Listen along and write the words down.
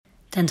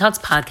Den Talks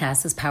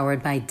podcast is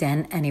powered by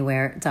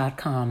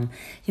denanywhere.com.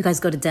 You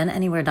guys go to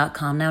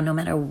denanywhere.com now, no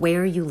matter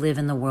where you live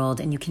in the world,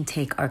 and you can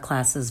take our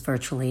classes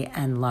virtually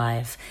and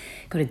live.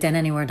 Go to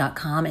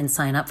denanywhere.com and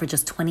sign up for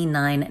just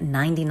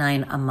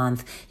 $29.99 a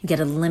month. You get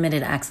a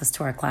limited access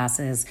to our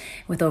classes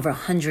with over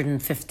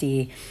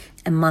 150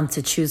 a month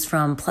to choose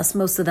from. Plus,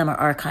 most of them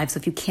are archived, so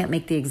if you can't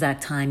make the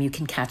exact time, you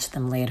can catch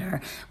them later.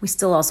 We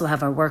still also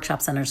have our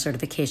workshops and our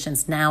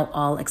certifications now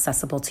all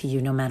accessible to you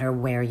no matter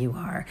where you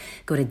are.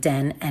 Go to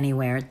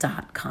denanywhere.com.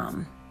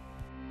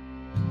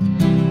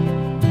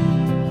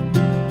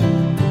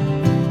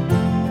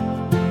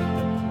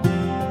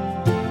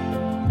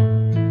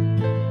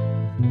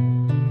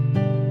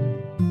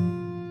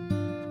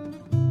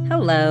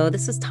 Hello,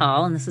 this is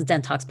Tal, and this is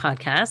Den Talks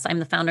podcast. I'm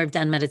the founder of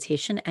Den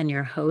Meditation and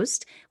your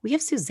host. We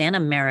have Susanna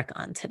Merrick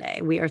on today.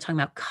 We are talking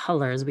about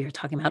colors. We are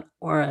talking about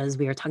auras.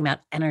 We are talking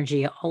about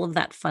energy, all of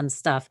that fun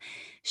stuff.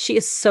 She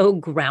is so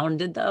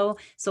grounded, though.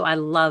 So I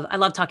love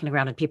talking to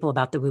grounded people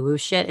about the woo-woo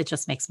shit. It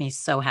just makes me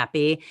so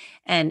happy.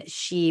 And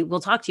she will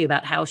talk to you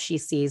about how she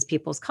sees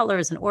people's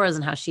colors and auras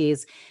and how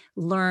she's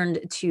learned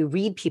to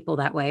read people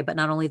that way. But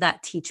not only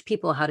that, teach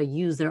people how to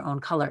use their own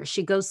colors.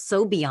 She goes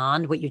so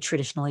beyond what you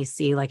traditionally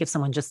see. Like if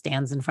someone just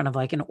stands in front of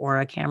like an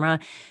aura camera,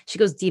 she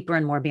goes deeper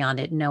and more beyond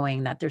it,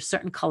 knowing that there's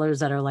certain colors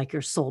that are like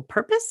your soul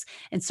purpose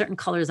and certain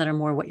colors that are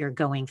more what you're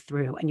going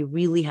through. And you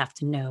really have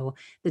to know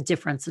the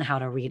difference and how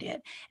to read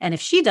it. And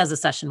if she does a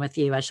session with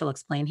you, as she'll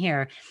explain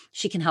here,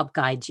 she can help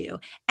guide you.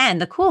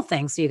 And the cool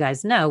thing, so you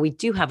guys know, we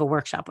do have a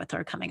workshop with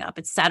her coming up.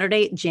 It's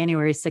Saturday,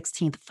 January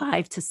 16th,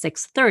 5 to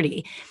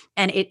 6:30.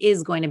 And it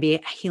is going to be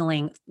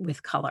healing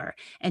with color.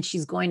 And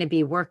she's going to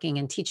be working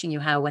and teaching you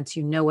how, once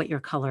you know what your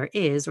color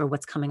is or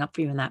what's coming up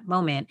for you in that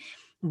moment,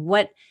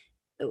 what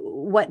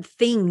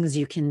things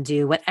you can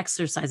do, what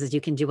exercises you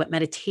can do, what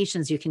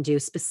meditations you can do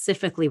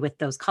specifically with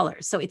those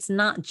colors. So it's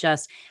not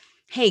just,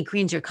 hey,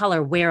 green's your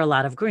color, wear a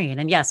lot of green.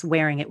 And yes,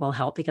 wearing it will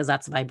help because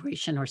that's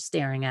vibration or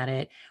staring at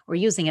it or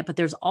using it. But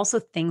there's also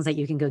things that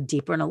you can go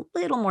deeper and a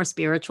little more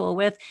spiritual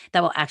with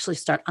that will actually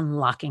start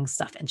unlocking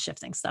stuff and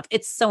shifting stuff.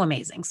 It's so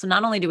amazing. So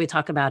not only do we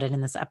talk about it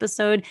in this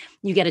episode,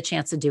 you get a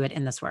chance to do it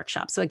in this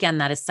workshop. So again,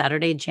 that is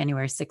Saturday,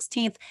 January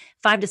 16th,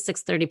 5 to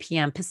 6:30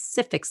 p.m.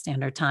 Pacific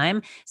Standard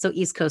Time. So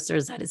East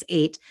Coasters, that is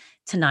 8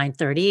 to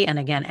 9:30. And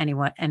again,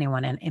 anyone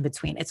in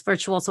between. It's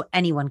virtual, so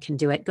anyone can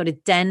do it. Go to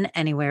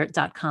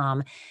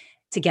denanywhere.com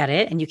to get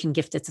it. And you can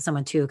gift it to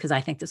someone too, because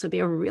I think this would be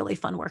a really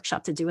fun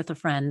workshop to do with a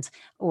friend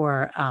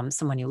or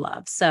someone you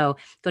love. So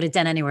go to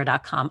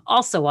denanywhere.com.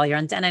 Also, while you're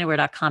on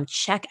denanywhere.com,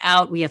 check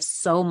out, we have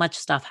so much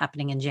stuff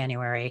happening in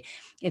January.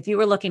 If you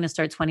were looking to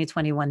start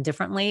 2021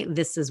 differently,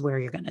 this is where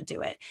you're going to do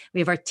it.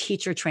 We have our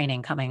teacher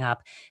training coming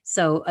up.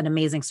 So an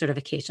amazing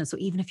certification. So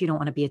even if you don't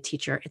want to be a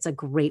teacher, it's a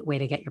great way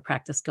to get your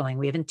practice going.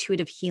 We have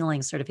intuitive healing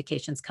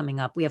certifications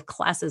coming up. We have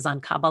classes on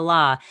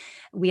Kabbalah.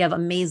 We have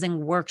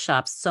amazing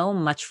workshops, so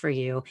much for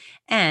you.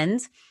 And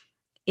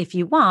if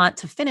you want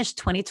to finish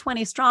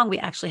 2020 strong, we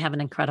actually have an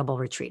incredible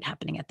retreat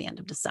happening at the end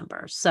of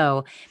December.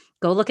 So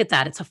go look at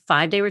that. It's a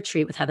 5-day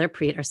retreat with Heather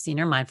Preet, our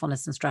senior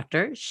mindfulness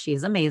instructor.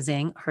 She's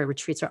amazing. Her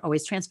retreats are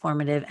always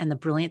transformative. And the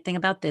brilliant thing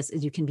about this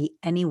is you can be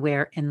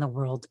anywhere in the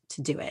world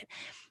to do it.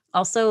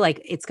 Also, like,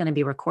 it's going to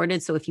be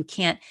recorded. So if you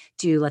can't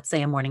do, let's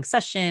say, a morning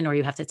session or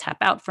you have to tap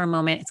out for a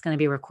moment, it's going to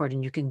be recorded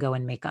and you can go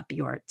and make up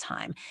your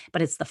time.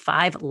 But it's the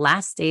 5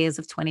 last days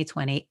of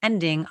 2020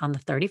 ending on the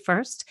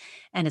 31st.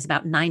 And it's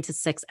about 9 to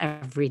 6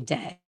 every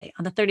day.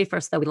 On the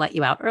 31st, though, we let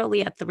you out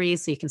early at 3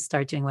 so you can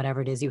start doing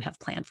whatever it is you have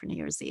planned for New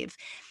Year's Eve.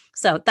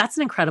 So that's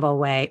an incredible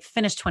way.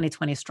 Finish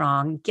 2020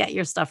 strong, get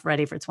your stuff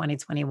ready for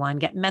 2021,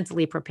 get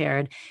mentally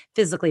prepared,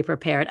 physically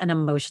prepared, and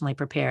emotionally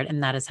prepared.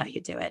 And that is how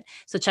you do it.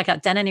 So check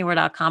out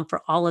denanywhere.com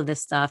for all of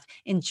this stuff.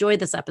 Enjoy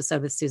this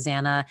episode with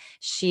Susanna.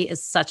 She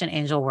is such an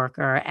angel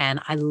worker, and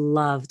I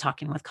love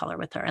talking with color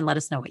with her. And let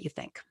us know what you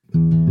think.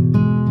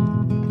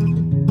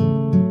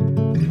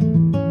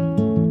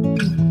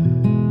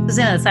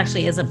 Susanna, this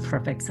actually is a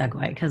perfect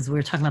segue because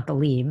we're talking about the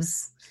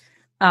leaves.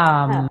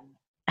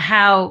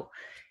 How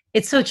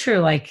it's so true,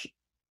 like,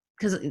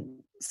 because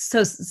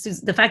so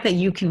the fact that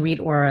you can read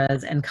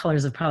auras and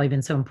colors have probably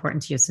been so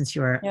important to you since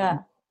you were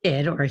a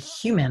kid or a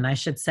human, I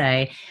should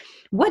say.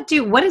 What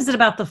is it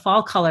about the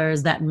fall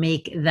colors that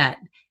make that?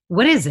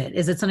 What is it?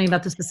 Is it something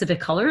about the specific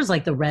colors,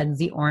 like the reds,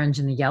 the orange,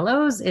 and the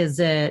yellows? Is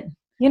it?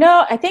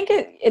 I think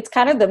it's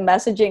kind of the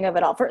messaging of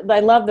it all. I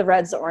love the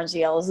reds, the orange,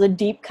 the yellows, the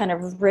deep kind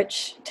of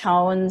rich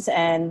tones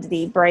and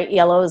the bright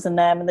yellows in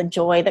them, and the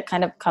joy that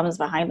kind of comes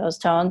behind those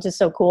tones is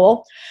so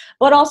cool.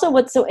 But also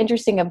what's so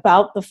interesting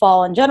about the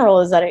fall in general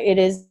is that it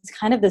is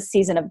kind of the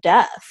season of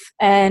death.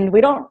 And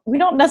we don't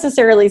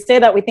necessarily say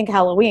that, we think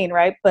Halloween,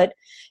 right? But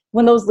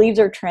when those leaves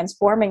are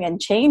transforming and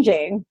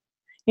changing,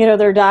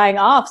 they're dying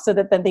off so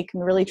that then they can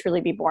really truly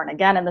be born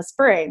again in the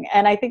spring.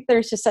 And I think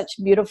there's just such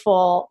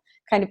beautiful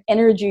kind of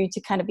energy to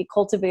kind of be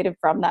cultivated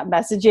from that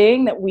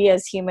messaging that we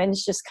as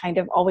humans just kind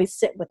of always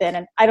sit within.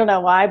 And I don't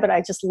know why, but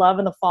I just love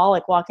in the fall,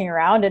 like walking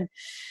around and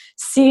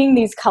seeing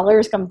these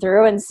colors come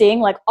through and seeing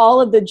like all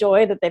of the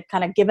joy that they've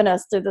kind of given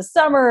us through the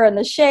summer and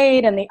the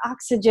shade and the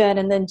oxygen,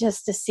 and then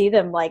just to see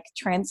them like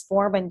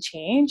transform and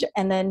change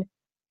and then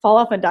fall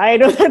off and die. I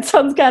know that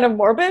sounds kind of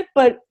morbid,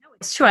 but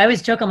it's true. I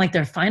always joke, I'm like,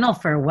 their final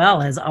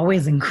farewell is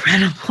always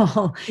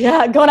incredible.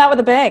 Yeah, going out with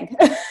a bang.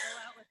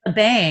 A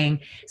bang.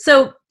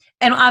 So,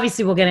 and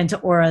obviously we'll get into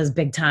auras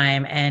big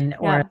time and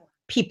or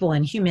people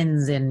and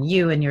humans and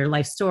you and your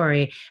life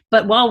story.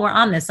 But while we're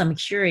on this, I'm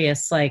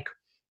curious, like,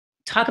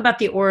 talk about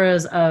the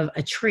auras of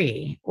a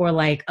tree or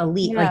like a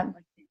leaf.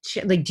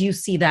 Like, do you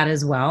see that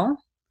as well?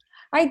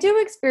 I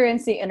do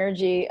experience the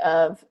energy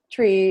of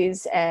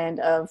trees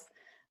and of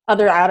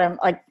other atom,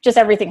 like just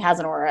everything has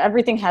an aura.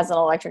 Everything has an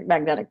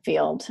electromagnetic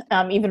field,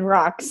 even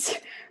rocks,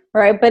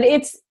 right? But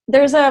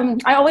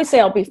I always say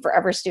I'll be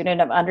forever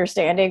student of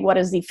understanding what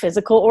is the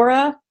physical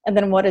aura and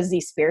then what is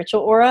the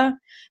spiritual aura,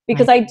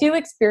 because I do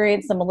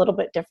experience them a little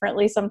bit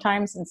differently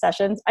sometimes in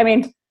sessions. I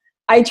mean,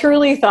 I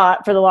truly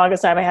thought for the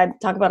longest time I had to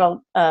talk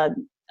about a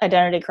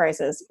identity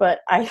crisis, but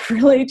I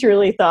really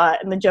truly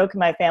thought, and the joke in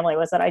my family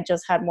was that I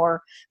just had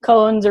more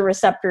cones or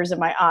receptors in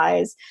my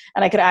eyes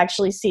and I could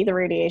actually see the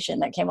radiation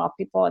that came off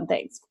people and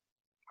things.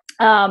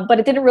 But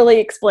it didn't really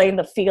explain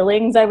the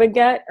feelings I would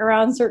get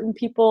around certain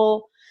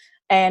people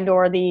and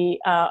or the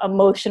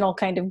emotional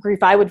kind of grief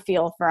I would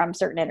feel from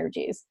certain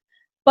energies.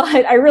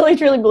 But I really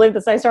truly believe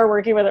this. I started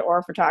working with an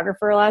aura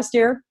photographer last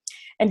year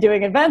and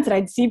doing events, and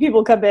I'd see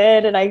people come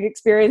in and I'd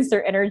experience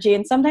their energy,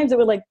 and sometimes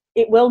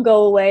it will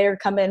go away or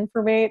come in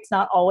for me. It's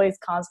not always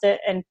constant.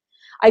 And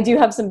I do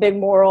have some big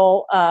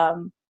moral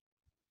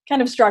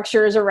kind of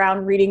structures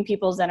around reading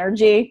people's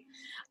energy.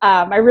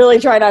 I really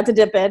try not to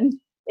dip in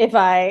if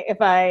I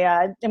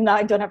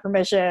don't have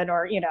permission,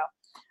 or,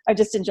 I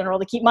just in general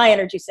to keep my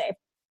energy safe.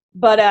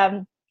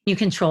 But you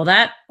control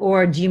that,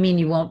 or do you mean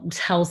you won't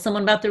tell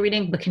someone about the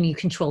reading, but can you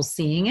control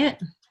seeing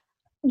it?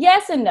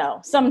 Yes and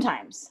no.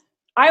 Sometimes.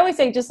 I always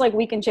say, just like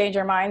we can change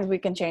our minds, we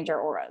can change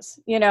our auras,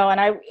 and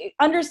I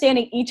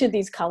understanding each of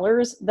these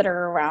colors that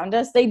are around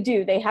us, they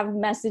have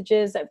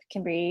messages that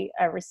can be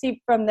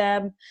received from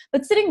them.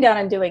 But sitting down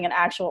and doing an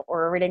actual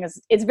aura reading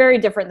it's very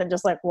different than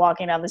just like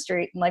walking down the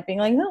street and like being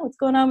like, oh, what's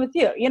going on with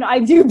you? I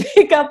do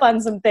pick up on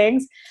some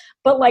things,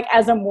 but like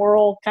as a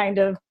moral kind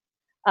of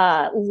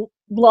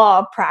law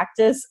of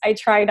practice, I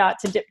try not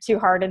to dip too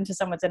hard into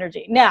someone's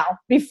energy. Now,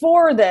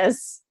 before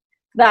this,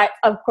 that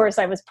of course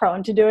I was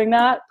prone to doing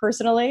that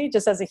personally,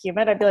 just as a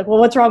human. I'd be like, well,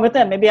 what's wrong with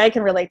them? Maybe I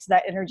can relate to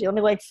that energy. Let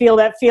me like feel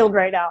that field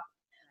right now.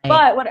 Right.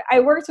 But when I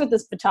worked with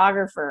this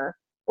photographer,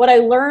 what I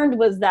learned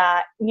was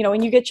that,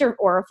 when you get your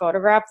aura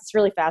photographed, it's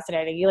really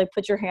fascinating. You like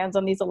put your hands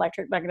on these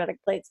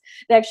electromagnetic plates.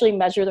 They actually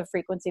measure the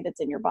frequency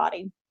that's in your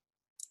body.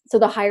 So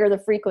the higher the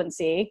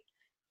frequency,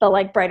 the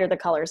like brighter the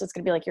colors. It's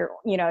going to be like your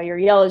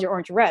yellows, your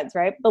orange, your reds,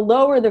 right? The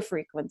lower the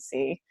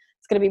frequency,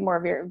 it's going to be more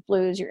of your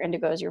blues, your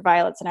indigos, your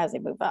violets, and as they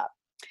move up.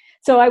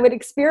 So I would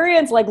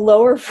experience like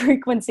lower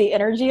frequency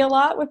energy a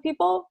lot with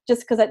people,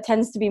 just because that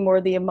tends to be more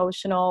the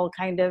emotional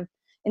kind of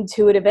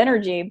intuitive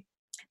energy.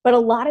 But a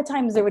lot of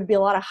times there would be a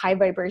lot of high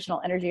vibrational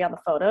energy on the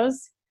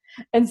photos.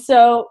 And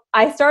so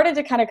I started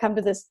to kind of come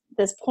to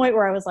this point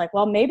where I was like,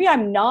 well, maybe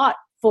I'm not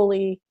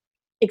fully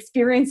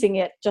experiencing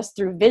it just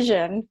through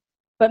vision,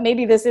 but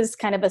maybe this is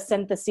kind of a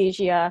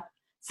synesthesia,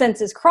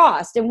 senses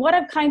crossed. And what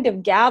I've kind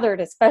of gathered,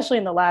 especially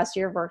in the last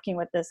year of working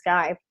with this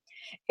guy,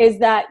 is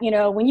that,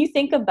 when you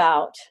think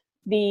about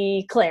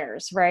the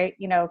clairs, right?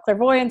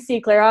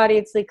 Clairvoyancy,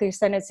 clairaudiency,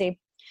 clairsentiency,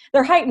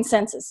 they're heightened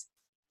senses,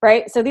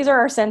 right? So these are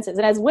our senses.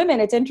 And as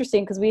women, it's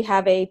interesting because we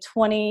have a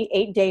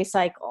 28-day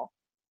cycle,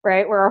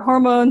 right? Where our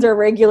hormones are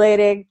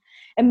regulating,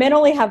 and men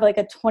only have like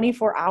a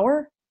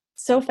 24-hour.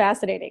 So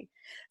fascinating.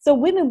 So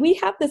women, we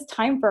have this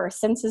time for our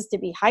senses to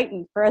be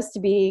heightened, for us to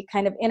be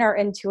kind of in our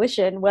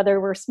intuition,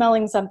 whether we're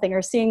smelling something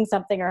or seeing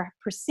something or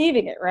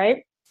perceiving it,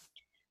 right?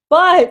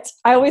 But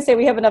I always say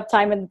we have enough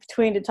time in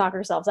between to talk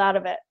ourselves out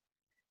of it.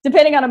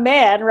 Depending on a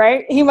man,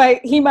 right? He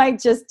might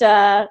just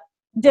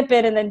dip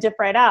in and then dip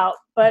right out.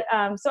 But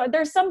so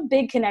there's some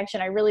big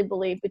connection, I really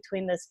believe,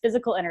 between this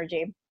physical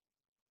energy,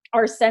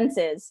 our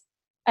senses,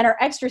 and our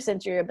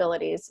extrasensory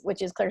abilities,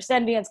 which is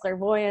clairsentience,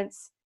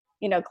 clairvoyance,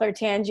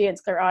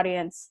 clairtangience,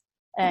 clairaudience,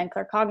 and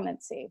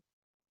claircognizancy.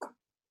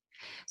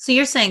 So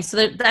you're saying,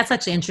 that's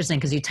actually interesting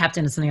because you tapped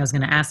into something I was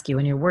going to ask you.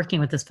 When you're working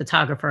with this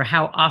photographer,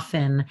 how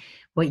often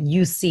what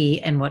you see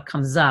and what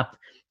comes up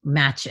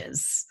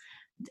matches?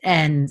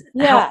 And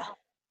how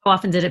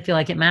often did it feel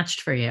like it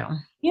matched for you?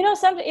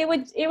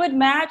 It would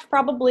match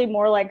probably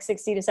more like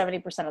 60 to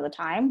 70% of the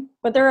time.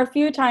 But there are a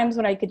few times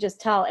when I could just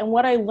tell. And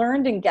what I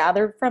learned and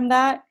gathered from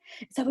that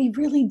is that we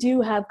really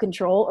do have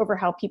control over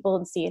how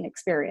people see and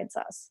experience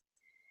us.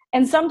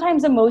 And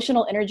sometimes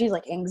emotional energies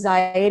like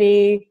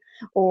anxiety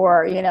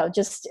or,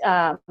 just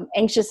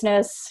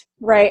anxiousness,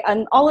 right?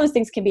 And all those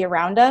things can be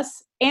around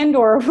us, and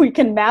or we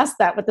can mask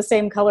that with the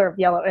same color of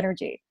yellow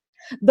energy.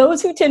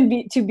 Those who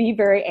tend to be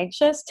very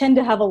anxious tend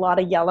to have a lot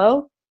of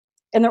yellow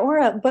in their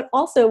aura. But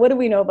also, what do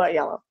we know about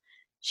yellow?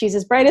 She's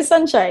as bright as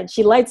sunshine.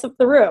 She lights up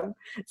the room.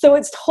 So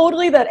it's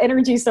totally that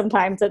energy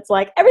sometimes. It's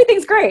like,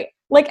 everything's great,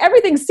 Like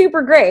everything's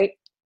super great.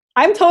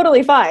 I'm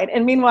totally fine.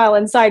 And meanwhile,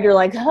 inside you're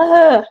like,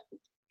 ah.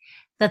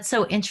 That's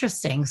so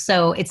interesting.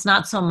 So it's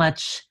not so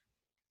much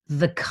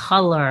the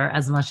color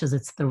as much as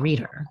it's the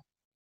reader.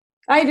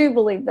 I do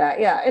believe that.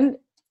 Yeah. And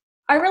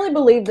I really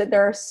believe that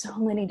there are so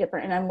many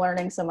different, and I'm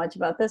learning so much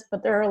about this,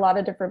 but there are a lot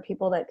of different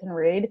people that can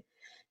read.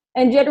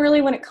 And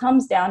generally, when it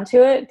comes down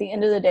to it, at the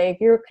end of the day,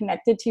 if you're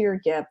connected to your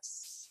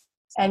gifts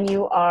and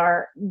you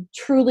are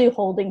truly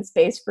holding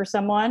space for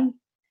someone,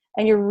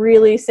 and you're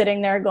really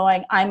sitting there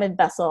going, I'm a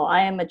vessel,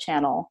 I am a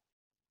channel,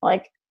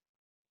 like,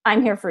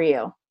 I'm here for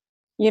you.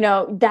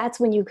 That's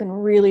when you can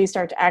really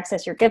start to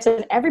access your gifts.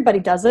 And everybody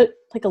does it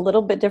like a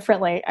little bit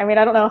differently. I mean,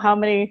 I don't know how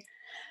many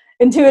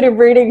intuitive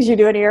readings you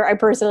do in here. I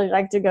personally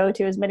like to go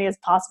to as many as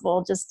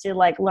possible just to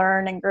like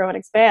learn and grow and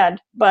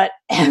expand. But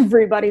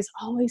everybody's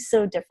always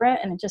so different,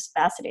 and it just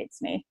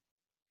fascinates me.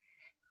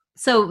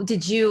 So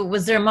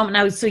was there a moment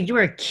now, so you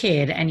were a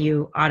kid and do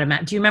you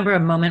remember a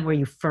moment where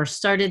you first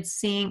started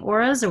seeing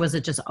auras, or was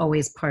it just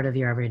always part of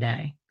your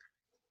everyday?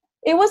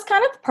 It was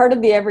kind of part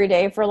of the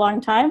everyday for a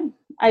long time.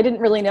 I didn't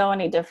really know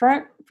any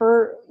different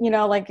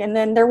and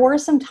then there were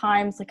some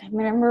times, like I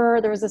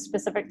remember there was a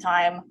specific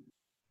time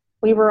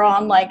we were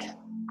on like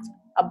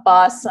a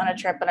bus on a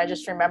trip, and I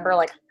just remember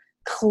like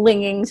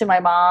clinging to my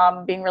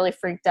mom, being really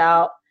freaked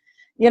out,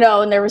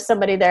 and there was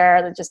somebody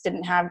there that just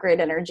didn't have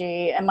great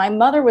energy. And my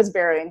mother was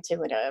very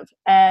intuitive.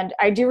 And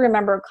I do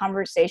remember a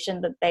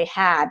conversation that they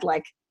had,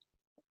 like,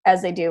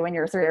 as they do when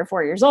you're 3 or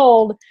 4 years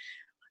old,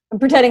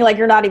 pretending like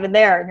you're not even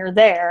there and you're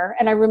there.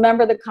 And I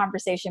remember the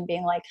conversation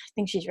being like, I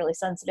think she's really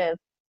sensitive.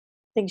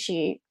 I think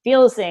she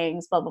feels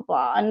things, blah, blah,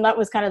 blah. And that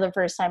was kind of the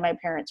first time my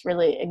parents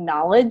really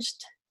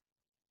acknowledged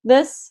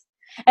this.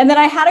 And then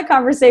I had a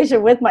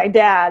conversation with my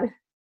dad,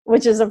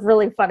 which is a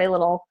really funny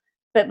little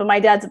bit, but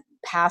my dad's a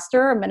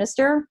pastor, a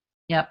minister.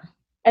 Yep.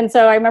 And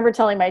so I remember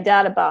telling my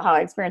dad about how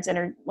I experienced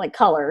like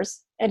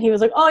colors. And he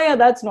was like, oh yeah,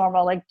 that's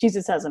normal. Like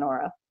Jesus has an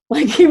aura.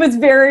 Like he was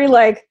very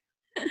like,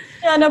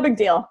 yeah, no big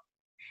deal.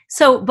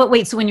 So, but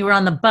wait, so when you were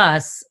on the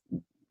bus,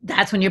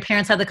 that's when your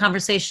parents had the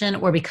conversation,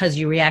 or because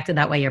you reacted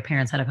that way, your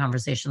parents had a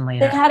conversation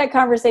later? They had a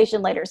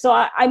conversation later.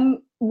 So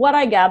what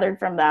I gathered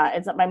from that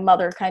is that my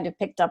mother kind of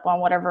picked up on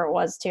whatever it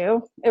was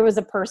too. It was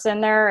a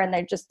person there, and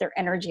their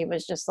energy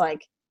was just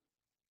like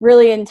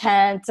really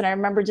intense. And I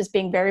remember just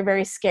being very,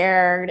 very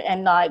scared.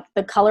 And like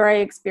the color I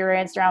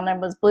experienced around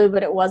them was blue,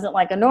 but it wasn't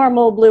like a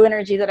normal blue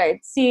energy that I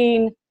had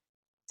seen.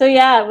 So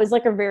yeah, it was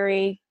like a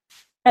very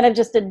kind of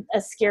just a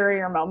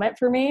scarier moment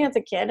for me as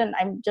a kid. And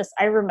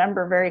I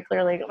remember very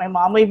clearly that my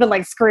mom even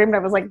like screamed. I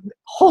was like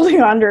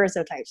holding on to her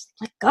so tight, just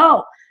like,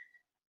 go.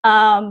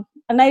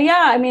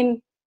 I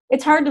mean,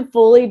 it's hard to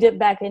fully dip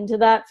back into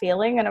that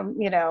feeling and,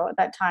 at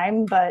that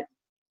time, but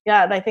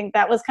yeah, I think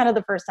that was kind of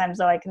the first time,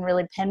 so I can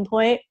really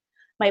pinpoint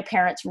my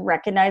parents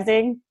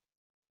recognizing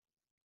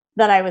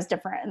that I was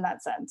different in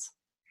that sense.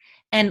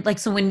 And like,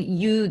 so when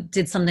you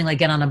did something like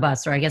get on a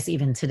bus, or I guess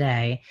even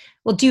today,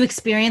 well, do you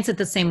experience it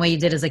the same way you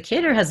did as a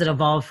kid, or has it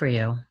evolved for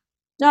you?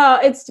 No,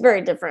 it's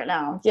very different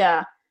now.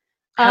 Yeah.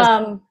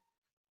 Well,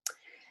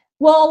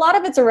 a lot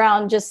of it's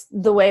around just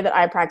the way that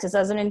I practice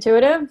as an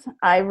intuitive.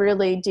 I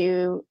really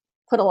do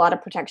put a lot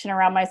of protection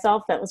around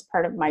myself. That was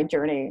part of my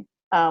journey.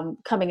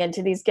 Coming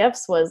into these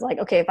gifts was like,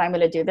 okay, if I'm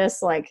going to do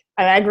this, like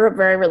I grew up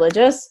very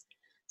religious.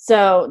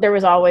 So there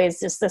was always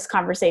just this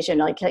conversation,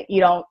 like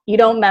you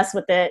don't mess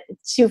with it.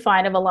 It's too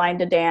fine of a line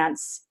to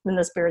dance in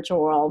the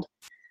spiritual world.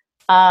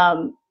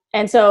 And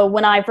so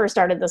when I first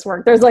started this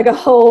work, there's like a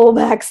whole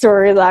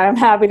backstory that I'm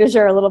happy to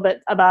share a little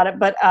bit about it.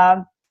 But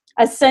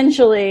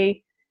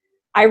essentially,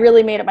 I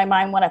really made up my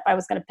mind if I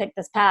was going to pick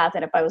this path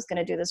and if I was going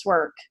to do this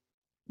work,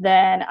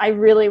 then I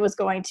really was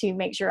going to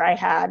make sure I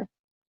had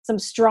some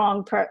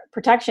strong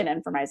protection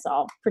in for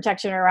myself,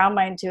 protection around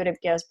my intuitive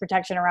gifts,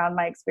 protection around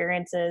my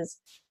experiences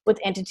with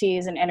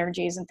entities and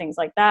energies and things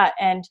like that.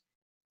 And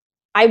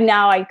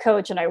I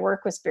coach and I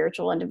work with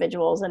spiritual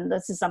individuals, and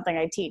this is something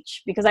I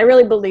teach because I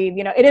really believe,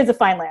 it is a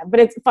fine line, but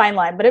it's a fine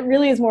line, but it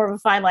really is more of a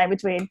fine line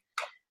between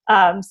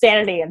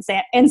sanity and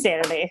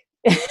insanity.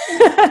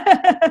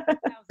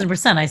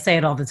 1,000%. I say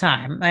it all the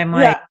time. I'm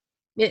like,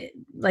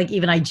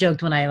 even I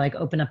joked when I like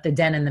opened up the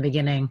den in the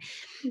beginning.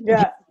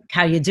 Yeah.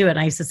 How you do it. And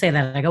I used to say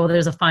that. I go, well,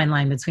 there's a fine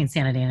line between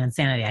sanity and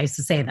insanity. I used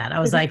to say that. I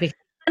was like, you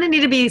kind of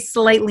need to be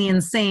slightly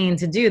insane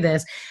to do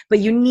this, but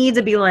you need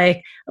to be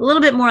like a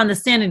little bit more on the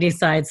sanity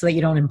side so that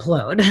you don't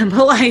implode.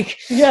 But like,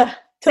 yeah,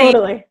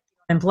 totally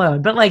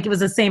implode. But like, it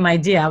was the same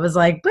idea. I was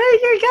like, but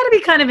you got to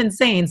be kind of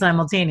insane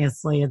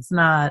simultaneously. It's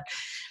a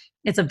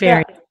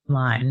very thin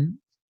line,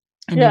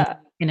 and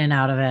in and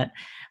out of it.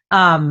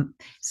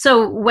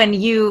 So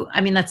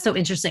that's so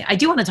interesting. I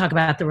do want to talk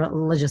about the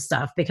religious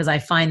stuff because I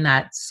find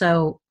that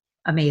so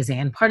amazing.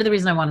 And part of the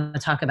reason I want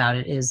to talk about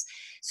it is,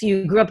 so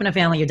you grew up in a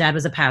family, your dad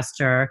was a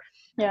pastor,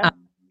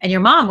 and your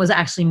mom was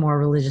actually more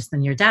religious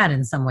than your dad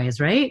in some ways,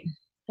 right?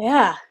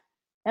 Yeah.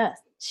 Yeah,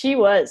 she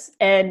was.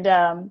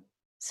 And,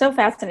 so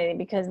fascinating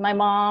because my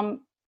mom,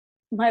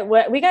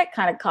 we got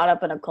kind of caught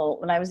up in a cult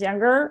when I was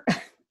younger.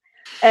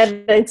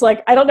 And it's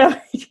like, I don't know.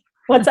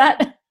 What's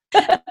that?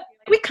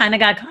 We kind of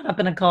got caught up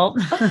in a cult.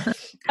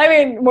 I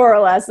mean, more or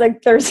less.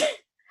 Like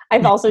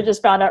I've also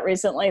just found out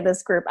recently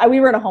this group. We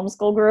were in a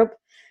homeschool group.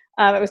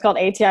 It was called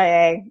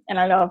ATIA, and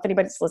I don't know if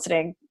anybody's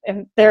listening.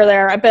 If they're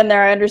there, I've been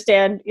there. I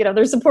understand.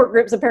 There's support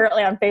groups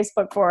apparently on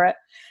Facebook for it.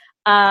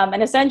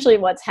 And essentially,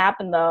 what's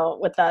happened though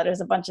with that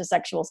is a bunch of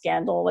sexual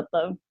scandal with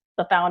the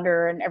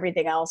founder and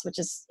everything else, which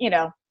is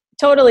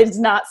totally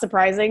not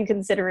surprising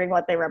considering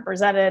what they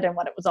represented and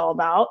what it was all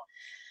about.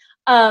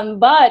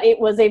 But it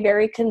was a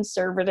very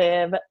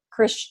conservative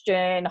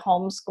Christian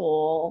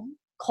homeschool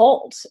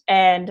cult.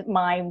 And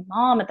my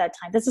mom at that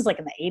time, this is like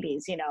in the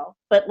 80s,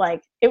 but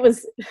like it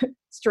was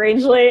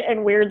strangely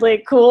and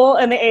weirdly cool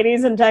in the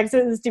 80s in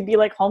Texas to be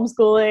like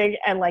homeschooling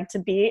and like to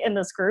be in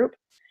this group.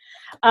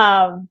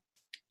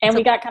 And so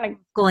we got kind of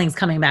schooling's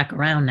coming back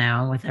around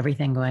now with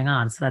everything going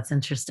on. So that's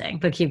interesting,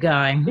 but keep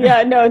going.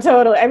 Yeah, no,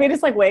 totally. I mean,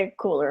 it's like way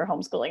cooler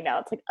homeschooling now.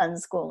 It's like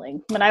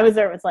unschooling. When I was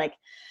there, it was like,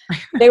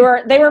 they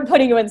weren't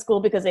putting you in school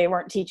because they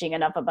weren't teaching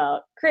enough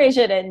about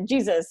creation and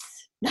Jesus.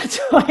 That's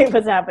why it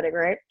was happening.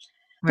 Right.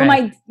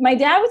 Right. So my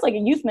dad was like a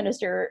youth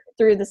minister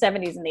through the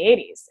 70s and the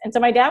 80s. And so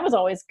my dad was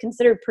always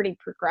considered pretty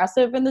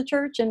progressive in the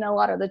church and a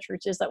lot of the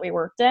churches that we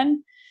worked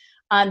in,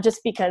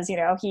 just because,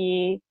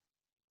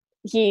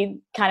 he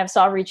kind of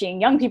saw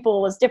reaching young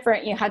people was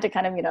different. You had to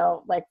kind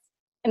of, like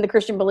in the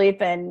Christian belief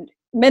and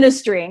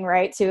ministering,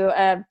 right, to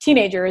a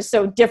teenager is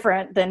so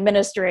different than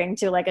ministering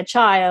to like a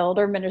child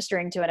or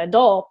ministering to an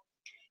adult.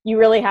 You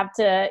really have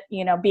to,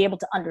 be able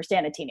to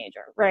understand a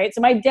teenager, right?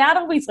 So my dad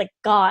always like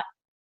got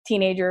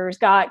teenagers,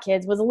 got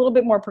kids, was a little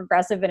bit more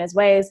progressive in his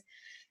ways.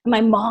 And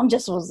my mom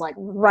just was like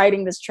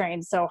riding this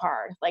train so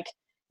hard. Like,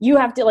 you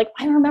have to, like,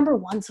 I remember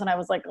once when I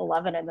was like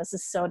 11, and this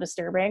is so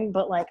disturbing,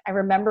 but like, I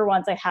remember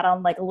once I had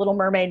on like a Little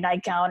Mermaid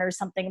nightgown or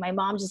something. My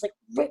mom just like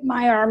ripped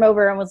my arm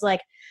over and was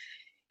like,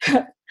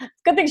 good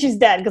thing she's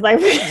dead, because I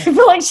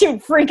feel like she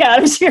would freak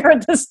out if she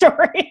heard the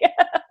story.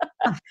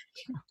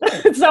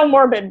 It's so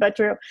morbid, but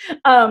true.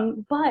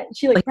 But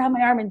she like grabbed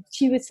my arm and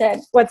she would say,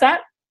 what's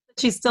that?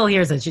 She still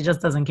hears it. She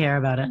just doesn't care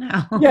about it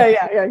now.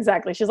 Yeah,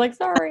 exactly. She's like,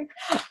 sorry.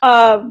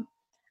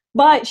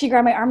 But she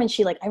grabbed my arm and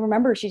I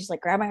remember she just like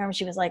grabbed my arm and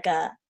she was like,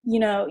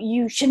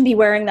 you shouldn't be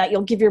wearing that.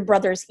 You'll give your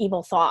brothers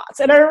evil thoughts.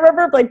 And I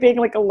remember like being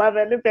like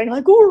 11 and being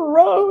like, oh,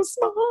 gross,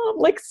 Mom,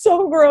 like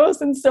so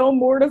gross and so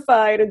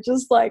mortified and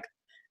just like,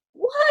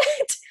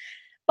 what?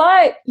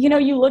 But,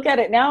 you look at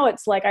it now,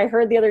 it's like I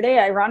heard the other day,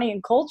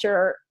 Iranian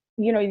culture,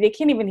 they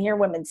can't even hear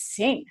women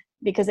sing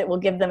because it will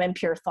give them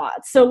impure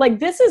thoughts. So like,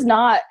 this is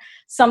not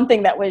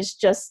something that was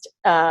just,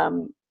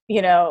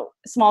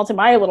 small to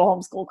my little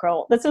homeschool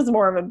cult. This is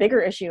more of a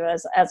bigger issue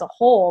as a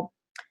whole.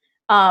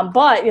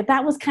 But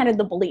that was kind of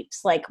the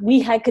beliefs. Like we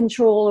had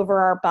control over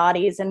our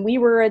bodies and we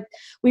were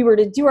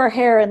to do our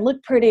hair and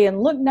look pretty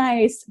and look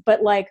nice,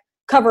 but like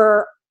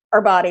cover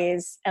our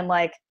bodies and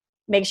like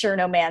make sure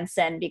no man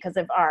sin because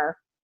of our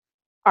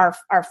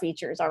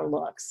features, our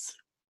looks.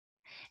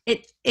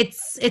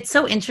 It's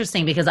so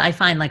interesting because I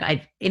find like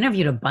I've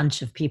interviewed a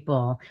bunch of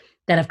people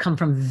that have come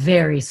from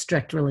very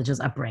strict religious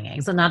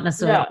upbringings, so not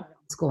necessarily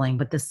schooling,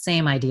 but the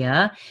same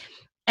idea.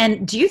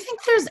 And do you think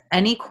there's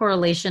any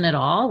correlation at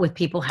all with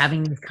people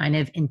having these kind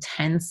of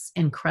intense,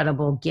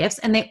 incredible gifts?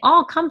 And they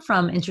all come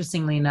from,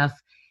 interestingly enough,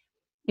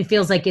 it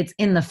feels like it's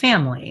in the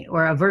family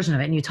or a version of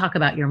it. And you talk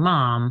about your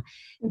mom.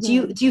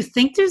 Mm-hmm. Do you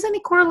think there's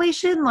any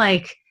correlation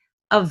like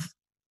of,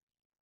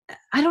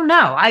 I don't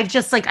know.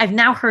 I've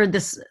now heard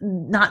this,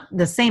 not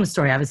the same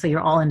story. Obviously you're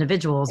all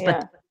individuals,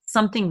 but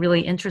something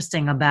really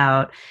interesting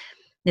about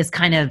this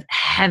kind of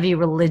heavy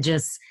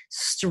religious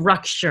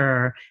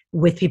structure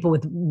with people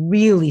with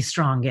really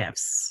strong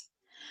gifts.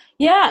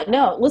 Yeah,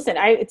 no, listen,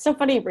 it's so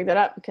funny you bring that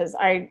up because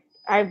I've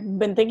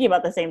been thinking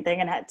about the same thing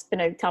and it's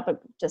been a topic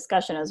of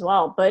discussion as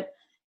well, but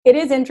it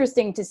is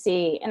interesting to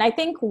see. And I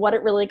think what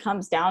it really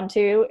comes down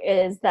to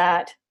is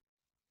that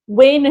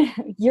when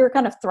you're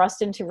kind of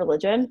thrust into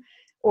religion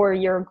or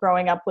you're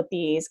growing up with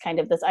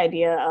this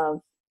idea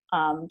of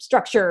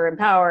structure and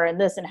power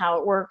and this and how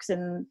it works,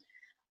 and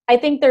I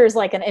think there's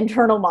like an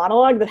internal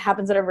monologue that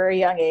happens at a very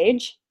young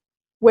age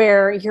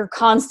where you're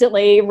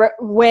constantly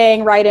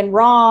weighing right and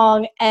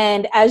wrong.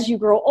 And as you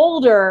grow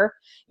older,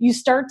 you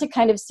start to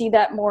kind of see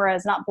that more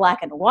as not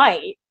black and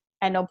white,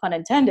 and no pun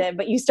intended,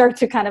 but you start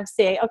to kind of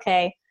say,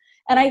 okay.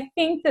 And I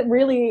think that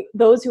really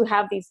those who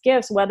have these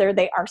gifts, whether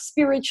they are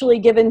spiritually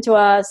given to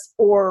us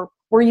or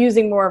we're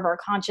using more of our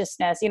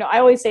consciousness, I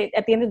always say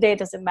at the end of the day, it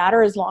doesn't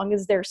matter as long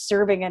as they're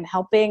serving and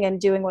helping and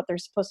doing what they're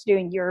supposed to do.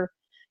 And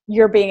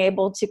you're being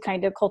able to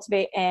kind of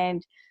cultivate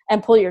and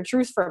pull your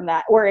truth from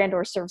that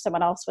or serve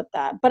someone else with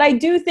that. But I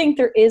do think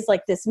there is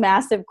like this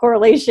massive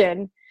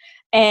correlation,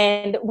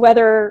 and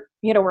whether,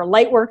 we're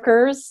light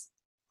workers,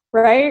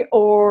 right?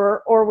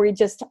 Or we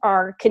just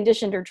are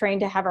conditioned or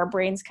trained to have our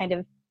brains kind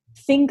of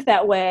think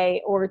that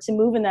way or to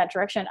move in that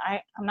direction.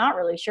 I'm not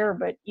really sure,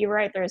 but you're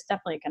right. There's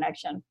definitely a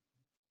connection.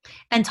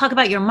 And talk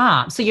about your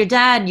mom. So your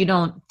dad, you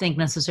don't think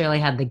necessarily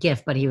had the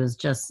gift, but he was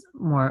just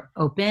more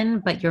open,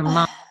 but your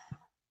mom.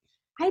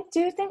 I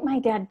do think my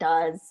dad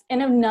does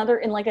in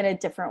a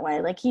different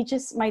way. Like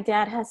my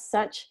dad has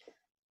such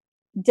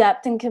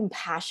depth and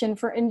compassion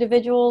for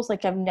individuals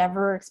like I've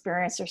never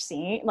experienced or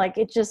seen. Like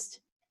it just,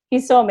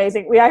 he's so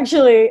amazing. We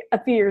actually,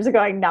 a few years ago,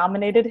 I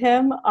nominated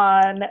him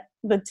on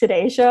the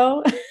Today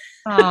Show.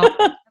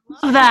 Oh,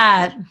 I love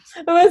that.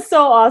 It was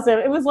so awesome.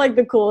 It was like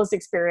the coolest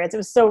experience. It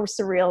was so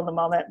surreal in the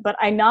moment. But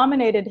I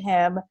nominated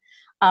him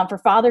for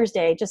Father's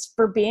Day just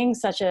for being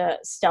such a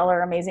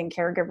stellar, amazing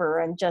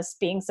caregiver and just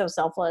being so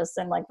selfless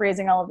and like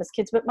raising all of his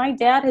kids. But my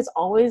dad has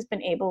always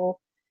been able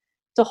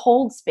to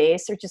hold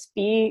space or just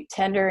be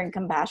tender and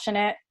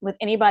compassionate with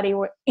anybody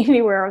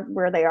anywhere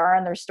where they are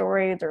in their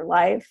story, their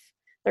life,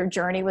 their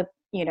journey with,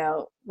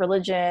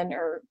 religion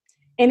or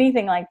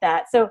anything like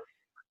that. So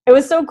it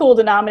was so cool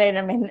to nominate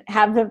him and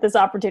have this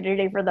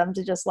opportunity for them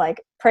to just like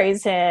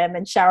praise him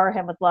and shower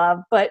him with love.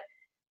 But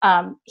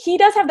he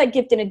does have that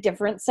gift in a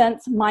different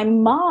sense. My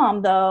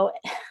mom, though,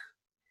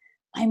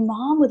 my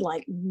mom would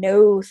like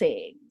know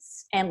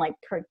things and like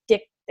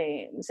predict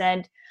things.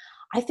 And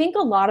I think a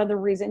lot of the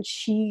reason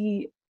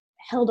she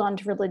held on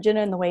to religion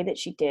in the way that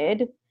she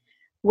did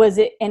was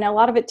it, and a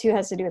lot of it too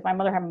has to do with my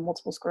mother having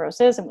multiple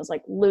sclerosis and was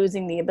like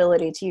losing the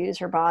ability to use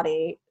her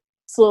body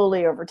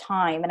slowly over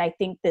time. And I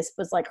think this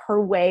was like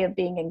her way of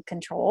being in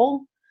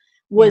control,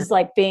 was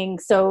like being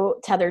so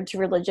tethered to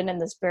religion in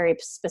this very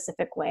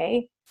specific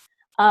way.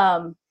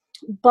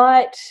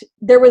 But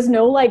there was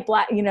no like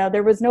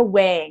there was no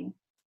weighing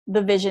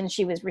the vision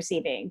she was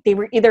receiving. They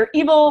were either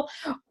evil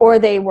or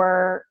they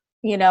were,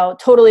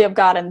 totally of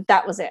God, and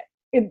that was it.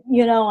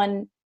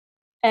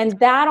 And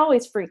that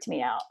always freaked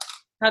me out.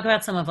 Talk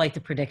about some of like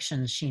the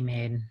predictions she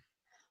made.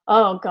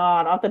 Oh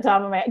God, off the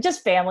top of my head,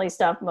 just family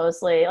stuff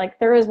mostly. Like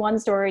there is one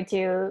story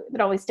too that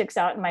always sticks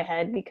out in my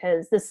head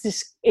because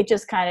it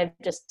just kind of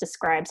just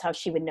describes how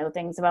she would know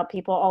things about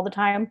people all the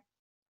time.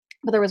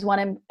 But there was one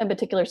in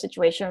particular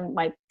situation.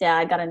 My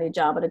dad got a new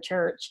job at a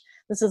church.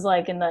 This is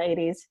like in the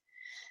 80s.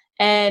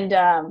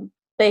 And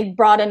they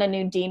brought in a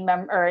new dean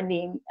member, or a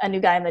new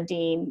guy in the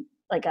dean.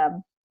 Like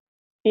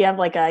you have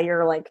like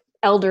your like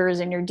elders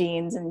and your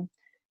deans. And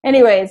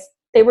anyways,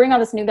 they bring on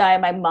this new guy,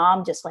 and my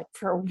mom just like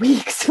for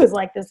weeks was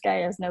like, this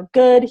guy is no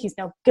good. He's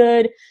no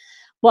good.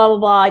 Blah, blah,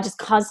 blah. I just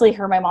constantly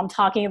heard my mom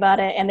talking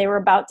about it. And they were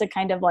about to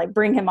kind of like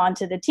bring him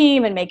onto the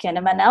team and make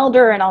him an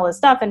elder and all this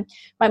stuff. And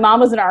my mom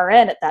was an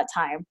RN at that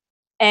time.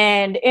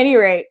 And at any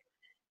rate,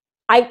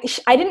 I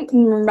didn't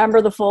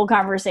remember the full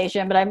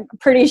conversation, but I'm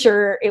pretty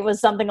sure it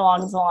was something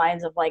along the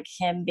lines of like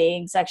him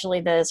being sexually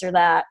this or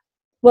that.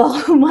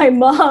 Well, my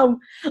mom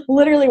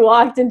literally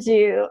walked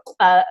into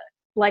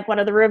like one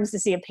of the rooms to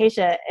see a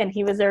patient, and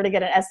he was there to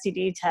get an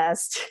STD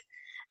test.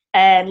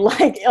 And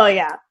like, oh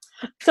yeah,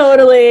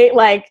 totally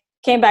like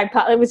came back.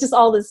 It was just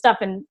all this stuff.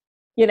 And,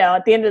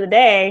 at the end of the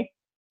day,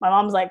 my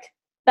mom's like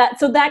that.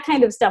 So that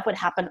kind of stuff would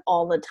happen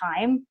all the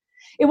time.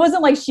 It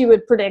wasn't like she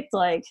would predict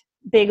like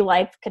big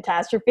life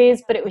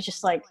catastrophes, but it was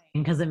just like,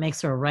 because it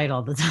makes her right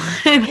all the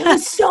time. It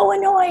was so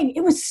annoying.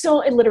 It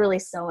literally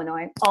so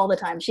annoying all the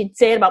time. She'd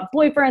say it about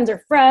boyfriends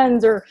or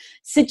friends or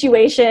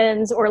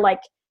situations, or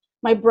like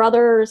my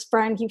brother's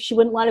friend, she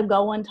wouldn't let him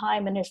go one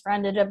time, and his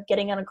friend ended up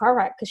getting in a car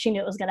wreck because she knew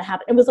it was going to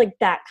happen. It was like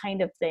that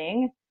kind of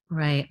thing.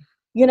 Right.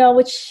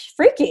 Which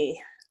freaky,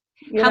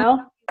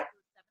 How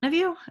many of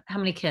you? How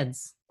many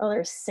kids? Oh,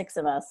 there's 6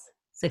 of us.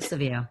 6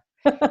 of you.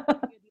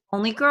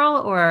 Only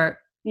girl or?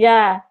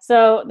 Yeah.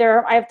 So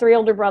I have 3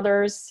 older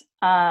brothers,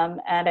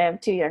 and I have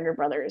 2 younger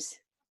brothers.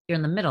 You're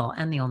in the middle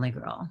and the only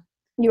girl.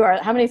 You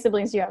are. How many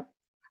siblings do you have?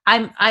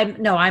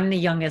 I'm the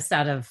youngest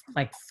out of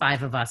like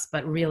 5 of us,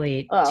 but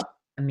really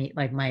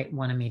like my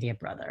one immediate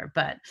brother.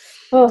 But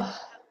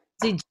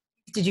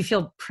did you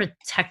feel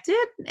protected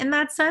in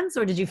that sense,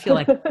 or did you feel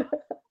like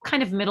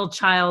kind of middle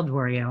child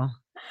were you?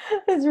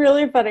 It's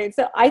really funny.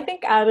 So I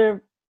think out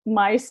of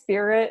my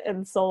spirit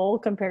and soul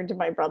compared to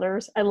my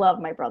brothers, I love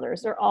my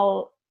brothers. They're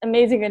all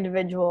amazing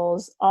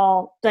individuals,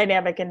 all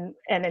dynamic and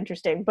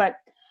interesting. But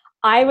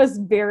I was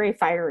very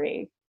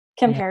fiery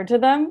compared to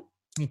them.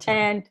 Me too.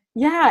 And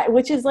yeah,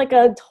 which is like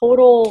a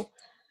total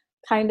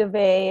kind of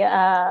a,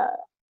 I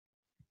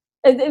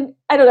don't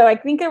know. I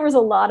think there was a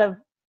lot of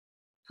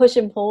push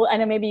and pull. I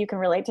know maybe you can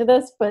relate to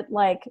this, but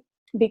like,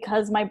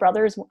 because my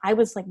brothers, I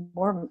was like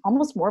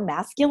almost more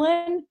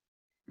masculine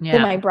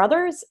than my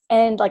brothers.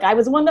 And like, I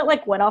was one that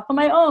like went off on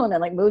my own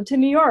and like moved to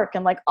New York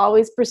and like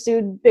always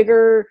pursued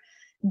bigger,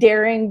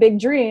 daring, big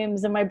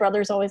dreams. And my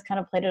brothers always kind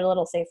of played it a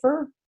little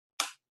safer,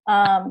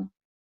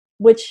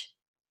 which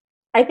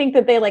I think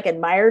that they like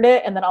admired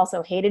it and then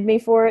also hated me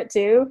for it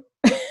too.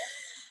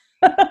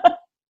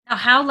 Now,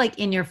 how like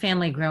in your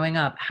family growing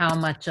up, how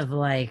much of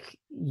like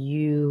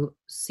you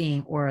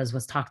seeing auras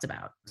was talked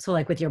about? So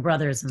like with your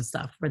brothers and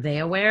stuff, were they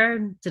aware?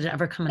 Did it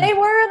ever come in? They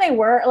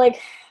were like,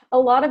 a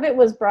lot of it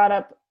was brought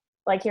up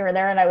like here and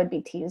there, and I would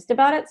be teased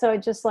about it. So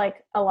it just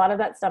like a lot of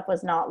that stuff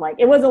was not like,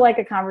 it wasn't like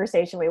a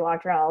conversation we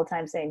walked around all the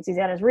time saying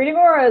Susanna's reading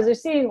auras or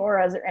seeing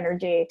auras or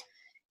energy.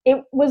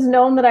 It was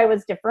known that I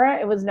was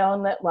different. It was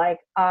known that like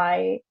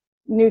I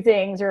knew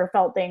things or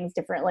felt things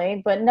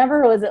differently, but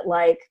never was it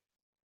like,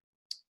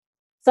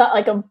 it's not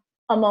like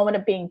a moment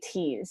of being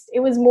teased.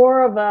 It was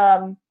more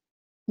of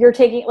you're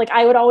taking, like,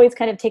 I would always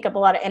kind of take up a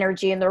lot of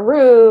energy in the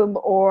room,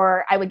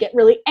 or I would get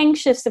really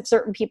anxious if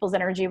certain people's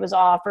energy was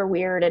off or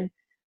weird. And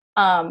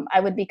I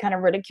would be kind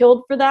of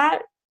ridiculed for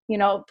that,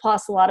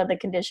 plus a lot of the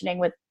conditioning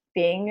with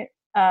being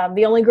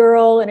the only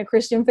girl in a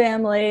Christian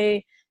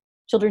family,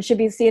 children should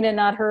be seen and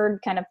not heard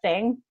kind of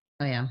thing.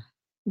 Oh, yeah.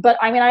 But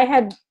I mean, I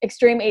had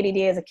extreme ADD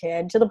as a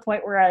kid, to the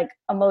point where, like,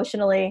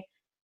 emotionally,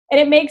 and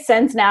it makes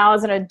sense now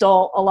as an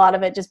adult, a lot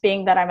of it just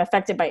being that I'm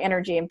affected by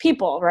energy and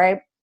people, right?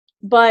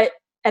 But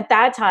at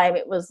that time,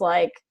 it was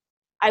like,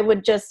 I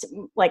would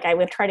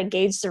try to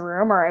gauge the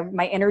room, or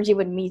my energy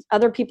would meet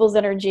other people's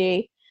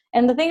energy.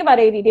 And the thing about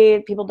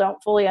ADD people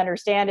don't fully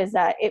understand is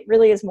that it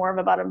really is more of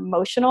about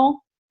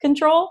emotional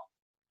control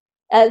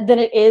than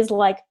it is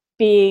like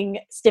being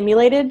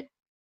stimulated.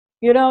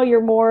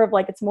 You're more of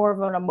like, it's more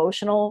of an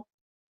emotional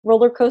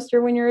roller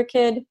coaster when you're a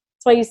kid.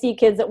 That's why you see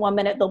kids at one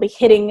minute, they'll be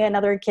hitting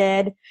another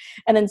kid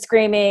and then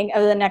screaming,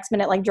 or the next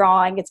minute, like,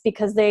 drawing. It's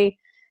because they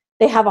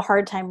have a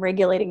hard time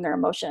regulating their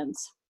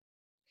emotions.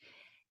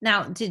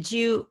 Now, could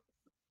you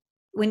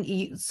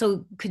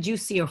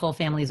see your whole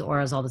family's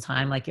auras all the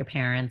time, like your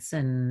parents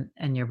and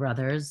your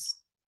brothers?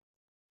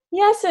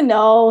 Yes and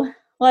no.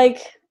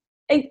 Like,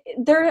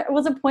 there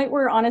was a point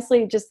where,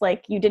 honestly, just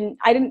like, I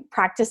didn't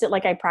practice it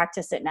like I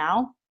practice it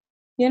now,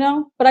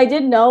 but I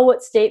did know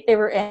what state they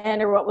were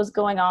in or what was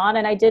going on.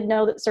 And I did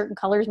know that certain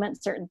colors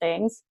meant certain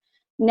things.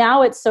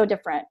 Now it's so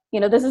different.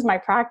 This is my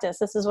practice.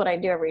 This is what I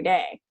do every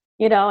day.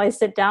 I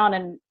sit down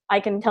and I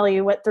can tell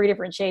you what 3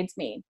 different shades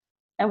mean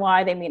and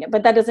why they mean it.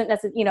 But that doesn't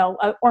necessarily,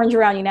 orange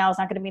around you now is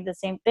not going to mean the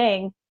same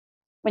thing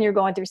when you're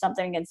going through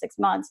something in 6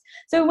 months.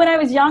 So when I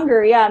was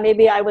younger, yeah,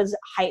 maybe I was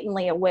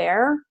heightenedly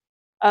aware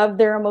of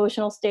their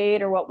emotional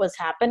state or what was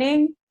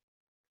happening.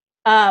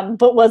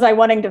 But was I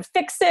wanting to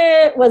fix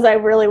it? Was I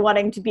really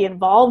wanting to be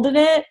involved in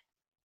it?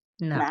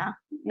 No. Nah,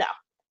 no.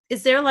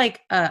 Is there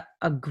like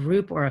a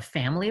group or a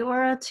family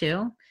aura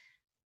too?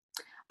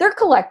 They're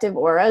collective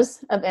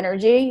auras of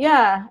energy.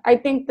 Yeah. I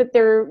think that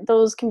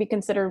those can be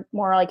considered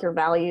more like your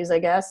values, I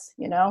guess.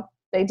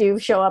 They do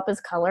show up as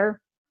color.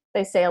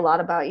 They say a lot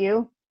about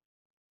you.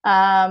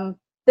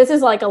 This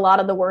is like a lot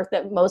of the work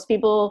that most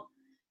people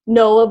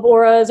know of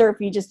auras, or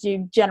if you just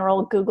do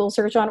general Google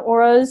search on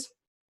auras,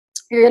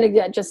 you're going to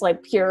get just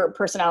like pure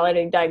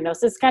personality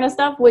diagnosis kind of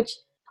stuff, which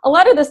a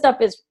lot of the stuff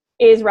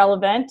is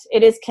relevant.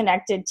 It is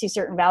connected to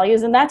certain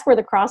values. And that's where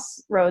the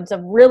crossroads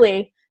of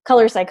really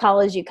color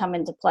psychology come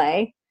into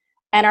play,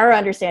 and our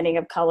understanding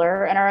of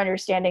color and our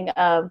understanding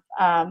of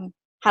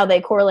how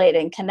they correlate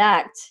and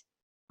connect.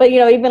 But,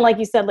 even like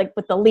you said, like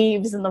with the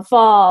leaves and the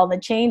fall and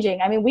the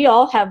changing, I mean, we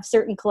all have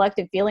certain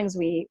collective feelings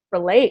we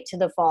relate to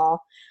the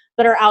fall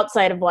that are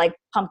outside of like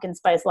pumpkin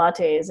spice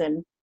lattes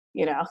and,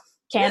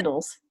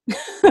 candles.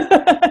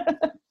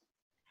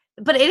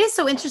 But it is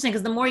so interesting,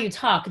 because the more you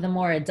talk, the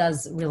more it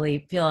does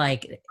really feel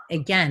like,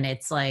 again,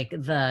 it's like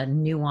the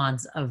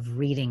nuance of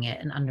reading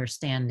it and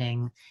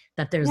understanding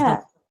that there's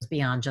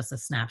beyond just a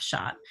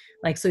snapshot.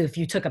 Like, so if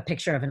you took a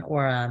picture of an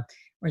aura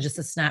or just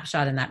a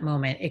snapshot in that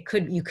moment,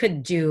 you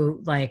could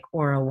do like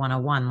Aura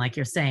 101, like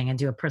you're saying, and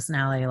do a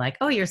personality like,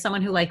 oh, you're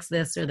someone who likes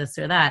this or this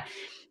or that.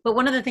 But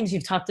one of the things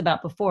you've talked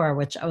about before,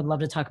 which I would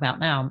love to talk about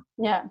now,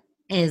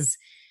 is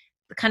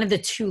kind of the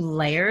 2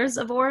 layers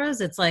of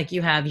auras. It's like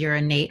you have your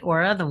innate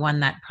aura, the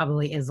one that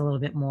probably is a little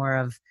bit more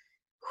of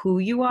who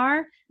you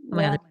are.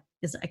 I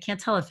can't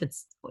tell if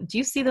it's, do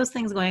you see those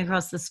things going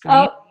across the screen?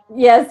 Oh,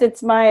 yes,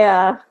 it's my,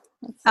 I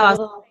was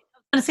going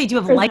to say, do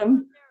you have light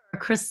or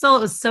crystal?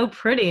 It was so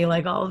pretty.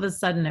 Like all of a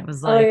sudden it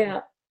was like,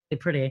 really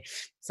pretty.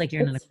 It's like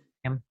you're in an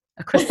aquarium.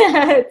 A crystal.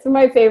 It's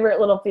my favorite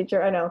little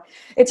feature. I know.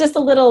 It's just a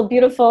little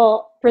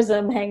beautiful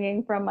prism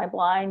hanging from my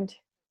blind.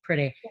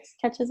 Pretty. Just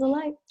catches the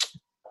light.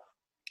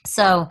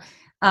 So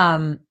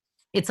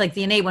it's like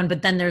the innate one,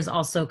 but then there's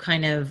also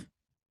kind of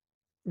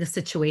the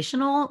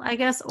situational, I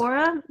guess,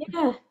 aura.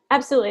 Yeah,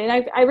 absolutely.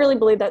 And I really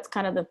believe that's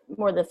kind of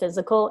more the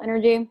physical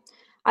energy.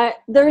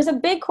 There's a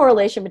big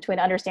correlation between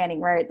understanding,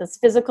 right, this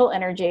physical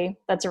energy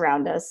that's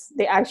around us,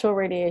 the actual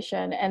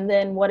radiation, and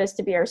then what is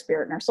to be our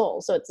spirit and our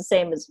soul. So it's the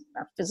same as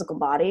our physical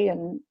body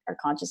and our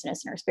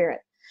consciousness and our spirit.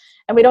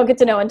 And we don't get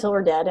to know until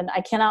we're dead. And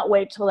I cannot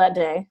wait till that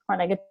day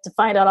when I get to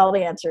find out all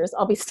the answers.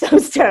 I'll be so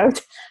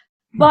stoked.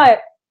 But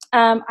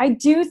I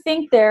do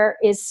think there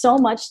is so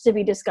much to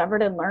be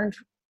discovered and learned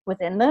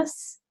within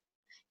this,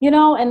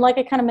 and like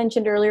I kind of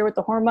mentioned earlier with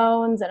the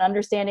hormones and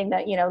understanding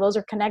that, those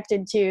are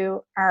connected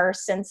to our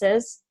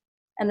senses,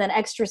 and then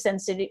extra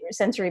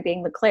sensory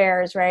being the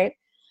clairs, right?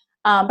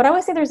 But I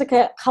always say there's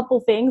a couple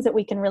things that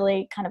we can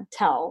really kind of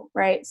tell,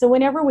 right? So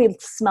whenever we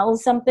smell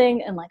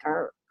something and like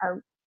our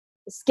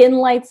skin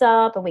lights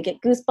up and we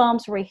get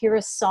goosebumps, or we hear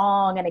a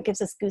song and it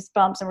gives us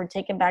goosebumps and we're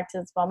taken back to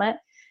this moment.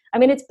 I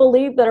mean, it's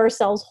believed that our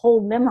cells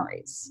hold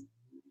memories.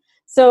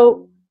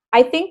 So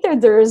I think that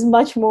there is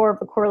much more of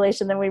a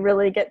correlation than we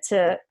really get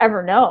to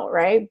ever know,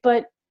 right?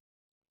 But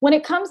when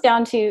it comes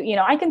down to,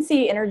 I can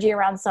see energy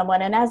around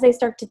someone, and as they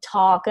start to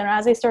talk and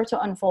as they start to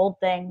unfold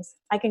things,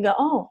 I can go,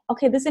 oh,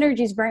 okay, this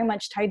energy is very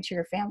much tied to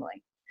your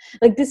family.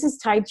 Like, this is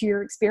tied to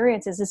your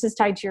experiences. This is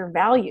tied to your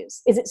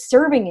values. Is it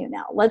serving you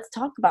now? Let's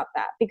talk about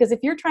that. Because if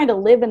you're trying to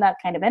live in that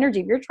kind of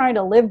energy, if you're trying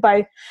to live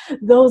by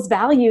those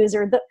values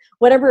or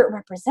whatever it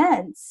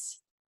represents,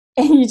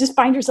 and you just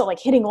find yourself like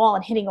hitting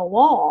a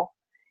wall,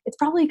 it's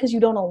probably because you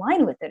don't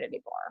align with it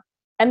anymore.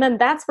 And then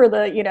that's where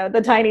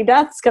the tiny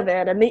deaths come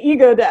in, and the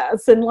ego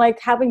deaths, and like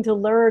having to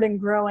learn and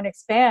grow and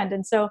expand.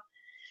 And so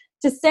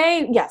to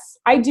say, yes,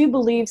 I do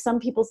believe some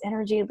people's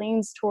energy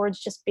leans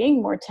towards just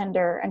being more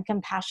tender and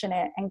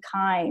compassionate and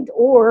kind,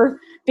 or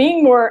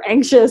being more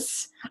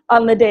anxious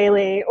on the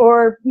daily,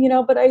 or,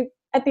 but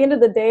at the end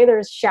of the day,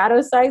 there's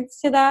shadow sides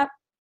to that.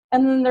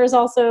 And then there's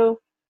also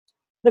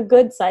the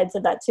good sides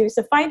of that too.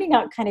 So finding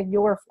out kind of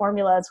your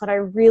formula is what I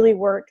really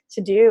work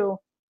to do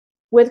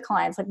with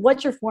clients. Like,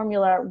 what's your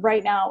formula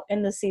right now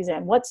in the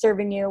season? What's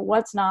serving you?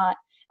 What's not?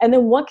 And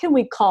then what can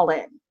we call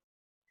in?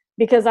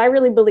 Because I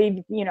really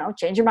believe,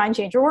 change your mind,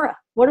 change your aura.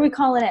 What are we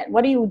calling it?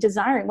 What are you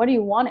desiring? What are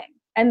you wanting?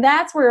 And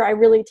that's where I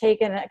really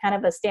taken a kind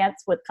of a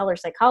stance with color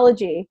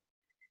psychology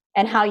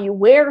and how you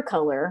wear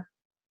color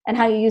and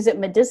how you use it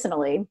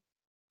medicinally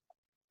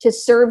to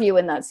serve you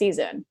in that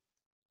season.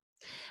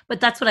 But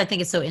that's what I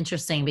think is so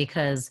interesting,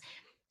 because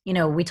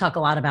we talk a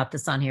lot about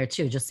this on here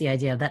too, just the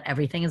idea that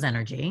everything is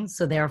energy.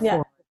 So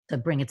therefore, to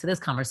bring it to this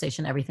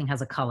conversation, everything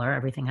has a color,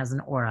 everything has an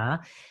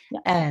aura. Yeah.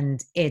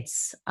 And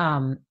it's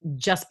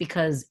just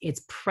because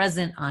it's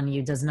present on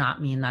you does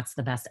not mean that's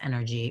the best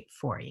energy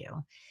for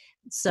you.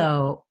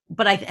 So,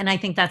 but I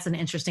think that's an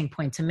interesting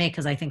point to make,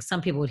 because I think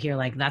some people would hear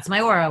like, that's my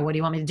aura. What do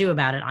you want me to do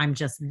about it? I'm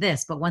just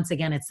this. But once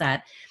again, it's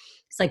that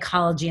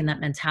psychology and that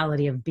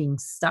mentality of being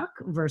stuck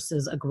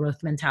versus a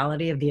growth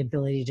mentality of the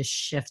ability to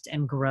shift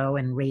and grow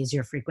and raise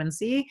your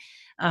frequency,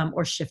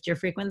 or shift your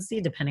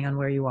frequency depending on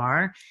where you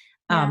are.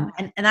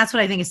 And that's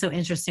what I think is so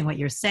interesting. What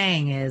you're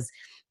saying is,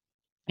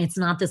 it's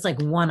not this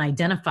like one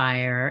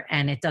identifier,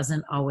 and it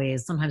doesn't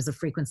always, sometimes the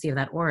frequency of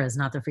that aura is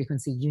not the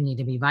frequency you need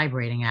to be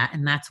vibrating at.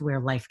 And that's where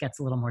life gets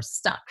a little more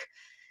stuck.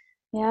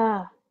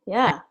 Yeah.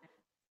 Yeah.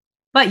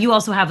 But you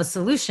also have a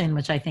solution,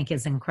 which I think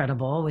is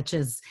incredible, which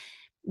is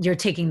you're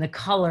taking the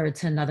color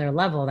to another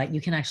level, that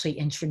you can actually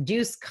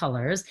introduce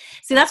colors.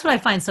 See, that's what I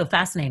find so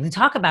fascinating.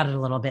 Talk about it a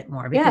little bit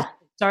more, because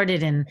you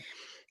started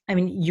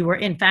you were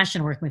in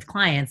fashion working with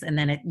clients, and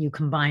then you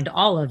combined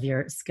all of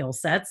your skill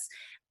sets.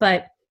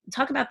 But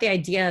talk about the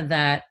idea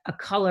that a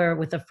color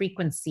with a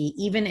frequency,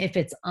 even if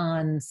it's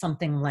on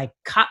something like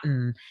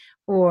cotton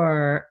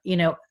or,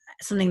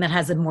 something that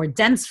has a more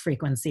dense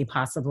frequency,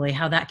 possibly,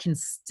 how that can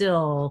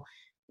still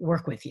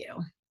work with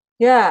you.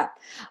 Yeah.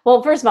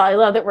 Well, first of all, I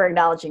love that we're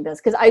acknowledging this,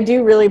 because I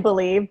do really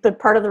believe that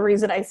part of the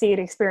reason I see and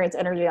experience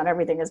energy on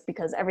everything is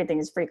because everything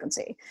is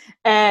frequency.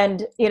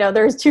 And,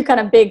 there's two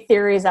kind of big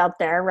theories out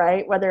there,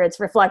 right? Whether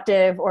it's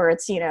reflective or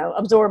it's,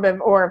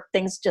 absorptive, or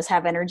things just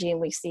have energy and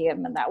we see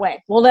them in that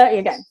way. Well,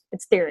 again,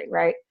 it's theory,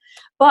 right?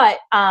 But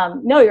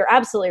no, you're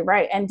absolutely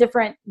right. And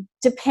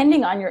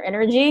depending on your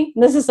energy,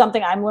 this is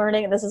something I'm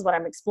learning and this is what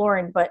I'm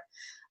exploring, but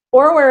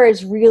AuraWare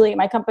is really,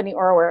 my company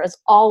AuraWare is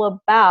all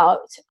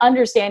about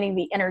understanding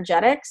the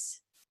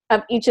energetics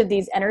of each of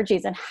these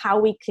energies and how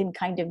we can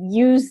kind of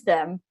use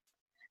them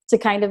to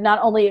kind of not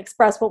only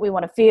express what we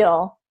want to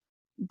feel,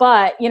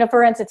 but,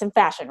 for instance, in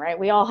fashion, right?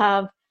 We all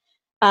have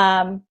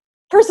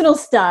personal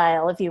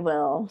style, if you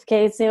will.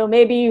 Okay, so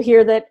maybe you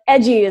hear that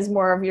edgy is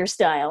more of your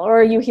style,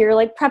 or you hear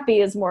like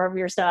preppy is more of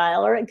your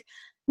style, or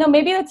no,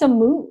 maybe that's a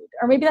mood,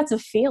 or maybe that's a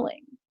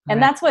feeling.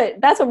 And that's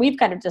what we've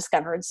kind of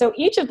discovered. So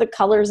each of the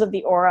colors of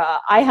the aura,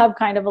 I have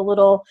kind of a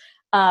little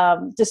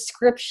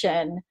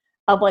description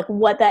of like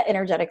what that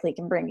energetically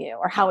can bring you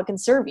or how it can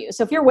serve you.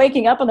 So if you're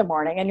waking up in the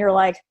morning and you're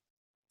like,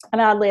 and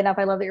oddly enough,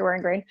 I love that you're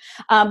wearing green,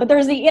 but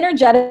there's the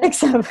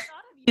energetics of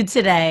you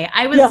today.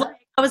 I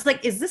was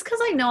like, is this because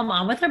I know I'm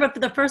on with her? But for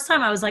the first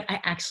time, I was like, I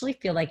actually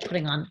feel like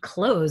putting on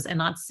clothes and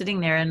not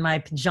sitting there in my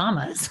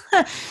pajamas.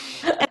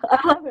 I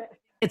love it.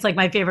 It's like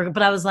my favorite,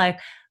 but I was like,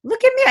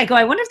 look at me. I go,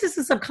 I wonder if this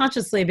is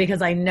subconsciously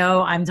because I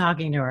know I'm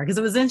talking to her, because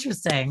it was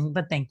interesting,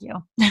 but thank you.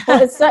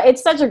 Well,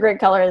 it's such a great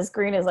color. This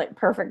green is like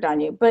perfect on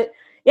you. But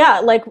yeah,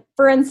 like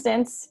for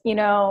instance,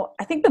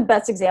 I think the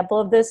best example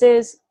of this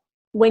is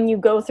when you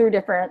go through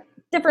different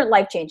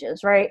life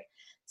changes, right?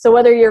 So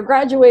whether you're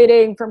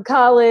graduating from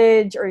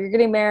college or you're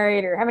getting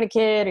married or having a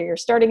kid or you're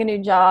starting a new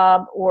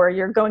job or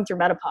you're going through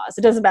menopause,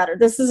 it doesn't matter.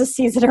 This is a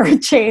season or a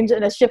change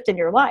and a shift in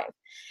your life.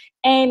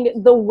 And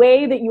the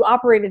way that you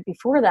operated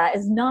before that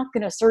is not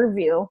going to serve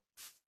you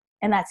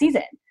in that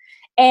season.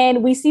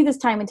 And we see this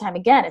time and time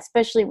again,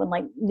 especially when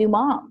like new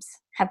moms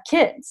have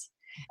kids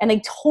and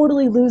they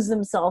totally lose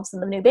themselves in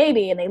the new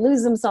baby and they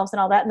lose themselves in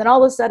all that. And then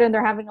all of a sudden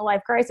they're having a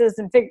life crisis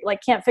and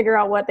can't figure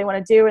out what they want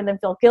to do and then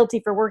feel guilty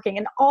for working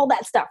and all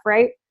that stuff,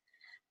 right?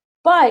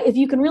 But if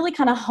you can really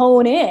kind of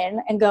hone in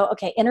and go,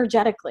 okay,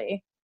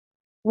 energetically,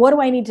 what do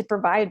I need to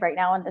provide right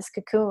now in this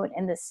cocoon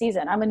in this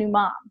season? I'm a new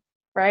mom,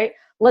 right?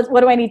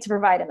 What do I need to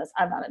provide in this?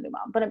 I'm not a new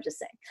mom, but I'm just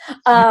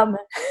saying.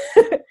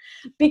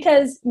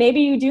 Because maybe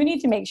you do need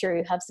to make sure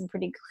you have some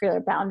pretty clear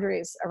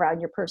boundaries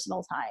around your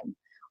personal time,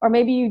 Or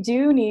maybe you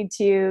do need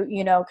to,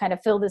 kind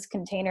of fill this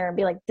container and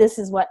be like, this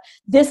is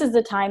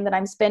the time that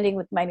I'm spending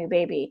with my new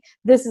baby.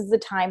 This is the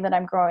time that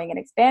I'm growing and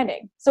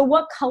expanding. So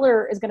what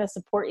color is going to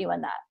support you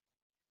in that?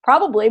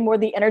 Probably more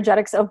the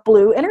energetics of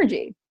blue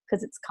energy,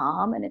 because it's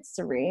calm and it's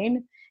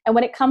serene. And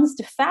when it comes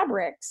to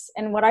fabrics,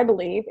 and what I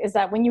believe is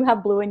that when you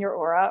have blue in your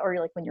aura, or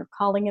you're like when you're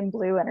calling in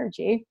blue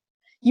energy,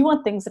 you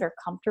want things that are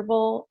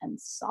comfortable and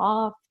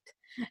soft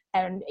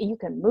and you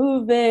can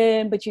move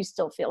in, but you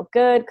still feel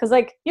good. Because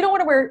like you don't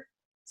want to wear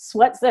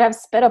sweats that have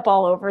spit up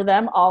all over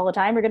them all the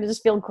time. You're going to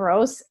just feel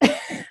gross.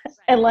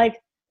 And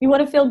like you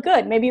want to feel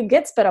good. Maybe you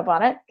get spit up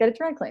on it, get it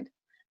dry cleaned.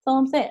 That's all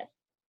I'm saying.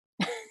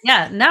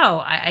 Yeah,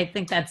 no, I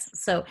think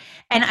that's so,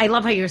 and I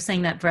love how you're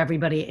saying that for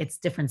everybody, it's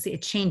different. See,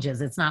 it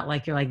changes. It's not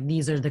like you're like,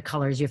 these are the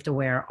colors you have to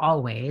wear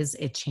always.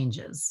 It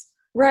changes.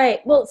 Right.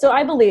 Well, so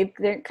I believe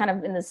they're kind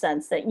of in the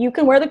sense that you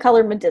can wear the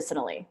color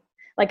medicinally.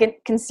 Like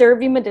it can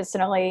serve you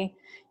medicinally.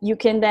 You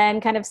can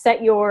then kind of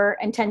set your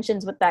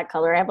intentions with that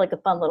color. I have like a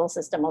fun little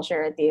system I'll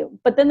share with you.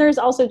 But then there's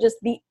also just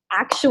the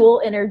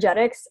actual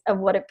energetics of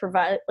what it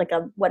provides, like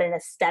what an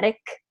aesthetic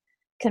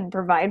can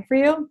provide for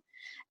you.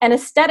 An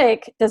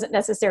aesthetic doesn't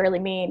necessarily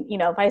mean,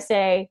 if I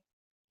say,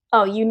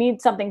 oh, you need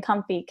something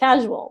comfy,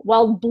 casual.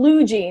 Well,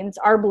 blue jeans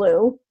are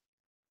blue.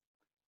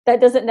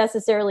 That doesn't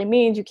necessarily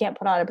mean you can't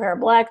put on a pair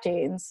of black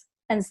jeans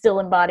and still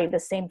embody the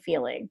same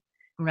feeling.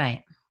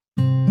 Right.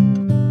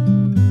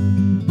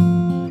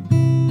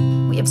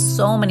 We have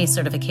so many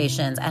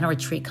certifications and a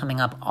retreat coming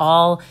up,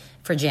 all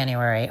for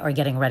January or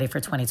getting ready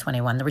for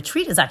 2021. The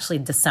retreat is actually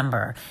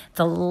December.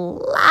 The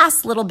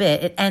last little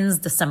bit, it ends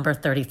December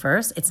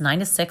 31st. It's 9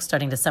 to 6,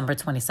 starting December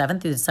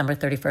 27th through December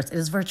 31st. It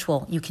is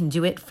virtual. You can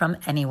do it from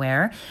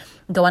anywhere.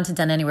 Go on to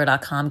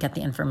denanywhere.com, get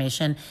the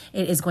information.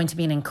 It is going to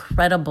be an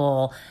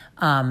incredible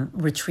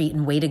retreat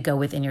and way to go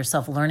within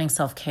yourself, learning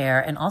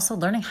self-care and also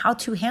learning how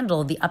to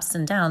handle the ups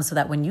and downs so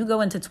that when you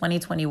go into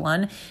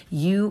 2021,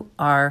 you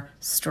are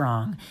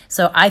strong.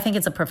 So I think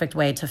it's a perfect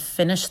way to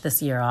finish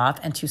this year off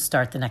and to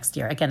start the next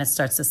year. Again, it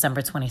starts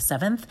December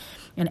 27th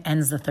and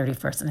ends the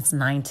 31st, and it's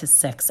 9 to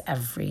 6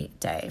 every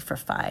day for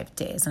 5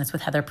 days. And it's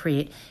with Heather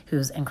Preet,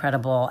 who's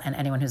incredible, and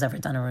anyone who's ever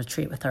done a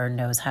retreat with her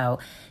knows how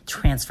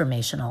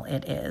transformational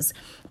it is.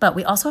 But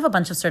we also have a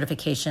bunch of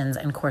certifications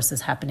and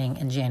courses happening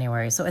in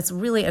January. So it's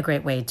really a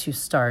great way to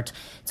start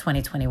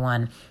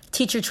 2021.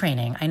 Teacher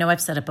training, I know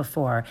I've said it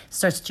before,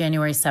 starts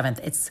January 7th.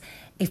 It's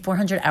a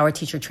 400-hour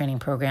teacher training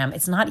program.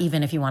 It's not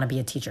even if you want to be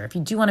a teacher. If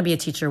you do want to be a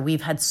teacher,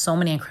 we've had so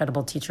many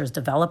incredible teachers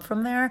develop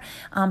from there.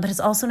 But it's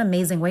also an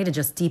amazing way to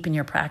just deepen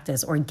your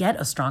practice or get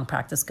a strong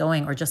practice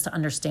going or just to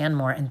understand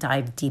more and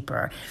dive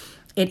deeper.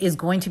 It is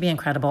going to be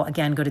incredible.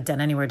 Again, go to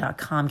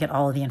denanywhere.com, get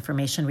all of the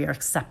information. We are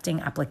accepting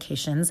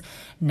applications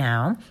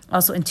now.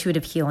 Also,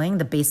 intuitive healing,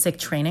 the basic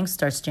training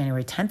starts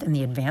January 10th and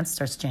the advanced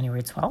starts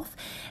January 12th.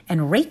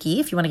 And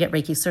Reiki, if you want to get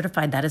Reiki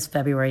certified, that is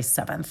February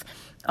 7th.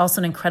 Also,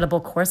 an incredible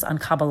course on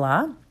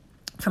Kabbalah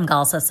from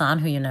Gal Sasson,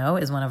 who you know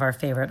is one of our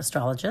favorite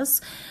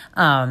astrologists.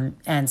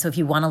 And so if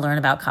you want to learn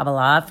about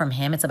Kabbalah from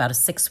him, it's about a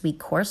 6-week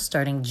course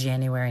starting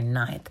January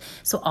 9th.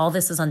 So all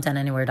this is on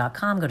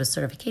denanywhere.com. Go to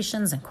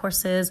certifications and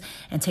courses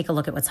and take a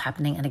look at what's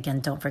happening. And again,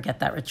 don't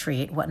forget that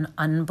retreat. What an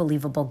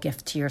unbelievable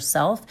gift to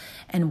yourself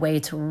and way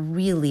to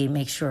really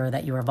make sure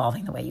that you're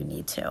evolving the way you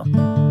need to.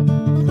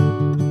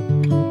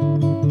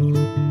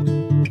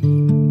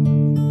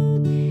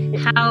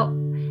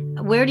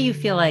 Where do you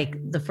feel like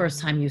the first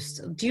time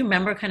do you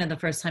remember kind of the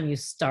first time you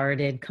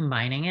started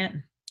combining it?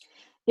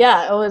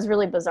 Yeah, it was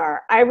really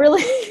bizarre.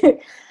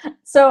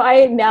 So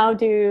I now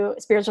do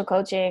spiritual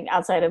coaching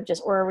outside of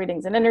just aura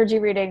readings and energy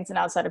readings and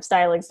outside of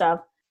styling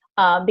stuff,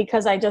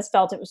 because I just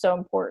felt it was so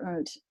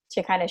important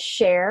to kind of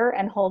share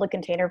and hold a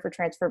container for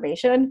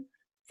transformation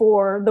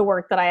for the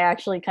work that I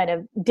actually kind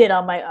of did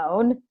on my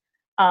own,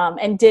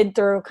 and did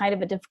through kind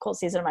of a difficult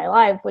season of my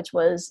life, which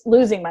was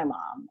losing my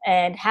mom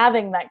and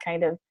having that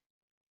kind of,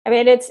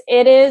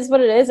 it is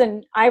what it is.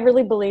 And I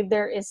really believe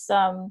there is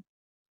some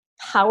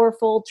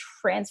powerful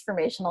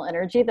transformational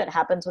energy that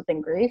happens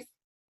within grief,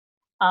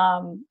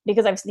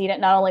 because I've seen it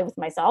not only with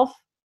myself,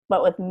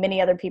 but with many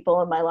other people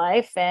in my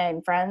life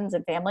and friends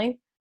and family.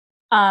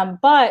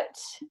 But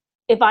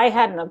if I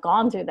hadn't have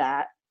gone through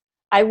that,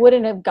 I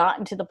wouldn't have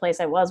gotten to the place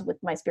I was with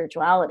my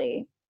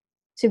spirituality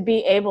to be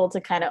able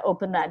to kind of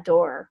open that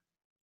door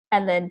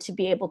and then to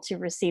be able to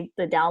receive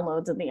the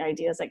downloads and the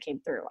ideas that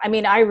came through.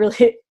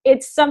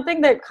 It's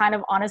something that kind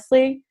of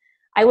honestly,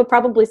 I would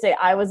probably say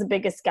I was the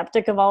biggest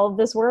skeptic of all of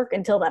this work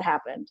until that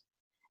happened.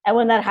 And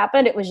when that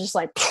happened, it was just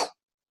like,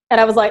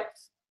 and I was like,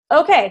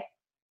 okay,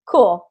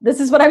 cool. This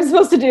is what I'm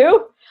supposed to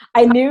do.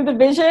 I knew the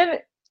vision.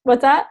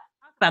 What's that?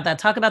 Talk about that.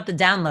 Talk about the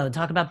download.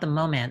 Talk about the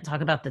moment.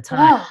 Talk about the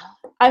time.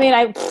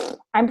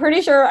 I'm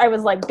pretty sure I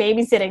was like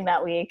babysitting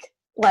that week,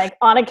 like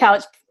on a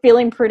couch,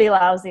 feeling pretty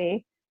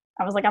lousy.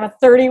 I was like, I'm a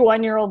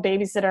 31-year-old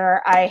babysitter.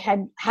 I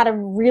had a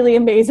really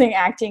amazing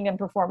acting and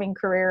performing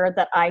career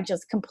that I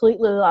just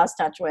completely lost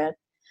touch with.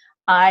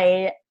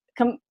 I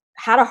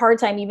had a hard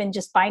time even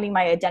just finding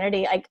my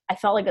identity. I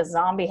felt like a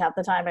zombie half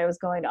the time I was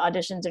going to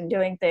auditions and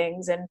doing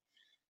things. And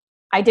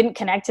I didn't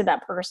connect to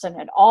that person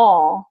at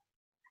all.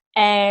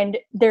 And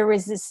there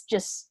was this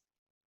just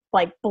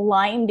like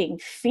blinding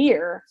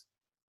fear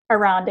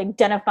around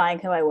identifying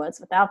who I was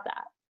without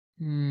that.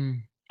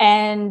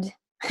 And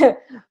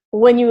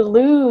when you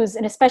lose,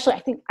 and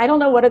especially I don't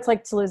know what it's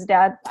like to lose a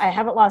dad. I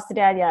haven't lost a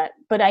dad yet,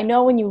 but I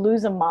know when you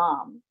lose a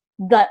mom,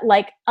 that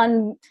like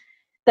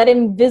that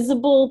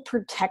invisible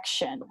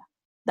protection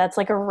that's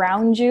like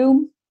around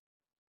you,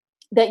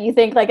 that you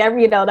think like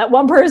every, that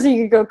one person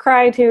you could go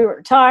cry to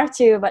or talk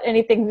to about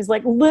anything, who's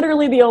like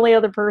literally the only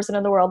other person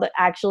in the world that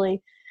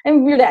actually,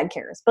 and your dad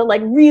cares, but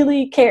like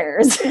really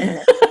cares.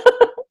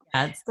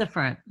 That's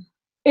different.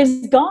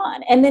 Is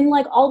gone. And then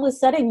like all of a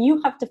sudden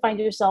you have to find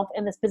yourself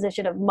in this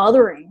position of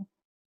mothering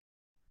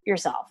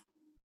yourself.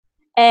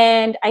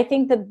 And I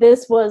think that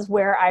this was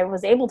where I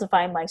was able to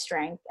find my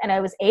strength, and I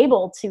was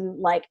able to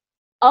like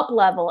up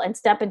level and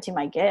step into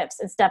my gifts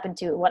and step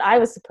into what I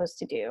was supposed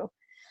to do.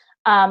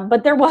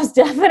 But there was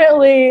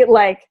definitely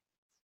like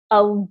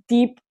a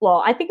deep,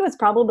 well, I think it was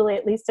probably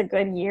at least a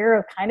good year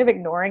of kind of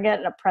ignoring it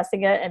and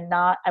oppressing it, and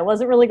I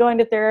wasn't really going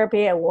to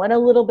therapy. I went a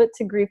little bit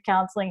to grief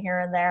counseling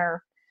here and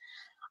there.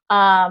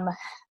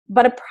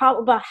 But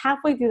about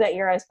halfway through that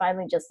year, I was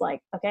finally just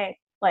like, okay,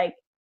 like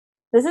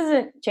this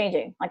isn't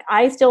changing. Like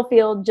I still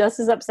feel just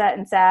as upset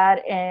and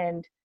sad,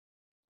 and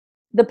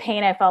the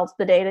pain I felt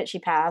the day that she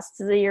passed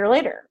is a year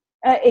later.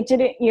 It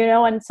didn't,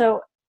 and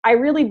so I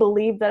really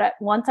believe that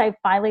once I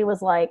finally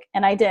was like,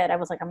 and I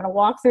was like, I'm going to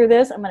walk through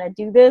this. I'm going to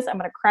do this. I'm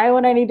going to cry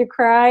when I need to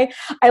cry.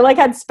 I like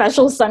had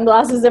special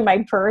sunglasses in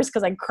my purse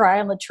because I cry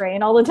on the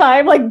train all the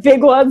time, like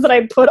big ones that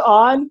I put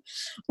on,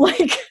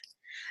 like,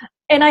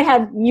 and I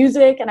had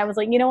music, and I was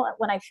like, you know what,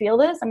 when I feel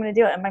this, I'm going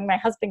to do it. And my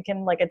husband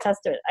can like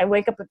attest to it. I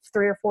wake up at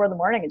 3 or 4 in the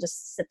morning and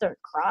just sit there and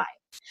cry.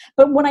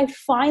 But when I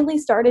finally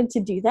started to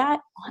do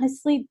that,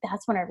 honestly,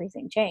 that's when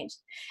everything changed.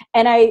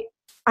 And I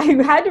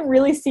had to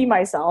really see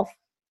myself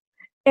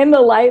in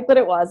the light that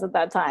it was at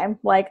that time.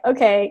 Like,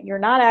 okay, you're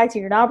not acting,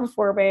 you're not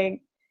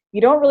performing,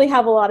 you don't really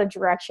have a lot of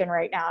direction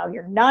right now,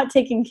 you're not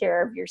taking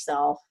care of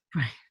yourself.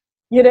 Right.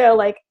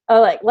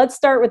 Like, let's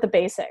start with the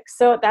basics.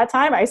 So at that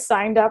time I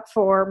signed up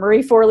for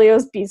Marie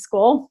Forleo's B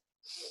School.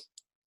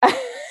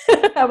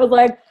 I was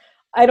like,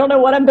 I don't know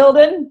what I'm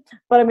building,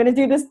 but I'm going to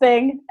do this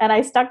thing. And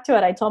I stuck to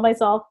it. I told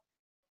myself,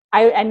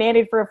 I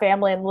nannied for a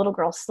family, and the little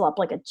girl slept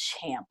like a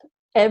champ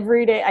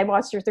every day. I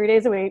watched her 3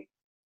 days a week,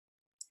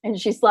 and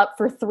she slept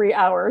for 3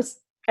 hours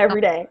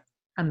every day.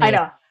 Amazing. I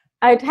know.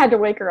 I had to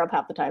wake her up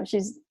half the time.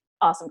 She's an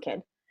awesome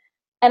kid.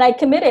 And I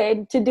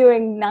committed to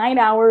doing 9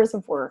 hours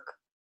of work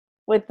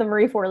with the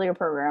Marie Forleo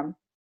program.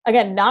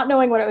 Again, not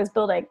knowing what I was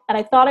building. And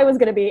I thought I was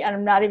going to be, and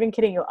I'm not even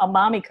kidding you, a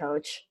mommy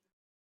coach.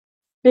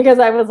 Because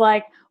I was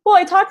like, well,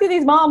 I talk to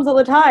these moms all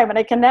the time and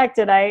I connect,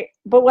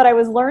 but what I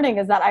was learning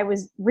is that I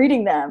was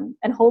reading them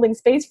and holding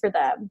space for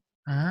them.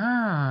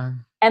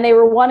 And they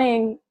were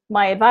wanting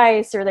my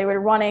advice, or they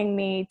were wanting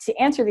me to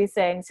answer these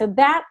things. So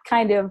that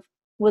kind of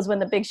was when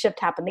the big shift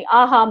happened. The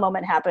aha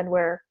moment happened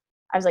where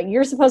I was like,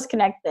 you're supposed to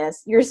connect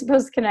this. You're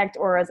supposed to connect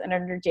auras and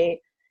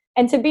energy.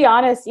 And to be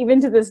honest,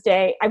 even to this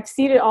day, I've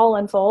seen it all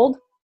unfold.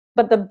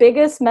 But the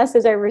biggest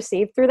message I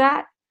received through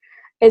that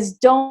is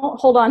don't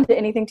hold on to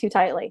anything too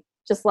tightly.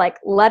 Just like,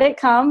 let it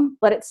come,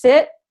 let it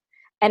sit.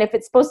 And if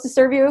it's supposed to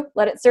serve you,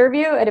 let it serve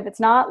you. And if it's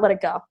not, let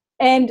it go.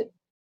 And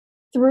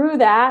through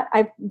that,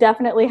 I've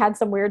definitely had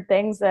some weird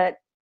things that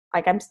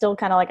like, I'm still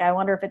kind of like, I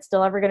wonder if it's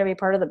still ever going to be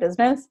part of the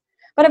business.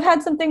 But I've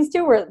had some things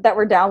too that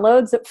were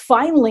downloads that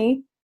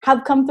finally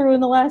have come through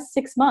in the last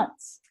 6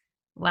 months.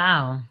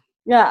 Wow.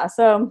 Yeah.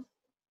 So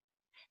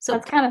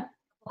that's kind of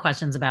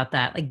questions about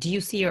that. Like, do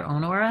you see your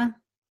own aura?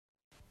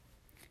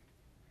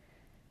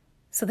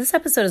 So this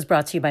episode is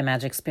brought to you by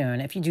Magic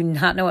Spoon. If you do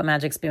not know what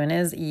Magic Spoon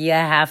is, you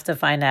have to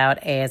find out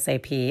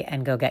ASAP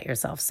and go get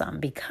yourself some,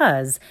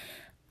 because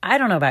I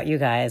don't know about you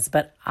guys,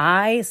 but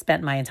I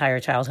spent my entire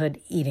childhood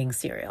eating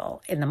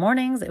cereal. In the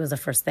mornings, it was the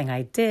first thing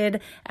I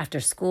did. After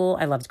school,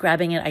 I loved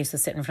grabbing it. I used to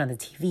sit in front of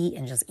the TV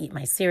and just eat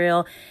my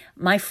cereal.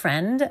 My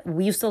friend,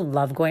 we used to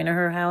love going to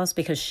her house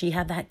because she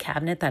had that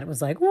cabinet that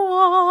was like,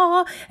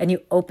 whoa, and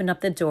you open up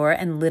the door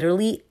and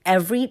literally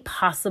every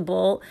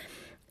possible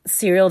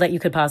cereal that you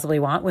could possibly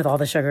want with all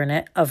the sugar in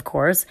it, of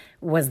course,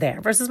 was there.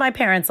 Versus my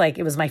parents, like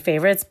it was my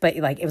favorites, but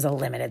like it was a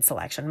limited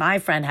selection. My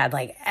friend had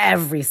like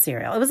every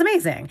cereal. It was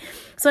amazing.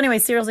 So anyway,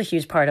 cereal's a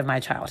huge part of my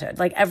childhood.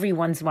 Like every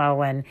once in a while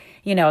when,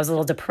 I was a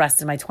little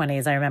depressed in my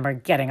 20s, I remember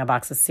getting a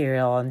box of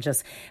cereal and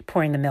just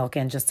pouring the milk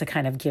in just to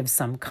kind of give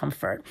some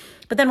comfort.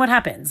 But then what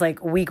happens?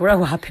 Like we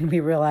grow up and we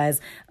realize,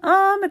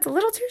 it's a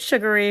little too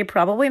sugary,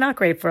 probably not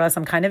great for us.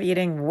 I'm kind of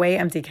eating way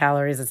empty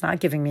calories. It's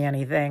not giving me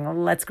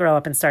anything. Let's grow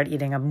up and start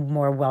eating a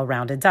more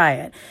well-rounded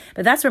diet.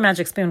 But that's where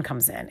Magic Spoon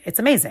comes in. It's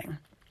amazing.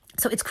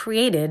 So it's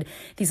created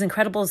these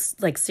incredible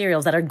like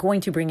cereals that are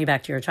going to bring you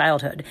back to your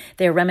childhood.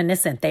 They are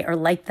reminiscent. They are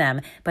like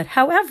them. But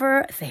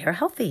however, they are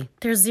healthy.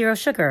 There's 0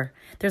 sugar.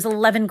 There's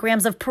 11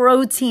 grams of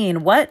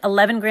protein. What?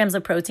 11 grams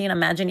of protein?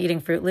 Imagine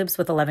eating Fruit Loops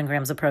with 11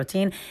 grams of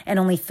protein and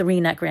only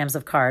 3 net grams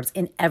of carbs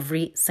in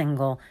every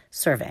single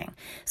serving.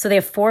 So they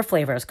have 4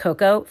 flavors: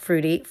 cocoa,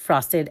 fruity,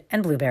 frosted,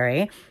 and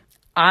blueberry.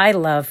 I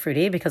love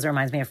fruity because it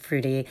reminds me of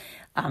fruity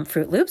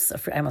Fruit Loops. I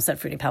almost said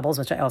Fruity Pebbles,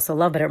 which I also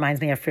love, but it reminds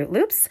me of Fruit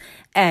Loops.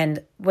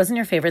 And wasn't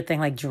your favorite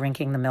thing like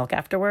drinking the milk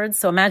afterwards?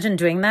 So imagine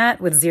doing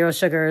that with 0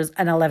 sugars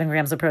and 11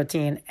 grams of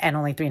protein and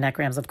only 3 net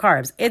grams of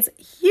carbs. It's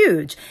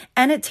huge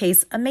and it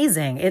tastes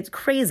amazing. It's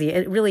crazy.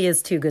 It really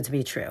is too good to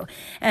be true.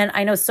 And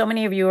I know so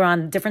many of you are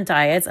on different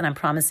diets, and I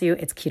promise you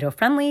it's keto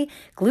friendly,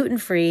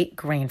 gluten-free,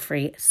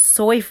 grain-free,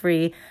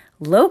 soy-free,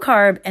 low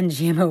carb, and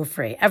GMO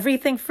free,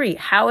 everything free.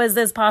 How is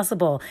this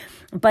possible?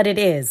 But it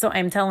is. So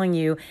I'm telling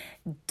you,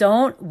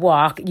 don't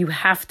walk. You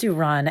have to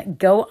run.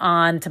 Go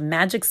on to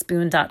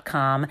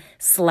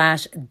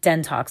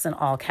magicspoon.com/Dentox in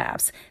all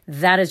caps.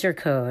 That is your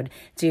code.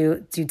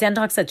 Do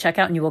Dentox at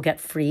checkout and you will get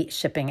free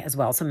shipping as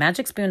well. So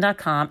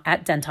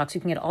magicspoon.com/Dentox.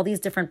 You can get all these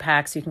different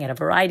packs. You can get a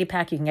variety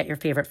pack. You can get your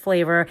favorite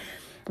flavor.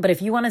 But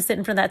if you want to sit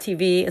in front of that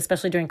TV,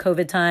 especially during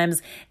COVID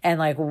times, and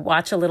like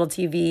watch a little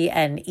TV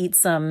and eat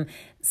some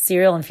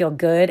cereal and feel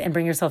good and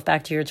bring yourself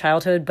back to your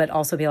childhood, but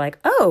also be like,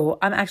 oh,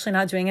 I'm actually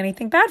not doing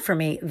anything bad for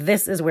me,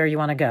 this is where you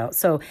want to go.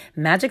 So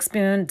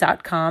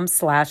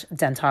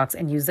magicspoon.com/Dentox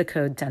and use the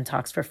code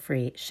Dentox for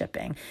free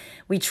shipping.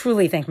 We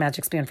truly thank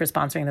Magic Spoon for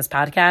sponsoring this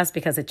podcast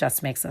because it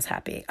just makes us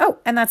happy. Oh,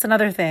 and that's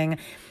another thing.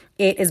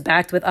 It is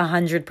backed with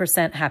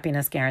 100%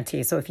 happiness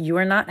guarantee. So if you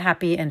are not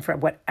happy and for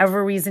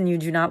whatever reason you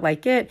do not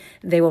like it,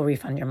 they will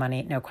refund your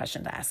money. No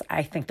question to ask.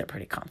 I think they're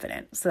pretty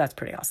confident. So that's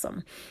pretty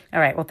awesome. All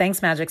right. Well,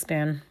 thanks, Magic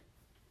Spoon.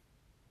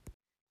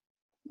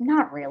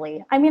 Not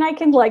really. I mean, I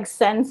can like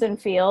sense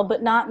and feel,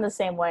 but not in the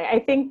same way. I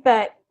think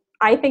I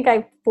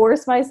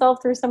forced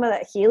myself through some of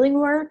that healing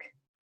work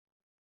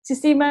to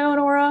see my own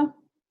aura.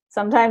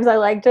 Sometimes I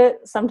liked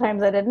it.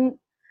 Sometimes I didn't.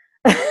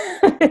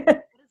 What does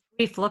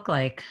grief look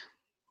like?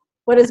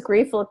 What does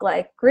grief look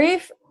like?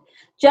 Grief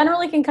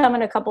generally can come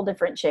in a couple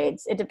different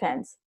shades. It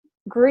depends.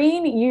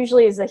 Green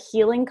usually is a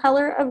healing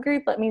color of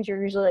grief. That means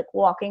you're usually like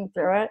walking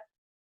through it.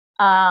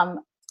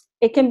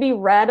 It can be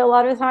red a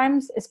lot of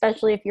times,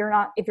 especially if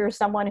you're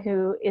someone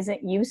who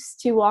isn't used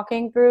to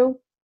walking through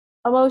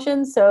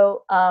emotions.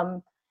 So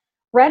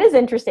red is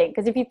interesting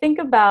because if you think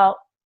about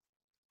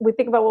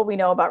what we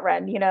know about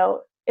red,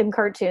 in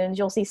cartoons,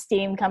 you'll see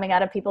steam coming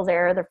out of people's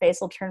hair, their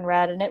face will turn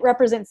red, and it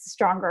represents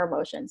stronger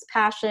emotions: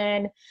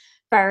 passion,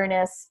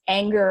 fireness,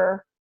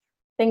 anger,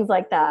 things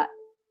like that.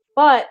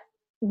 But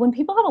when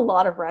people have a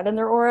lot of red in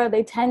their aura,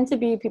 they tend to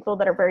be people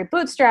that are very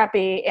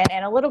bootstrappy and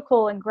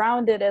analytical and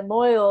grounded and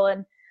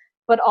loyal,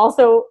 but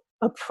also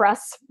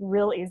oppress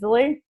real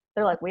easily.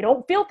 They're like, we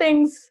don't feel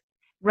things.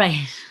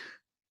 Right.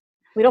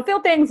 We don't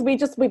feel things. We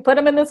put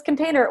them in this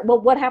container. Well,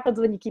 what happens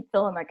when you keep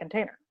filling that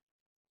container?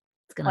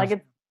 It's going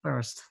to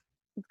burst.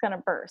 It's going to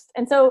burst.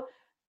 And so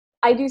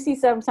I do see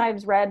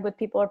sometimes red with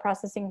people who are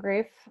processing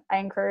grief. I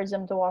encourage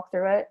them to walk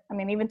through it. I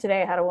mean, even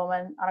today I had a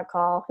woman on a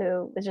call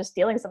who was just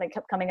dealing with something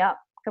kept coming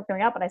up.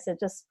 And I said,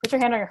 just put your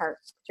hand on your heart,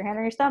 put your hand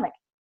on your stomach.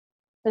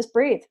 Just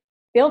breathe.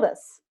 Feel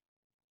this.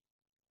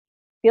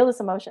 Feel this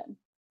emotion.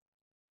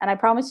 And I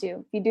promise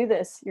you, if you do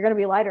this, you're going to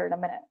be lighter in a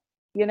minute,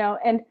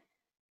 And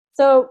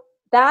so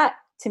that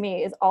to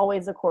me is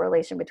always a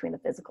correlation between the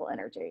physical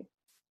energy,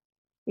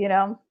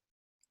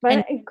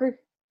 But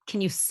can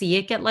you see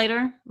it get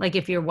lighter? Like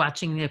if you're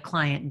watching the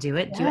client do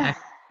it, do you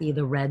actually see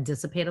the red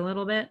dissipate a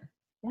little bit?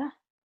 Yeah,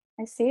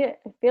 I see it.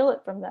 I feel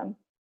it from them.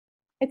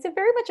 It's a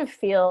very much a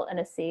feel and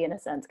a see in a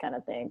sense kind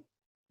of thing.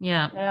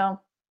 Yeah.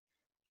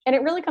 And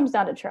it really comes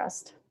down to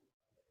trust.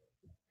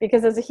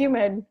 Because as a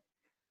human,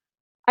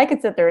 I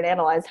could sit there and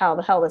analyze how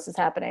the hell this is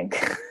happening.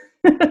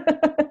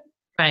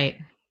 Right.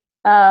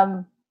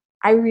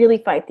 I really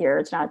fight the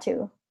urge not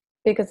to.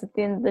 Because at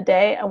the end of the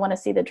day, I want to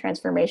see the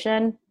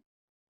transformation.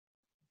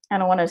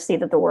 And I want to see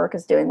that the work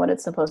is doing what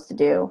it's supposed to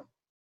do.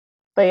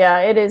 But yeah,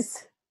 it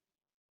is.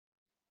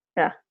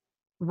 Yeah.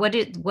 What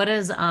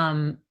is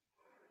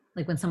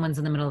like when someone's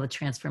in the middle of a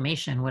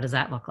transformation, what does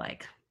that look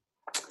like?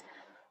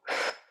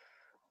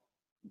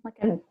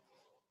 It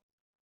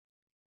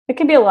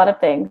can be a lot of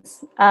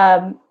things.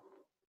 I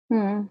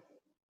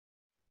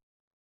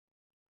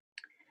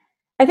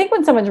think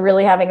when someone's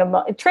really having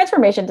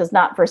transformation does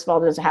not, first of all,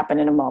 doesn't happen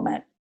in a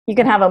moment. You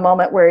can have a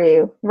moment where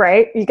you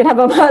can have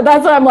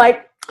that's what I'm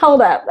like,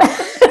 hold up.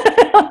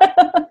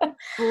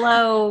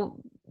 Flow,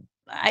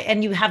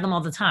 and you have them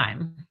all the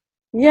time.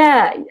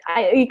 Yeah,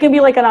 you can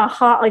be like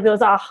like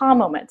those aha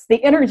moments.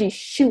 The energy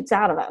shoots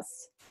out of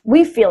us.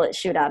 We feel it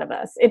shoot out of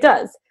us. It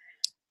does.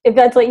 If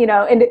that's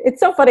and it's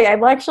so funny.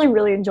 I'm actually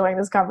really enjoying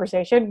this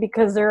conversation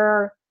because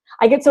I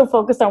get so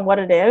focused on what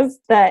it is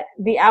that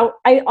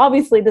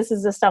obviously this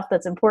is the stuff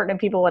that's important and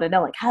people want to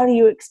know, like, how do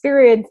you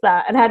experience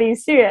that and how do you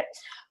see it?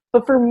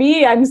 But for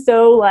me, I'm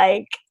so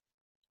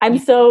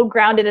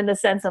grounded in the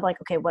sense of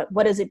like, okay,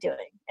 what is it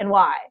doing and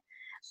why?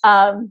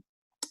 Um,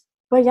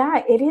 but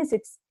yeah, it is.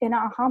 It's an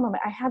aha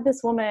moment. I had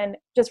this woman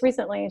just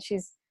recently,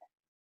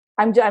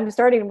 and I'm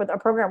starting with a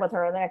program with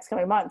her in the next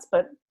coming months,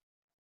 but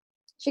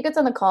she gets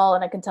on the call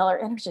and I can tell her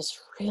energy is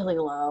really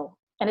low.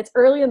 And it's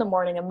early in the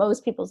morning, and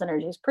most people's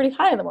energy is pretty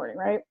high in the morning,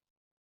 right?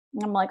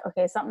 And I'm like,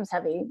 okay, something's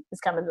heavy is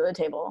coming to the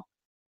table.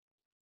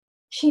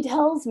 She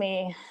tells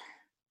me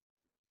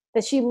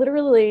that she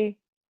literally,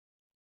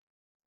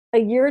 a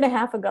year and a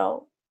half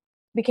ago,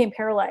 became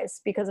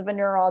paralyzed because of a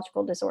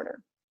neurological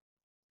disorder.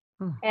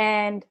 Hmm.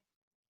 And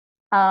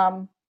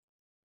I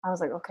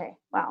was like, okay,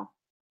 wow.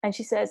 And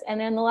she says,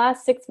 and in the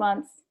last 6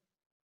 months,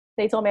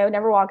 they told me I would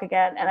never walk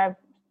again. And I've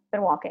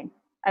been walking.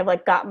 I've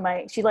like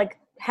she like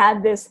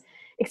had this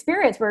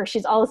experience where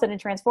she's all of a sudden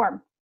transformed.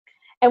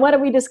 And what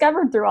we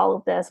discovered through all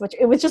of this, which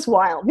it was just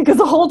wild, because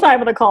the whole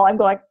time of the call, I'm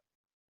going,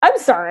 I'm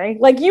sorry,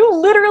 like you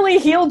literally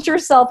healed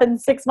yourself in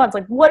 6 months.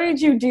 Like, what did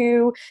you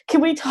do?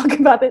 Can we talk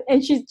about it?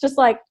 And she's just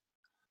like,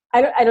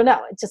 I don't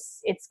know.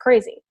 It's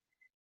crazy.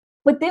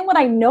 But then what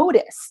I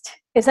noticed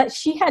is that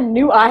she had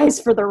new eyes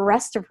for the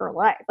rest of her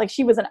life. Like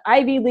she was an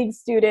Ivy League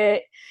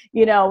student,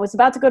 was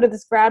about to go to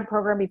this grad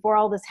program before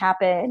all this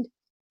happened.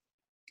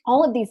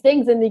 All of these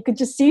things. And you could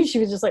just see she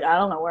was just like, I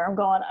don't know where I'm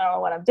going. I don't know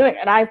what I'm doing.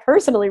 And I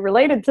personally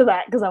related to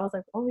that because I was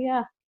like, oh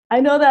yeah,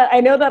 I know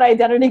that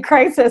identity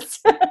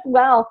crisis.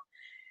 Well,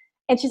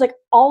 and she's like,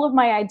 all of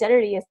my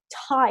identity is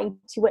tied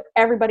to what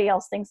everybody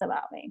else thinks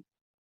about me.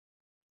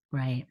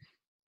 Right.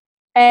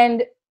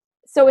 And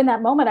so in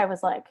that moment, I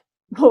was like,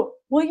 well,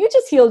 you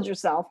just healed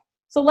yourself.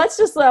 So let's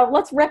just,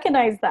 let's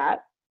recognize that.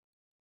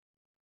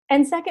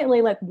 And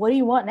secondly, like, what do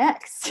you want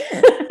next?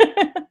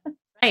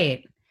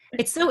 Right.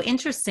 It's so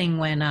interesting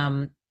when,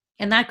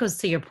 and that goes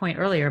to your point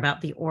earlier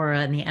about the aura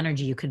and the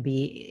energy you could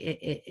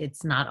be,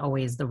 it's not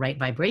always the right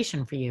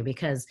vibration for you,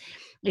 because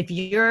if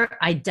your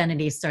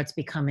identity starts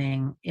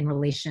becoming in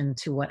relation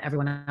to what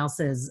everyone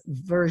else's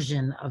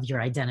version of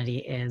your identity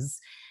is,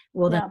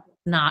 well, then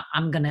not,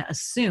 I'm going to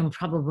assume,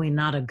 probably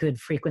not a good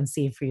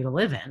frequency for you to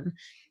live in.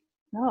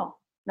 No.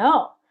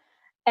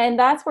 And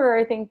that's where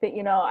I think that,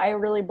 I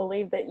really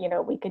believe that,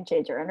 we can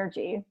change our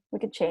energy. We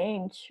could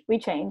change. We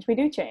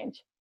do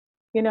change,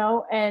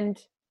 and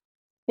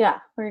yeah,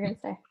 what are you going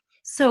to say?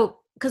 So,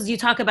 because you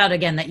talk about,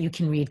 again, that you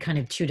can read kind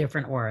of two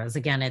different auras.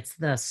 Again, it's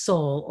the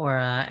soul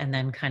aura and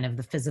then kind of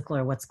the physical,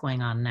 or what's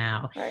going on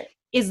now. Right.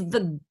 Is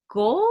the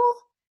goal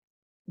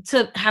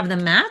to have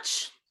them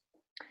match?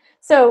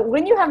 So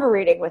when you have a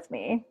reading with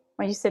me,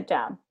 when you sit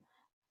down,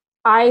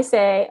 I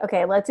say,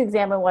 okay, let's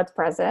examine what's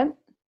present,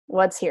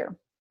 what's here.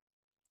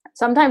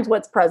 Sometimes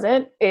what's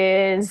present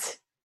is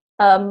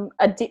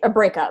a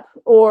breakup,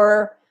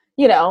 or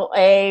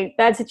a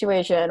bad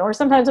situation, or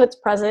sometimes what's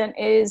present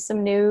is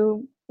some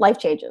new life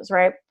changes,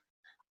 right?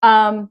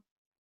 But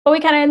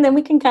then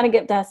we can kind of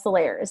get past the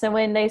layers, and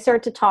when they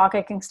start to talk,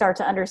 I can start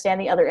to understand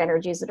the other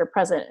energies that are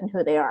present and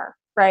who they are,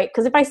 right?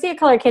 Because if I see a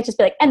color, I can't just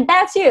be like, and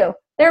that's you,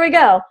 there we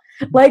go,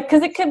 like,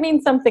 because it could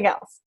mean something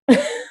else.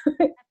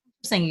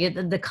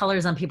 Saying the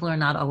colors on people are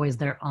not always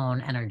their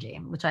own energy,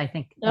 which I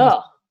think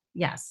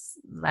yes,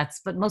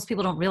 but most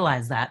people don't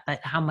realize that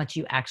how much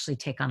you actually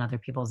take on other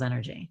people's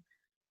energy.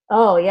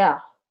 Oh yeah,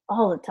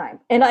 all the time.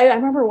 And I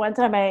remember one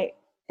time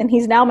and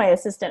he's now my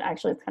assistant,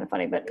 actually. It's kind of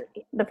funny, but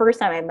the first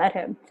time I met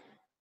him,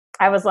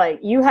 I was like,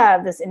 you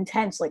have this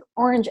intense, like,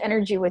 orange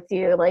energy with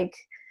you. Like,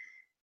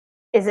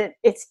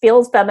 it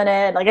feels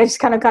feminine. Like, I just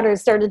kind of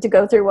started to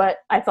go through what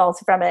I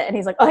felt from it. And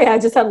he's like, oh yeah, I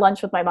just had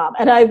lunch with my mom.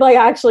 And I've like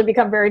actually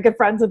become very good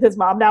friends with his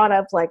mom now. And I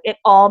was like, it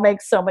all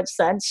makes so much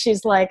sense.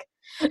 She's like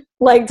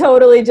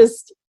totally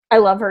just, I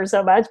love her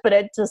so much, but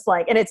it just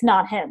like, and it's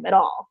not him at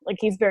all. Like,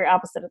 he's very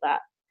opposite of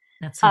that.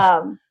 That's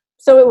so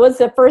so it was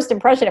the first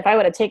impression. If I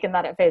would have taken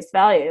that at face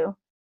value,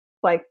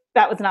 like,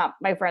 that was not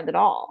my friend at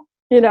all,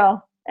 he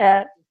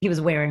was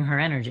wearing her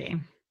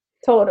energy.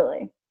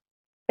 Totally.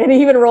 And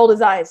he even rolled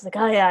his eyes like,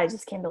 oh yeah, I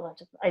just came from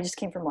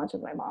lunch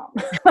with my mom.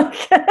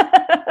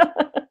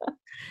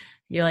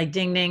 You're like,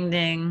 ding, ding,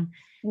 ding.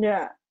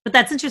 Yeah. But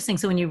that's interesting.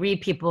 So when you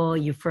read people,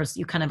 you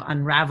kind of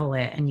unravel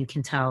it and you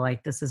can tell,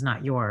 like, this is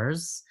not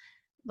yours.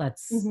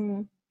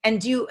 And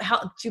do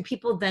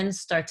people then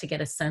start to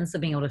get a sense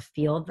of being able to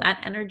feel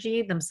that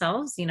energy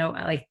themselves?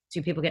 Like,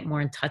 do people get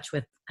more in touch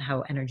with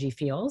how energy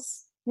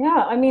feels?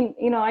 Yeah. I mean,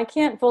 I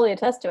can't fully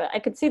attest to it. I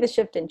could see the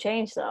shift and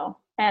change though.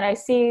 And I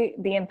see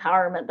the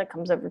empowerment that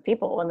comes over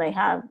people when they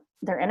have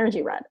their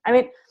energy read. I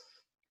mean,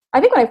 I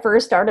think when I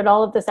first started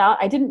all of this out,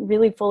 I didn't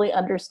really fully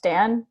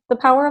understand the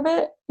power of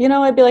it.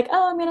 I'd be like,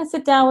 oh, I'm going to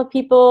sit down with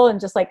people and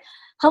just like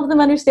help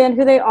them understand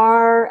who they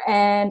are.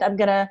 And I'm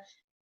going to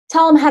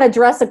tell them how to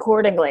dress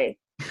accordingly.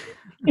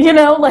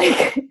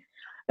 Like,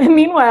 and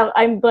meanwhile,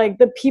 I'm like,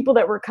 the people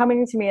that were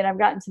coming to me and I've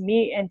gotten to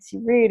meet and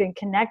to read and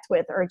connect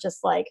with are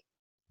just like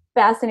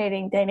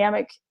fascinating,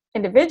 dynamic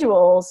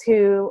individuals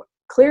who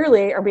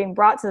clearly are being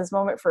brought to this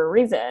moment for a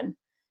reason,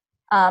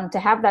 to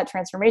have that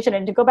transformation.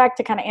 And to go back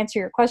to kind of answer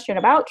your question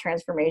about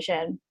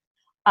transformation,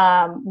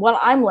 what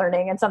I'm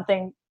learning, and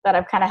something that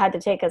I've kind of had to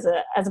take as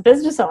a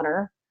business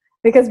owner,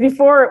 because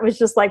before it was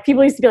just like,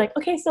 people used to be like,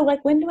 okay, so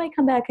like, when do I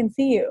come back and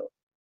see you?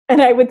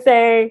 And I would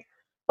say,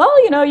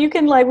 well, you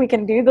can like, we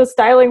can do the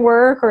styling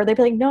work, or they'd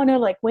be like, no,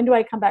 like, when do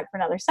I come back for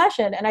another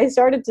session? And I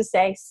started to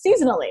say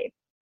seasonally.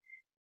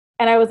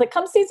 And I was like,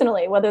 come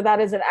seasonally, whether that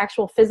is an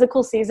actual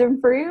physical season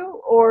for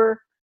you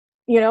or,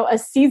 a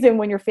season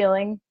when you're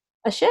feeling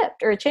a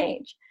shift or a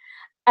change.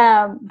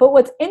 But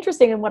what's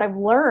interesting and what I've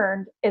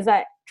learned is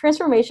that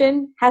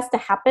transformation has to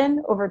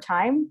happen over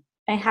time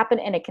and happen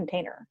in a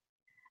container.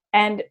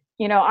 And,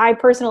 I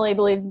personally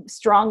believe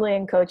strongly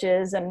in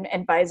coaches and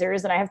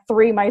advisors, and I have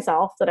 3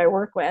 myself that I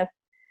work with,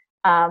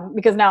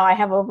 because now I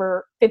have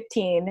over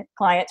 15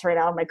 clients right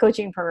now in my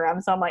coaching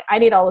program. So I'm like, I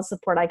need all the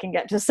support I can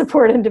get to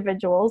support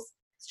individuals.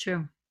 It's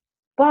true.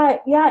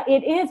 But yeah,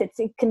 it's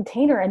a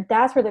container, and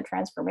that's where the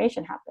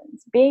transformation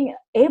happens. Being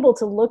able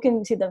to look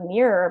into the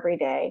mirror every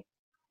day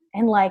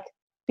and like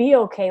be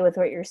okay with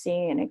what you're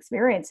seeing and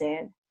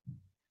experiencing,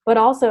 but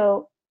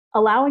also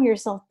allowing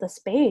yourself the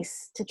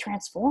space to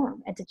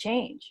transform and to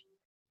change.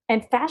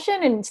 And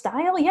fashion and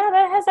style, yeah,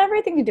 that has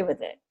everything to do with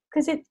it,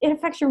 because it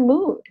affects your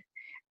mood.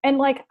 And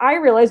like, I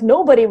realized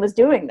nobody was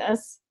doing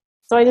this.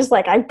 So I just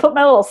I put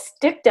my little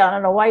stick down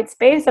in a white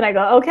space and I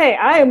go, okay,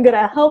 I am going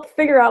to help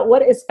figure out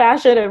what is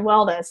fashion and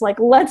wellness. Like,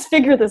 let's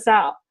figure this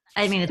out.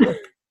 I mean, it's a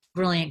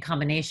brilliant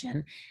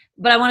combination.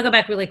 But I want to go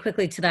back really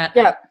quickly to that.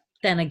 Yeah.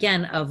 Then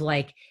again, of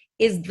like,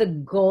 is the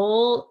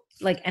goal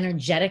like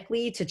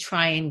energetically to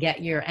try and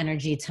get your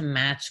energy to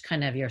match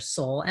kind of your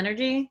soul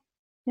energy?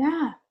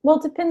 Yeah. Well,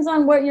 it depends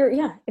on what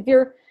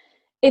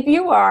if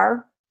you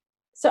are,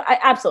 so I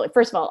absolutely,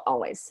 first of all,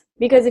 always,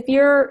 because if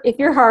your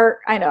heart,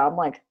 I know I'm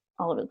like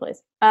all over the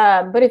place.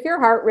 But if your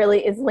heart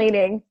really is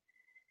leaning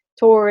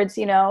towards,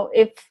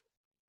 if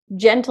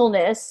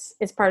gentleness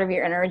is part of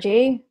your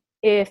energy,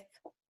 if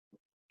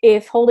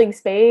holding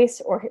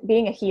space or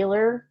being a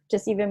healer,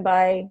 just even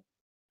by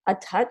a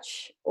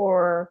touch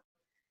or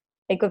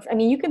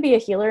you can be a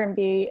healer and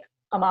be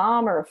a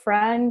mom or a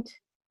friend,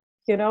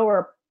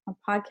 or a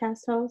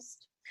podcast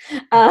host.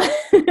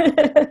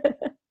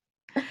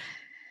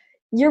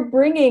 You're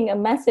bringing a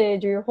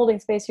message, or you're holding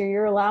space, or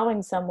you're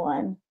allowing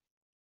someone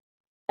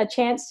a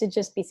chance to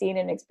just be seen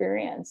and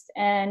experienced,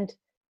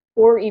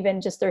 or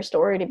even just their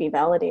story to be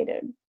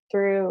validated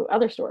through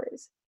other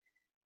stories.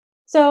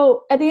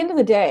 So at the end of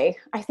the day,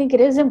 I think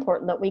it is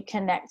important that we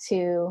connect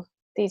to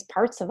these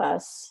parts of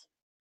us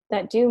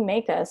that do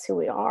make us who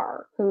we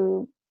are,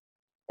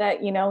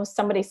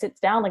 somebody sits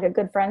down, like a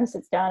good friend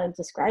sits down and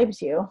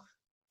describes you.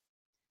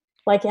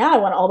 Like, yeah, I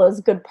want all those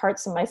good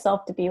parts of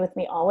myself to be with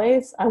me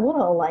always. I want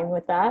to align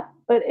with that,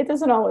 but it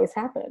doesn't always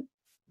happen.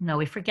 No,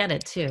 we forget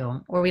it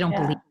too, or we don't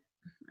believe it.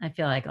 I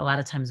feel like a lot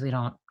of times we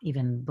don't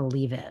even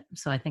believe it.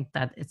 So I think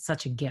that it's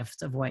such a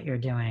gift of what you're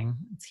doing.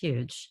 It's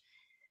huge.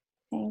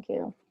 Thank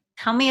you.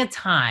 Tell me a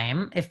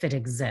time, if it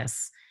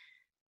exists,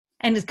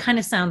 and it kind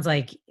of sounds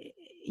like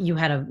you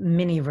had a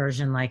mini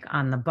version like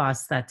on the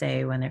bus that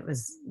day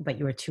but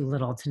you were too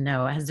little to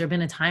know. Has there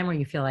been a time where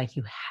you feel like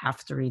you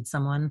have to read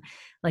someone?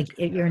 Like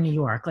you're in New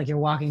York, like you're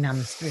walking down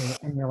the street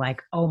and you're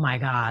like, oh my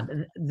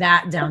God,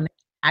 that down the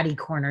Addy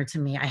corner to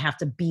me, I have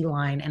to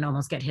beeline and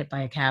almost get hit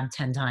by a cab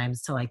 10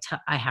 times to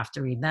I have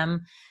to read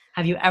them.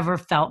 Have you ever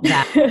felt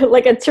that?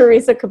 Like a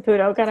Teresa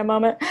Caputo kind of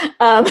moment?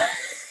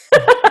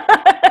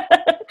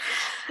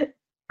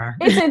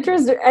 It's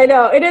interesting. I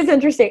know it is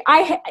interesting.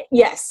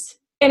 Yes.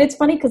 And it's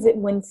funny because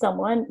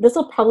this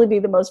will probably be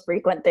the most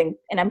frequent thing.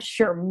 And I'm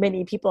sure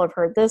many people have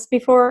heard this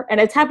before. And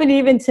it's happened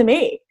even to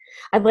me.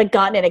 I've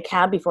gotten in a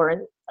cab before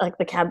and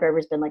the cab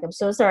driver's been like, I'm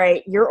so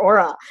sorry, your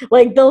aura.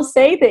 Like they'll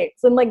say things.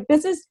 And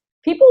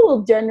people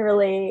will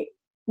generally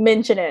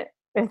mention it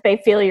if they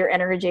feel your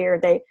energy or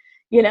they,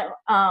 there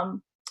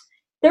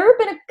have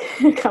been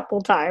a couple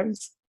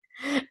times.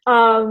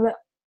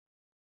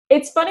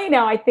 It's funny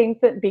now, I think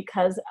that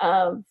because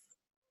of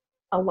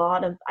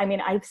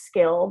I've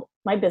scaled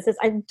my business.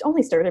 I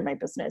only started my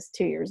business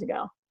 2 years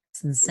ago.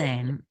 It's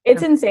insane.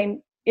 It's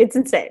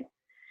insane.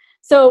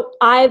 So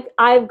I've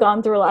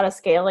gone through a lot of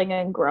scaling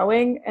and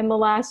growing in the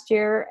last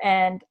year,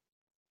 and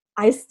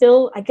I'm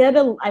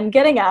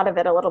getting out of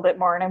it a little bit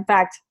more. And in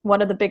fact,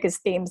 one of the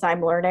biggest themes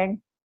I'm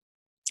learning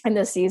in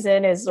this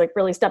season is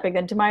really stepping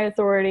into my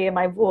authority and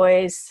my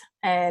voice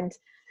and,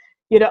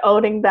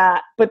 owning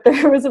that. But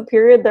there was a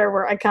period there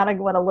where I kind of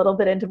went a little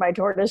bit into my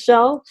tortoise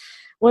shell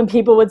when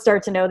people would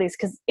start to know these,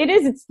 because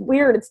it's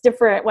weird. It's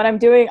different. What I'm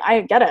doing,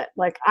 I get it.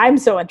 I'm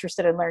so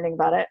interested in learning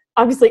about it.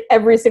 Obviously,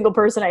 every single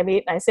person I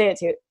meet and I say it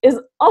to is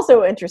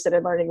also interested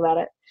in learning about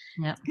it.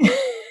 Yeah.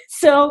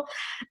 So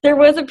there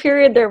was a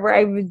period there where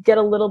I would get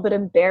a little bit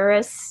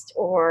embarrassed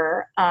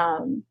or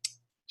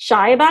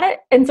shy about it.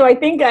 And so I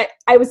think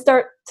I would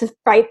start to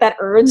fight that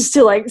urge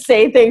to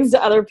say things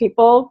to other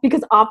people,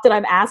 because often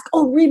I'm asked,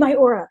 oh, read my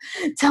aura.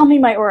 Tell me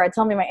my aura.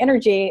 Tell me my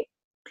energy.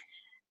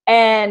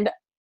 And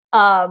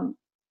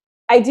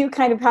I do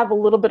kind of have a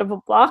little bit of a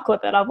block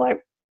with it. I'm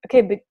like,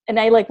 okay, and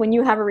I when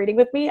you have a reading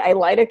with me, I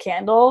light a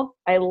candle,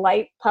 I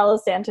light Palo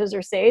Santos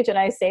or sage, and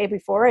I say,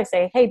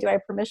 hey, do I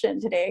have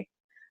permission today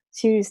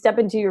to step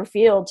into your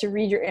field, to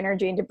read your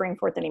energy and to bring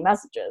forth any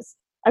messages?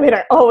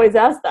 I always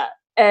ask that.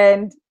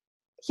 And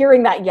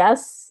hearing that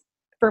yes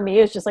for me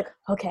is just like,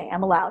 okay,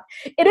 I'm allowed.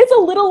 It is a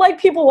little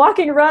like people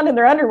walking around in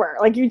their underwear.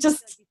 Like you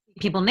just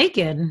people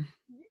naked.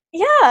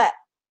 Yeah.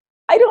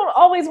 I don't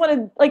always want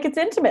to, like, it's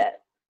intimate.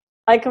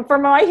 Like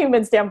from my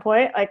human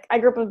standpoint, like I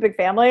grew up with a big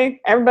family,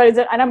 everybody's,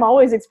 and I'm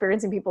always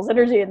experiencing people's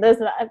energy and this,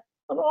 and I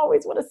don't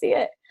always want to see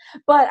it.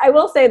 But I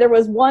will say there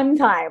was one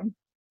time,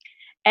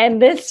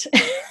 and this,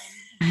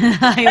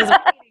 I was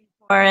waiting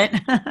for it.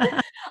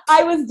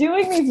 I was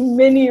doing these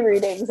mini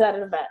readings at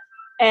an event,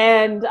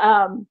 and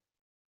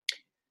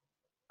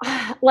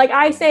like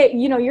I say,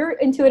 you know, your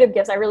intuitive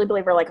gifts, I really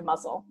believe are like a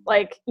muscle.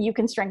 Like you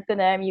can strengthen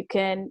them, you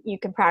can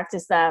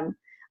practice them.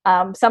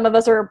 Some of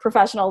us are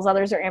professionals,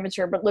 others are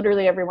amateur, but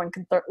literally everyone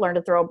can learn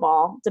to throw a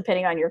ball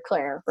depending on your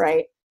clair,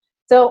 right?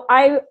 So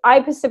I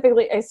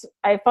specifically,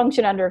 I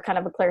function under kind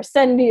of a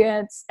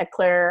clairsentience, a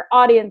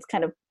clairaudience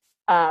kind of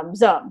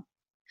zone.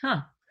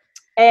 Huh.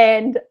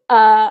 And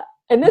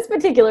in this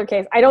particular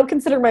case, I don't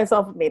consider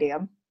myself a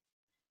medium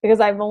because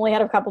I've only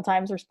had a couple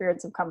times where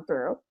spirits have come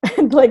through.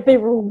 And like they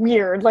were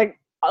weird. Like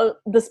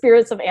the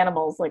spirits of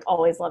animals like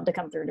always love to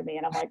come through to me.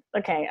 And I'm like,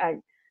 okay,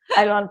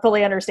 I don't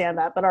fully understand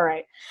that, but all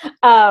right.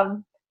 But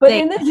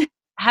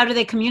how do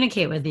they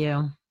communicate with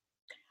you?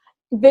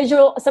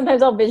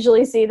 Sometimes I'll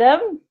visually see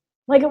them.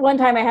 Like at one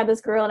time I had this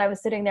girl and I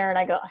was sitting there and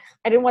I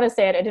didn't want to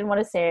say it.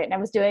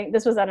 And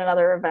this was at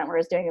another event where I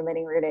was doing a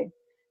mini reading.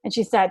 And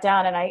she sat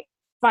down and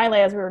finally,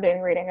 as we were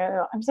doing reading, I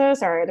go, I'm so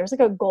sorry. There's like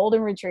a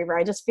golden retriever.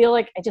 I just feel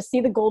like I just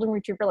see the golden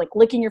retriever like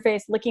licking your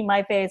face, licking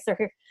my face.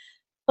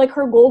 Like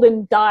her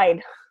golden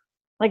died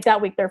like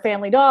that week, their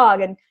family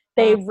dog. And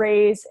they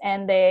raised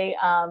and they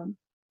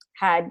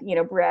had, you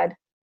know, bred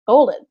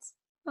Goldens.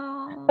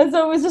 Oh. And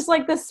so it was just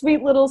like this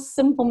sweet little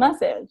simple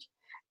message.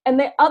 And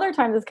the other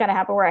time this kind of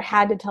happened where I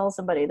had to tell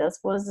somebody this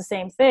was the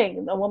same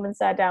thing. The woman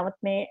sat down with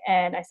me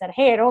and I said,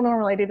 hey, I don't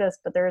normally do this,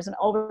 but there's an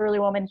elderly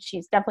woman.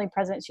 She's definitely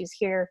present. She's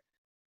here.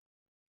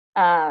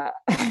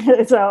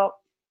 So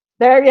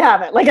there you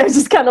have it. Like I was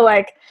just kind of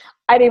like,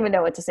 I didn't even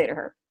know what to say to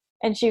her.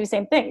 And she was the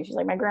same thing. She's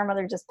like, my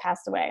grandmother just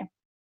passed away.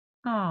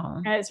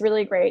 Oh. And it's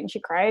really great. And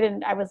she cried.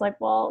 And I was like,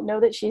 well, know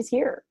that she's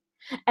here.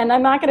 And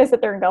I'm not going to sit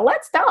there and go,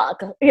 let's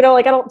talk. You know,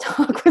 like I don't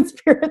talk with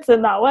spirits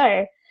in that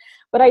way.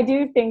 But I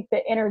do think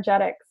that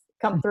energetics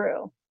come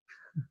through.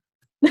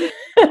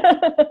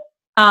 But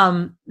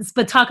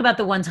talk about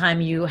the one time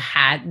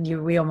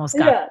we almost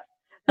got. Yeah.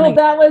 Well,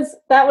 that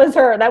was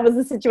her. That was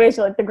the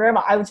situation. Like the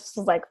grandma, I was just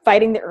like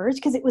fighting the urge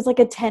because it was like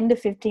a 10 to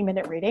 15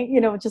 minute reading, you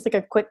know, just like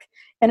a quick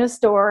in a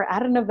store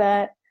at an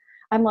event.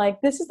 I'm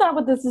like, this is not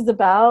what this is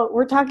about.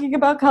 We're talking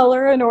about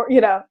color or,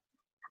 you know,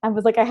 I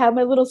was like, I have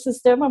my little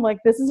system. I'm like,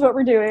 this is what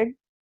we're doing.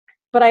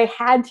 But I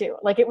had to,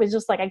 like, it was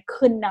just like, I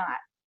could not.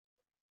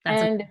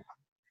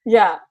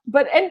 Yeah,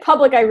 but in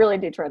public, I really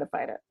do try to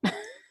fight it.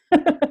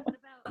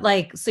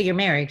 Like, so you're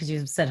married because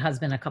you said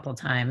husband a couple of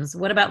times.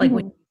 What about like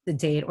when you used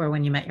to date or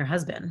when you met your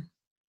husband?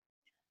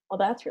 Well,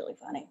 that's really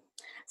funny.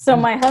 So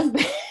my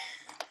husband,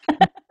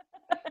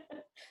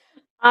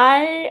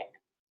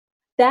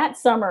 that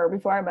summer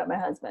before I met my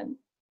husband,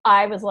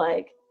 I was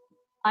like,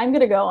 I'm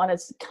going to go on a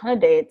ton of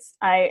dates.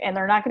 And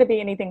they're not going to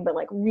be anything but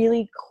like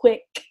really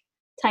quick,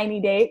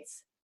 tiny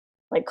dates,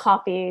 like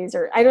coffees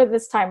or I know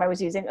this time I was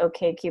using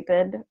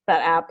OkCupid,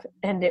 that app.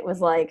 And it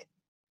was like,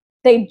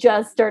 they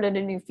just started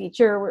a new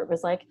feature where it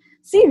was like,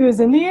 see who's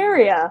in the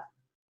area.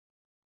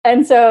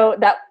 And so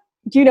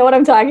do you know what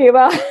I'm talking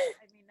about?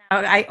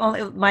 I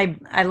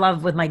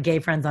love with my gay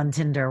friends on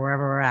Tinder,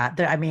 wherever we're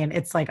at. I mean,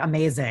 it's like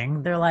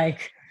amazing. They're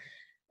like,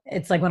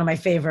 it's like one of my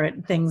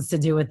favorite things to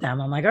do with them.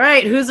 I'm like, all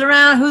right, who's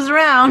around?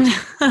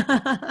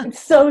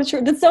 It's so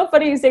true. It's so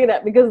funny you say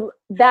that because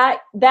that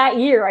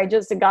year I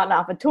just had gotten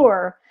off a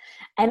tour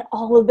and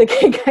all of the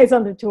gay guys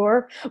on the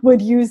tour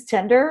would use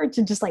Tinder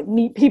to just like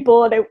meet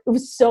people. And it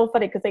was so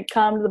funny because they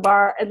come to the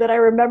bar and then I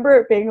remember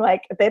it being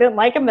like, if they didn't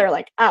like them, they're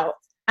like out.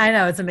 I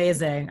know, it's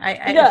amazing.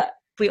 Yeah.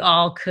 If we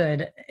all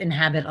could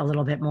inhabit a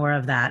little bit more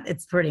of that,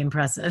 it's pretty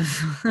impressive.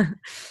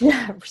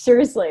 Yeah,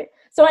 seriously.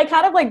 So I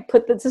kind of like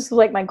this was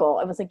like my goal.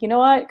 I was like, you know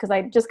what? Because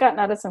I just gotten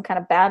out of some kind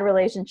of bad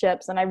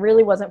relationships and I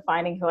really wasn't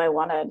finding who I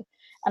wanted.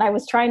 And I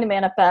was trying to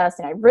manifest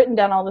and I'd written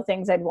down all the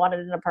things I'd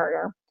wanted in a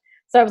partner.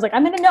 So I was like,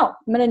 I'm going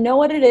to know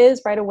what it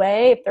is right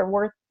away. If they're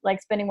worth like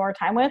spending more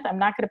time with, I'm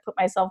not going to put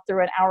myself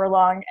through an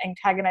hour-long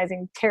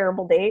antagonizing,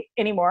 terrible date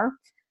anymore.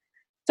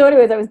 So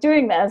anyways, I was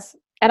doing this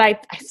and I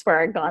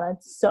swear I'd gone on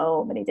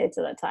so many dates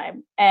at that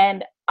time.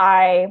 And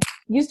I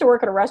used to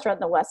work at a restaurant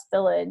in the West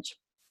Village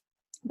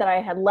that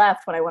I had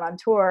left when I went on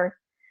tour.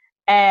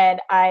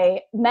 And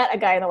I met a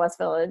guy in the West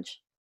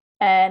Village.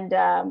 And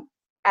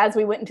as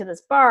we went into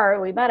this bar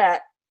we met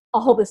at,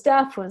 all the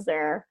staff was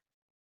there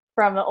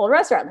from the old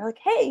restaurant. They're like,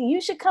 hey,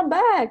 you should come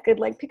back and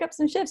like pick up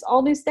some shifts,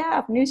 all new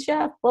staff, new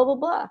chef, blah, blah,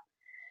 blah.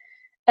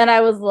 And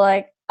I was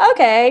like,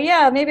 okay,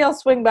 yeah, maybe I'll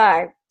swing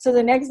by. So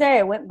the next day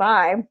I went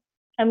by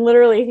and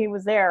literally he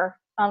was there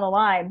on the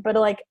line, but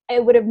like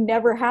it would have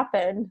never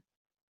happened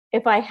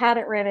if I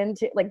hadn't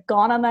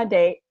gone on that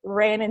date,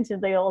 ran into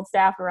the old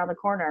staff around the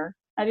corner.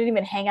 I didn't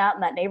even hang out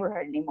in that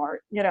neighborhood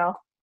anymore, you know?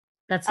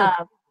 That's so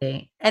cool.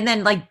 And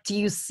then like, did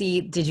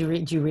you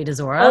read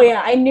his aura? Oh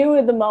yeah, I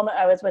knew the moment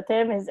I was with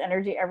him, his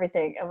energy,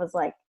 everything. It was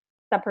like,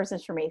 that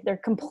person's for me. They're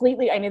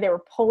completely, I knew they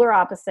were polar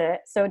opposite,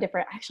 so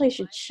different. Actually, I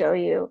should show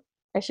you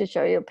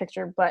a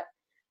picture, but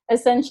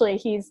essentially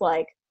he's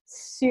like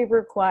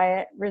super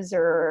quiet,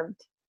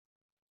 reserved,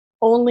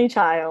 only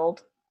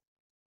child.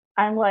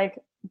 I'm like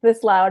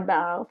this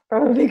loudmouth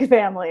from a big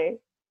family.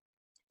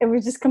 It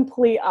was just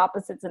complete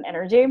opposites in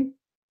energy.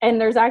 And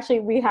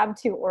we have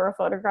 2 aura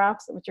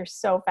photographs, which are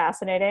so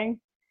fascinating,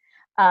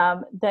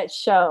 that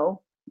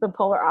show the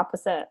polar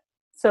opposite.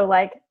 So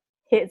like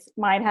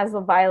mine has the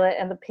violet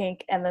and the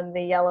pink and then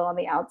the yellow on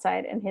the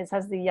outside, and his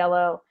has the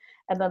yellow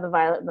and then the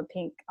violet and the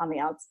pink on the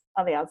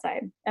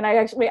outside. And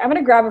I'm going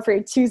to grab it for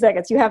you 2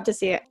 seconds. You have to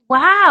see it.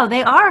 Wow,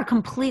 they are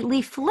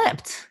completely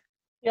flipped.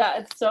 Yeah,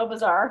 it's so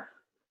bizarre.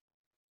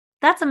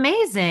 That's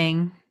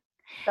amazing.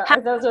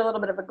 Those are a little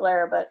bit of a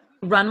glare, but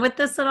run with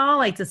this at all,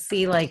 like to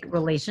see like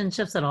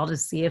relationships at all, to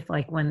see if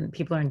like when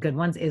people are in good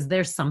ones, is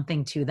there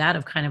something to that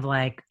of kind of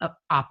like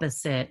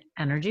opposite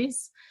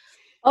energies?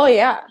 Oh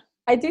yeah,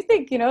 I do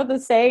think, the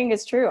saying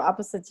is true,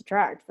 opposites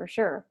attract, for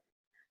sure.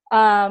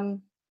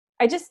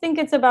 I just think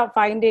it's about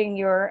finding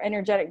your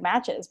energetic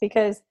matches,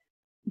 because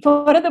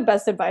one of the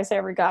best advice I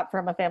ever got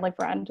from a family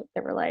friend,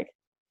 they were like,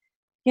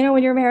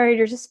 when you're married,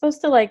 you're just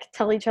supposed to like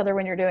tell each other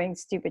when you're doing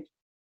stupid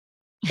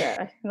shit.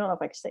 I don't know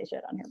if I can say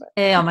shit on here, but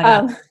hey, oh my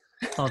god.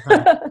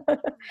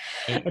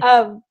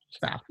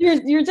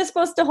 You're just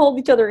supposed to hold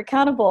each other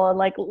accountable and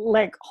like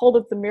hold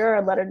up the mirror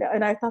and let her know.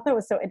 And I thought that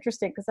was so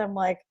interesting, because I'm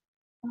like,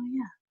 oh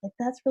yeah, like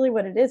that's really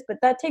what it is. But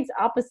that takes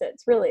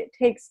opposites, really. It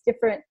takes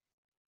different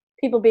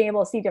people being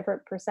able to see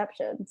different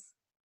perceptions.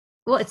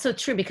 Well, it's so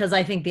true, because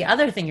I think the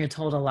other thing you're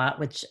told a lot,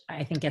 which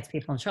I think gets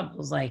people in trouble,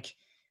 is like,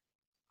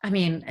 I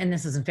mean, and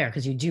this isn't fair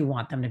because you do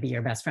want them to be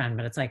your best friend,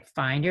 but it's like,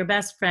 find your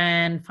best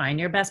friend, find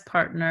your best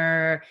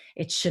partner.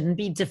 It shouldn't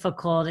be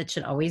difficult. It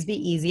should always be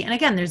easy. And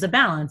again, there's a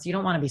balance. You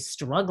don't want to be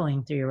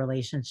struggling through your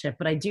relationship,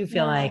 but I do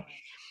feel like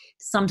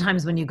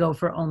sometimes when you go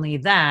for only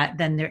that,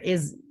 then there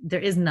is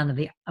none of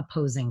the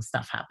opposing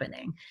stuff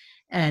happening.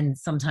 And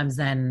sometimes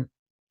then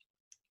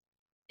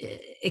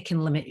it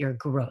can limit your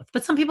growth,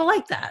 but some people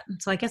like that.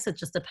 So I guess it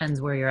just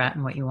depends where you're at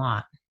and what you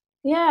want.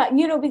 Yeah.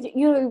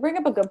 You bring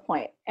up a good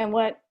point. And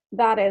what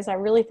that is, I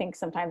really think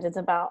sometimes it's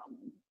about,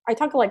 I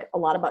talk like a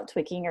lot about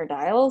tweaking your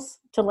dials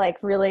to like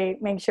really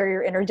make sure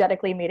you're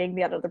energetically meeting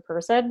the other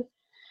person,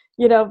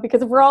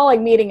 because if we're all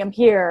like meeting them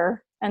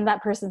here and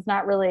that person's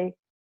not really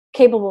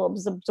capable of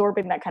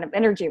absorbing that kind of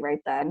energy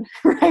right then,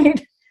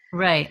 right?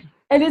 Right.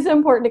 It is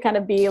important to kind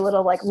of be a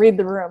little like read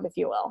the room, if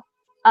you will.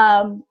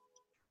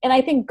 And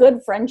I think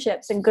good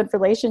friendships and good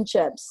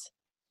relationships,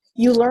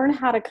 you learn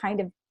how to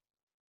kind of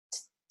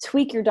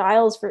tweak your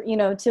dials for,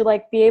 to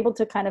like be able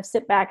to kind of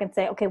sit back and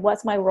say, okay,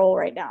 what's my role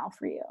right now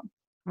for you?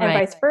 And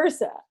vice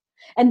versa.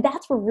 And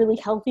that's where really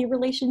healthy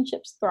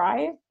relationships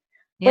thrive.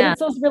 But it's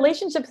those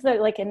relationships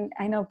that like, and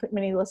I know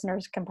many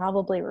listeners can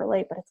probably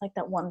relate, but it's like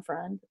that one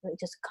friend that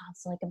just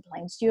constantly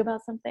complains to you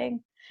about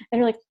something. And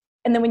you're like,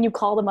 and then when you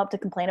call them up to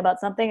complain about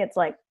something, it's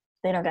like,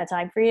 they don't got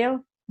time for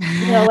you.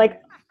 Like,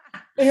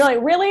 and you're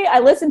like, really? I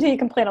listen to you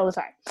complain all the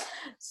time.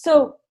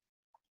 So,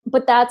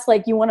 but that's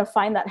like, you want to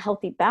find that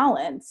healthy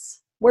balance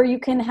where you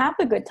can have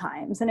the good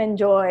times and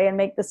enjoy and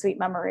make the sweet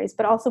memories,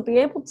 but also be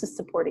able to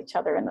support each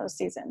other in those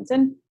seasons.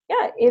 And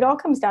yeah, it all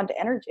comes down to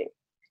energy.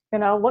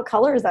 What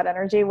color is that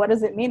energy? What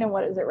does it mean? And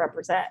what does it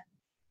represent?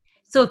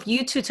 So if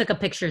you two took a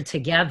picture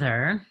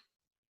together.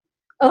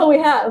 Oh, we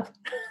have.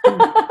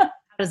 How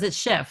does it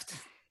shift?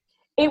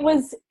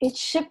 It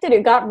shifted.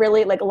 It got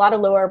really like a lot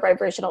of lower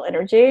vibrational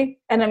energy.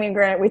 And I mean,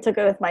 granted, we took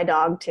it with my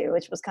dog too,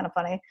 which was kind of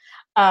funny.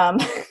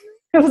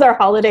 It was our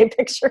holiday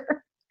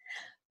picture.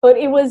 But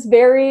it was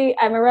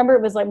I remember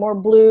it was like more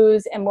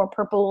blues and more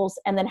purples,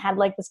 and then had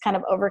like this kind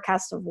of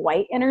overcast of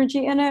white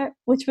energy in it,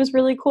 which was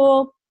really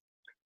cool.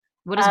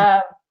 What does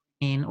it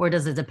mean? Or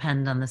does it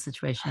depend on the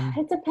situation?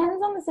 It depends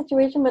on the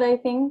situation, but I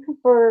think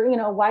for,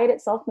 white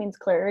itself means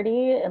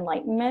clarity,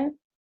 enlightenment,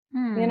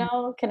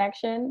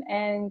 connection.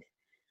 And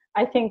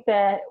I think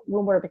that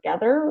when we're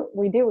together,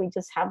 we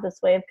just have this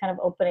way of kind of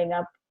opening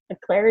up the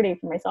clarity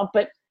for myself.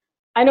 But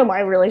I know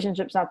my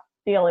relationship's not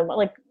the only one.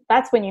 Like,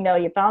 that's when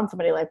you found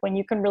somebody, like when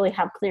you can really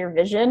have clear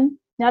vision,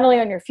 not only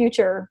on your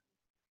future,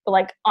 but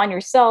like on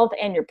yourself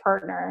and your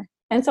partner.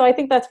 And so I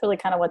think that's really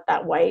kind of what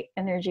that white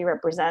energy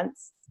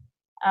represents.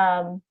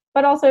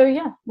 But also,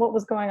 what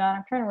was going on?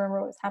 I'm trying to remember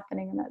what was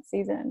happening in that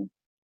season.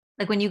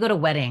 Like when you go to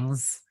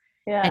weddings,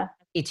 and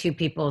you see 2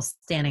 people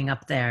standing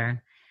up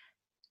there,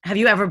 have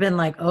you ever been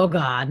like, oh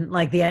God,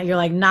 like you're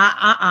like,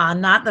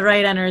 not the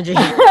right energy?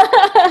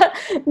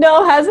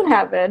 No, hasn't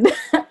happened.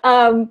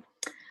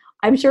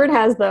 I'm sure it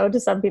has, though, to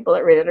some people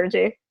that read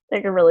energy. They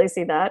can really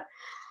see that.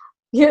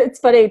 Yeah, it's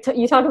funny.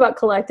 You talk about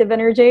collective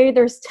energy.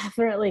 There's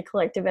definitely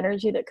collective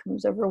energy that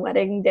comes over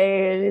wedding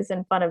days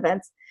and fun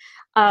events.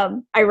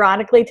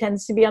 Ironically,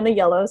 tends to be on the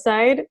yellow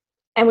side.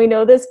 And we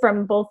know this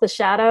from both the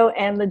shadow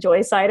and the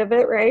joy side of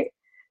it, right?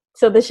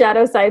 So the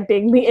shadow side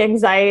being the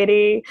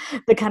anxiety,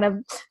 the kind of,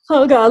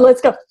 oh God,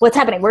 let's go. What's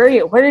happening? Where are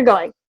you? Where are you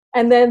going?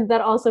 And then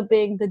that also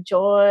being the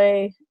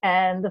joy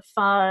and the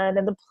fun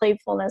and the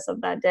playfulness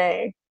of that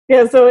day.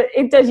 Yeah, so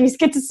it does, you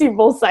get to see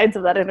both sides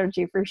of that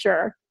energy for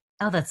sure.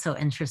 Oh, that's so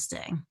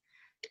interesting.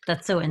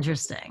 That's so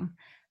interesting.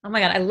 Oh my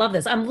God, I love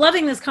this. I'm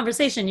loving this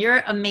conversation.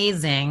 You're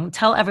amazing.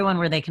 Tell everyone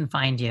where they can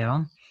find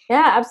you.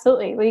 Yeah,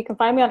 absolutely. Well, you can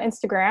find me on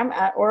Instagram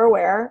at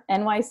AuraWare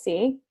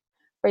NYC,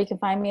 or you can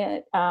find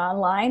me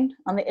online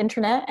on the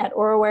internet at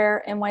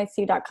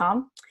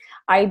aurawarenyc.com.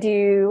 I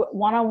do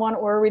one-on-one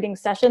aura reading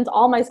sessions.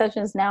 All my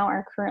sessions now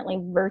are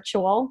currently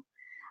virtual.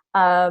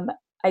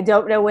 I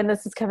don't know when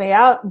this is coming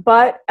out,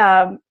 but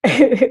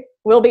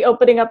we'll be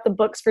opening up the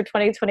books for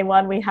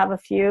 2021. We have a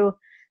few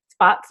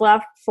spots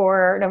left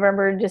for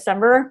November and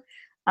December.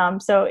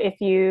 So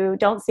if you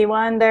don't see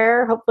one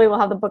there, hopefully we'll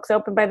have the books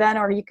open by then,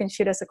 or you can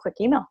shoot us a quick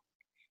email.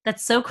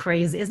 That's so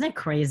crazy. Isn't it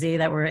crazy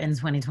that we're in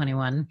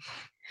 2021?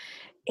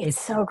 It's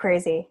so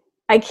crazy.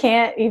 I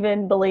can't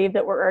even believe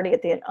that we're already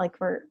at the end. Like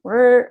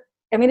we're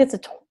I mean, it's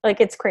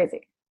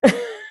crazy.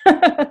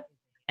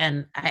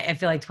 And I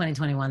feel like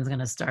 2021 is going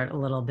to start a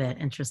little bit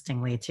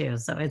interestingly too.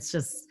 So it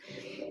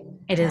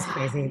is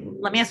crazy.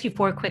 Let me ask you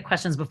 4 quick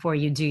questions before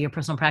you do your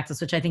personal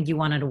practice, which I think you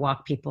wanted to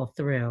walk people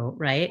through,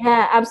 right?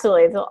 Yeah,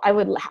 absolutely. So I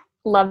would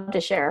love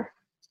to share.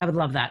 I would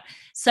love that.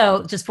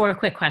 So just 4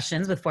 quick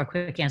questions with 4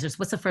 quick answers.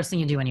 What's the first thing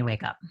you do when you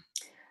wake up?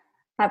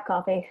 Have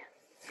coffee.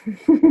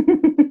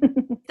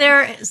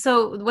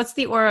 So what's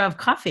the aura of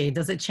coffee?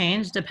 Does it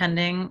change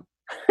depending?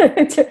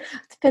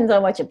 Depends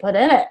on what you put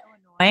in it.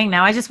 Annoying.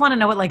 Now I just want to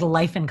know what like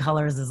life in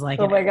colors is like.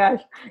 Oh my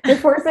gosh. You're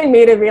forcing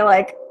me to be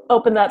like,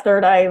 open that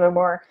third eye even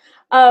more.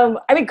 I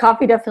mean,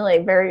 coffee definitely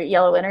very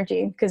yellow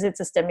energy because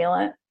it's a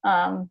stimulant.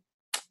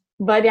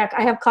 But yeah,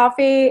 I have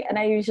coffee and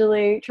I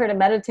usually try to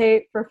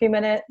meditate for a few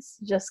minutes,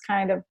 just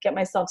kind of get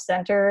myself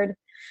centered.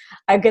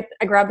 I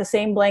grab the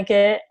same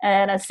blanket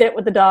and I sit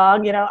with the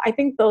dog. You know, I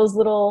think those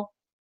little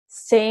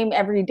same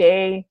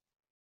everyday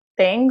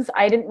things,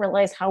 I didn't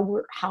realize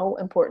how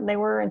important they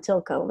were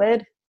until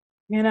COVID,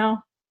 you know?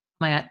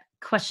 My God.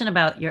 Question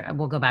about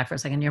we'll go back for a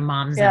second. Your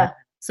mom's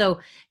So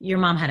your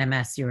mom had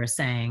MS, you were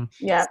saying.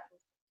 Yeah.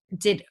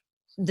 Did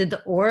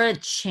the aura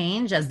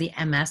change as the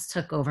MS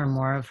took over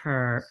more of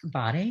her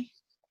body?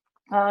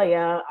 Oh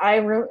yeah.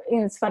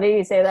 It's funny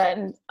you say that.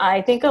 And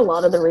I think a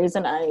lot of the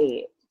reason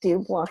I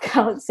do block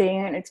out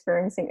seeing and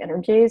experiencing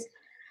energies,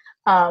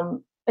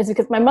 is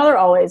because my mother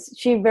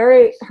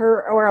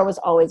her aura was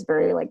always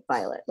very like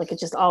violet. Like it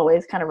just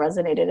always kind of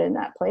resonated in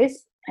that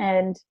place.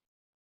 And,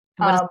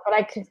 but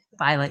I could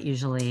violet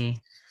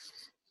usually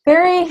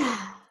very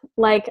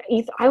like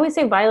I always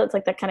say violet's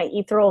like that kind of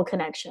ethereal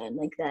connection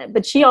like that,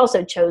 but she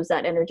also chose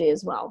that energy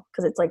as well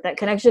because it's like that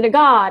connection to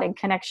God and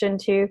connection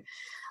to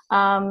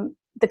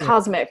the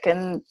cosmic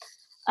and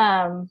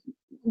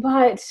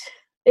but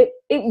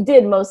it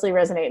did mostly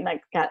resonate in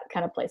that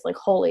kind of place, like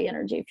holy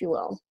energy, if you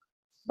will.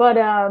 But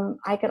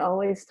I could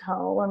always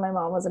tell when my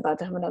mom was about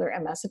to have another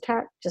MS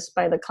attack just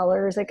by the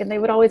colors, like, and they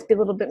would always be a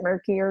little bit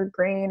murky or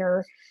green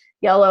or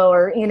yellow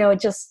or, you know,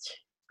 just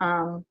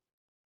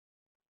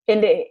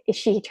and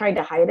she tried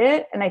to hide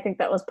it, and I think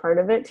that was part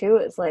of it too.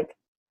 It's like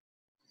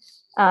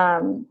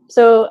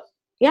so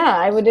yeah,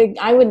 I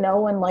would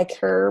know when like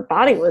her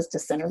body was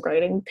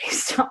disintegrating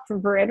based off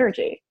of her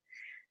energy,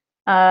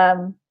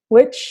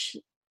 which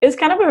is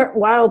kind of a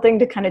wild thing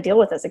to kind of deal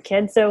with as a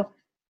kid. So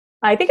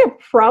I think it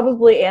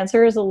probably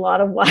answers a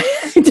lot of why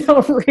I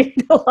don't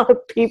read a lot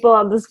of people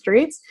on the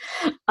streets.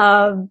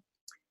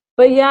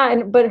 But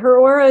yeah, but her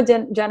aura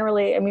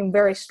generally, I mean,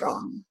 very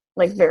strong,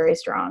 like very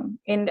strong.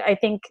 And I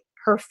think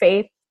her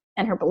faith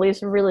and her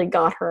beliefs really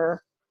got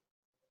her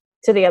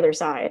to the other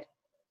side.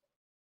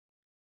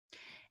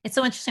 It's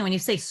so interesting when you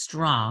say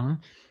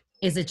strong.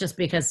 Is it just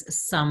because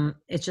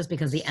it's just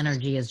because the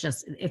energy is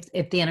just,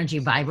 if the energy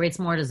vibrates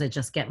more, does it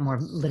just get more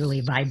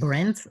literally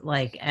vibrant,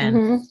 like,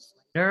 and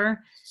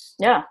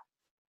yeah,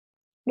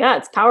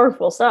 it's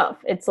powerful stuff.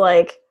 It's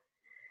like,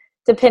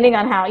 depending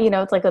on how, you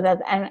know, it's like with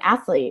an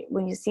athlete,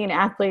 when you see an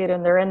athlete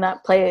and they're in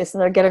that place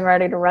and they're getting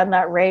ready to run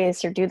that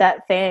race or do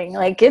that thing,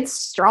 like it's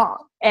strong.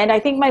 And I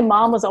think my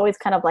mom was always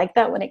kind of like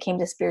that when it came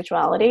to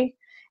spirituality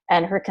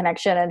and her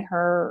connection and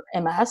her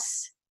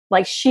MS.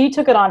 Like she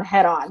took it on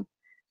head on.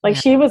 Like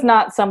she was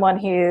not someone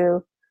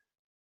who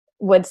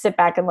would sit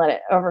back and let it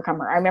overcome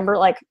her. I remember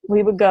like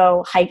we would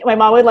go hike. My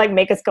mom would like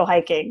make us go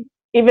hiking,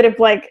 even if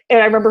like,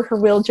 and I remember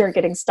her wheelchair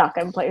getting stuck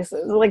in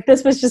places. Like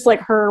this was just like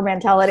her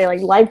mentality.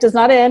 Like life does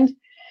not end.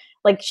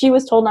 Like she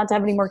was told not to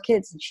have any more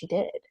kids and she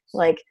did.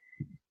 Like,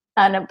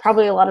 and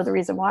probably a lot of the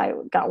reason why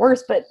it got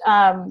worse. But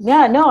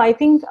yeah, no, I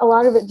think a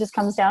lot of it just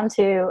comes down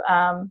to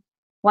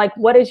like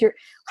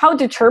how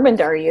determined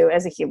are you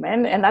as a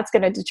human? And that's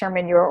going to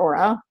determine your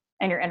aura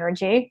and your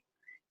energy.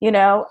 You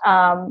know,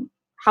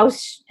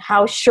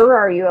 how sure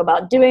are you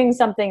about doing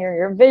something or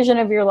your vision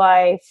of your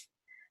life?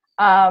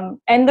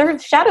 And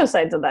there's shadow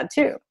sides of that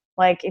too.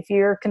 Like if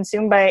you're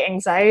consumed by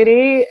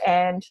anxiety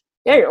and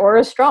your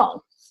aura is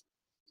strong,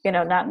 you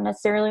know, not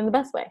necessarily in the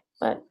best way,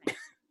 but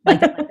like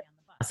the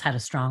boss had a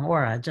strong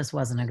aura, it just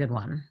wasn't a good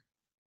one.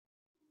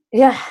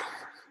 Yeah.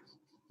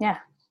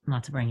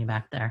 Not to bring you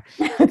back there.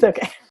 It's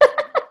okay.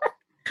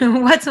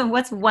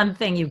 What's one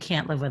thing you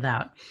can't live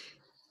without?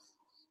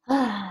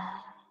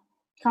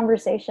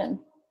 Conversation.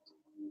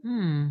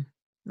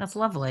 That's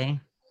lovely.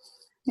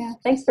 Yeah.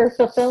 Thanks for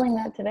fulfilling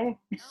that today.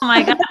 Oh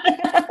my God.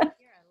 I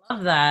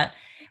love that.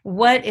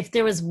 What if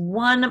there was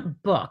one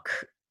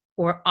book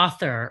or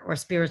author or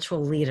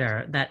spiritual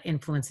leader that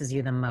influences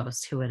you the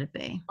most, who would it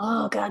be?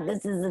 Oh God,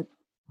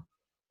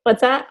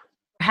 what's that?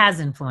 Has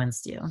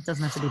influenced you. It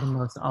doesn't have to be the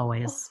most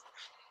always.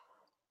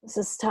 This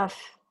is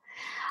tough.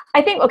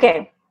 I think,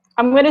 okay,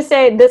 I'm going to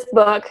say this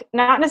book,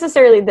 not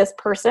necessarily this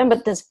person,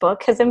 but this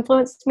book has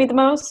influenced me the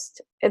most.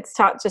 It's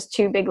taught just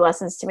two big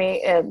lessons to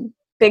me.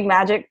 Big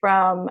Magic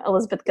from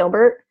Elizabeth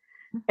Gilbert.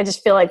 I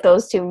just feel like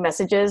those two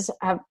messages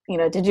have,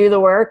 to do the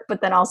work, but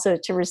then also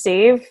to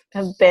receive,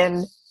 have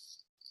been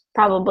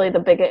probably the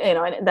biggest,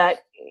 that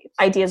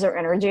ideas are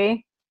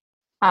energy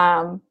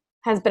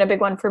has been a big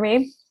one for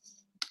me.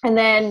 And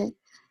then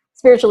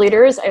spiritual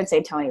leaders, I would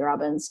say Tony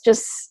Robbins,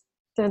 just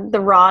the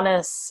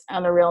rawness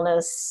and the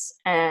realness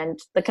and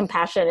the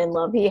compassion and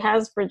love he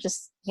has for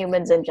just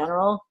humans in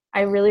general.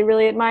 I really,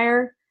 really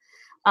admire.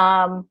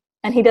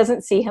 And he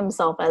doesn't see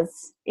himself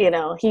as,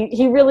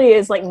 he really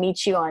is like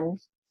Nietzsche on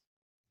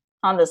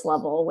this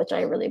level, which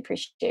I really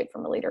appreciate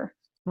from a leader.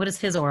 What does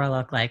his aura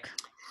look like?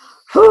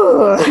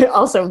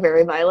 Also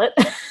very violet.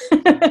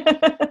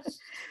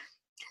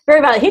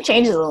 Very violet. He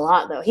changes a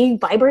lot though. He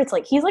vibrates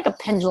he's like a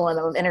pendulum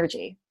of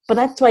energy. But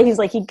that's why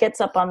he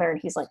gets up on there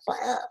and he's like,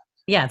 blah.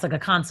 Yeah, it's like a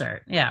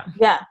concert. Yeah.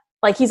 Yeah.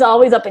 Like he's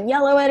always up in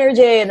yellow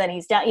energy and then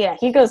he's down. Yeah,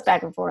 he goes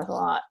back and forth a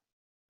lot.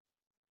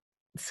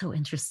 It's so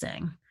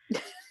interesting.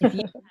 If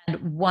you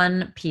had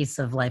one piece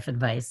of life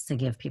advice to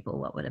give people,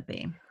 what would it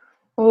be?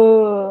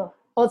 Ooh.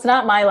 Well, it's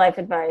not my life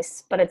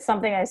advice, but it's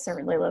something I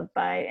certainly live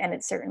by, and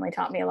it certainly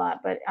taught me a lot.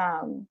 But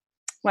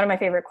one of my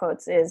favorite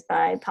quotes is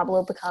by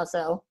Pablo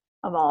Picasso,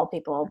 of all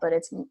people, but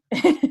it's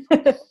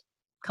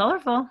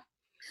colorful.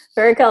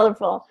 Very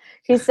colorful.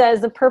 He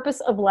says, the purpose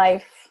of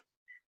life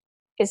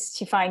is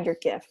to find your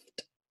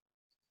gift.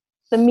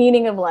 The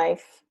meaning of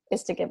life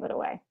is to give it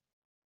away.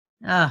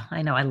 Oh,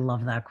 I know. I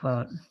love that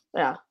quote.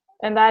 Yeah.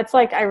 And that's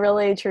I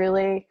really,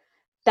 truly,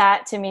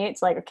 that to me,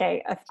 it's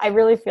okay, I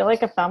really feel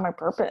like I found my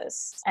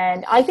purpose.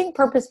 And I think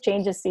purpose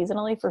changes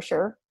seasonally for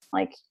sure.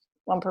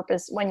 One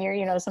purpose when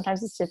you're,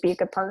 sometimes it's to be a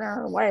good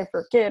partner or wife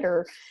or kid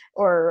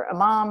or a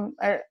mom,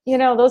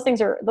 those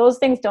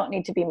things don't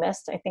need to be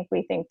missed. I think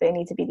we think they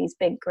need to be these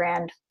big,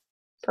 grand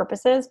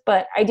purposes.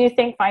 But I do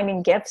think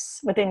finding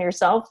gifts within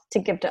yourself to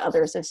give to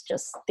others is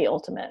just the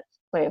ultimate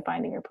way of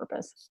finding your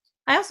purpose.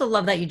 I also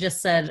love that you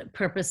just said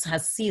purpose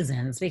has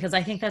seasons, because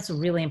I think that's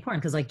really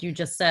important. Because you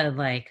just said,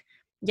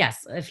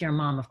 yes, if you're a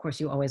mom, of course,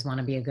 you always want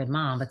to be a good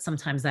mom, but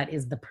sometimes that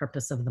is the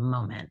purpose of the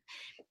moment.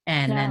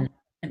 And then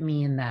it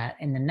mean that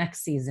in the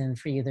next season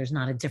for you, there's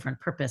not a different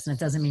purpose. And it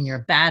doesn't mean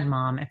you're a bad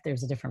mom if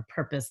there's a different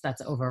purpose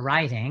that's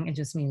overriding. It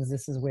just means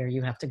this is where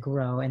you have to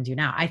grow and do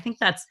now. I think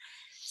that's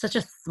such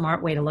a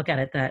smart way to look at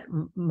it that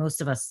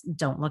most of us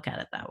don't look at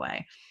it that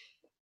way.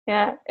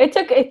 Yeah, it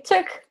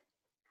took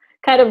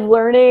kind of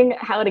learning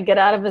how to get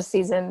out of a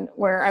season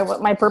where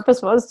my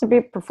purpose was to be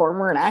a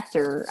performer and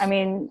actor. I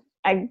mean,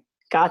 I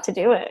got to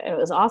do it. It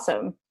was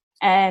awesome.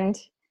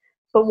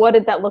 But what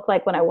did that look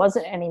like when I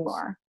wasn't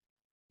anymore?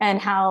 And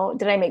how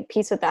did I make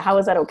peace with that? How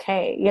is that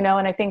okay? And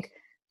I think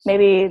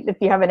maybe if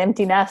you have an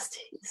empty nest,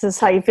 this is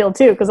how you feel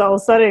too, because all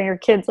of a sudden your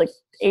kids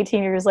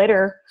 18 years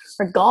later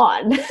are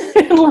gone.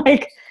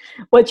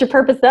 What's your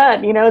purpose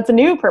then? It's a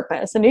new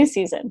purpose, a new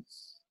season.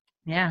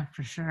 Yeah,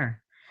 for sure.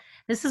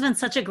 This has been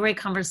such a great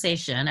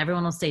conversation.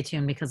 Everyone will stay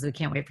tuned because we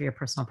can't wait for your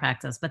personal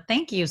practice. But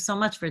thank you so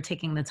much for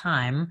taking the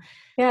time.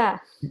 Yeah.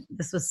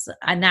 This was,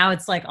 now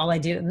it's all I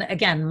do. And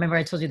again, remember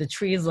I told you the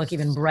trees look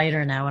even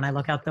brighter now when I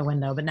look out the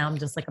window, but now I'm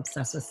just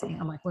obsessed with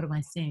seeing. I'm what am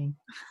I seeing?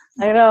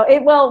 I know.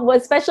 Well,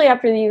 especially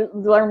after you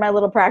learn my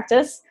little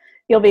practice,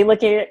 you'll be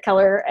looking at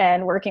color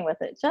and working with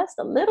it just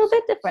a little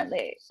bit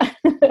differently.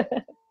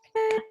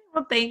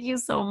 Well, thank you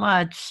so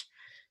much.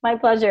 My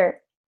pleasure.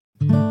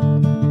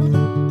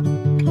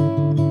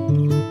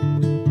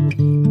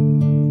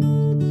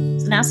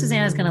 Now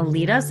Susanna is going to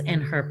lead us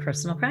in her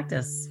personal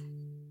practice.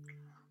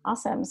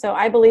 Awesome. So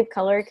I believe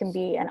color can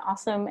be an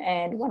awesome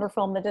and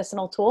wonderful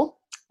medicinal tool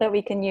that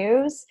we can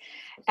use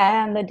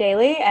and the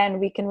daily, and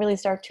we can really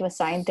start to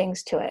assign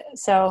things to it.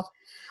 So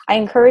I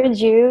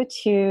encourage you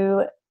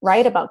to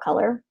write about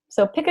color.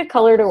 So pick a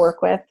color to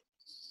work with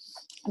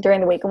during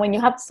the week. And when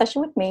you have a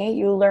session with me,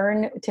 you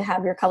learn to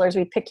have your colors.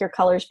 We pick your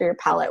colors for your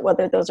palette,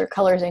 whether those are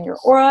colors in your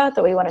aura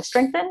that we want to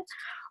strengthen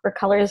or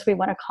colors we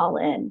want to call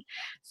in.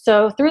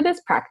 So through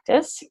this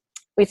practice,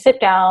 we sit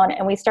down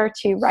and we start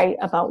to write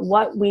about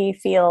what we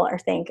feel or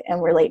think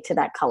and relate to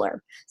that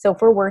color. So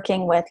if we're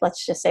working with,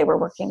 let's just say we're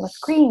working with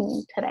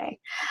green today,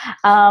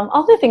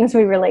 all the things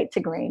we relate to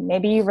green.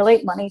 Maybe you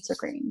relate money to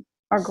green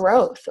or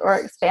growth or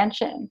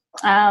expansion.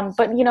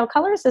 But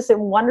color is a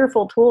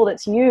wonderful tool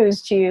that's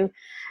used to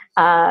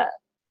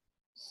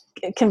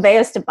convey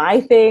us to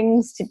buy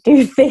things, to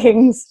do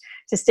things,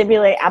 to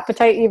stimulate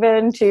appetite,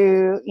 even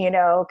to,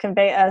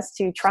 convey us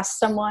to trust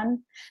someone.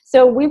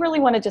 So we really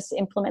want to just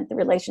implement the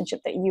relationship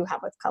that you have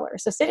with color.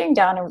 So sitting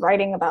down and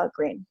writing about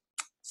green.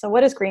 So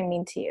what does green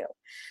mean to you?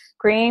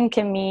 Green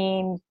can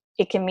mean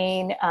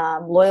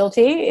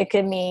loyalty. It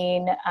can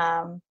mean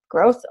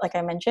growth, like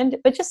I mentioned,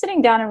 but just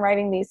sitting down and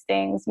writing these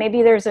things.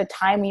 Maybe there's a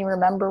time you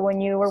remember when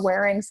you were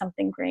wearing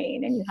something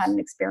green and you had an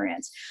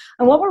experience.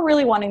 And what we're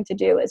really wanting to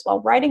do is,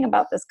 while writing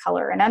about this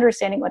color and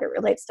understanding what it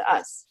relates to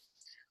us,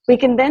 we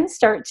can then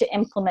start to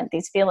implement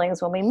these feelings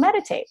when we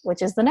meditate,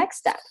 which is the next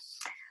step.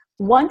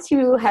 Once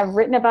you have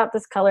written about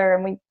this color,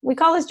 and we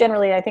call this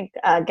generally, I think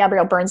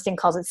Gabrielle Bernstein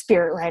calls it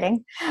spirit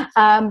writing,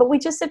 but we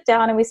just sit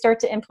down and we start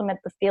to implement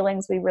the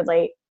feelings we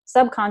relate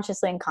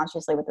subconsciously and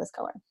consciously with this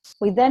color.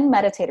 We then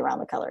meditate around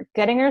the color,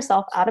 getting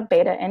yourself out of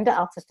beta into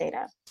alpha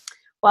theta.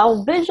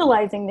 While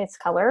visualizing this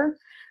color,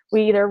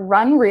 we either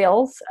run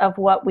reels of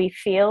what we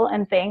feel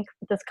and think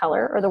with this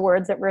color or the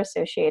words that we're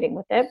associating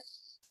with it.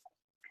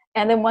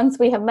 And then once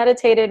we have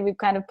meditated, we've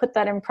kind of put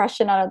that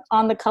impression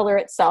on the color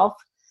itself.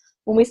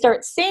 When we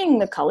start seeing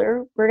the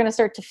color, we're going to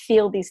start to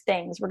feel these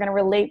things. We're going to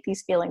relate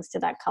these feelings to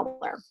that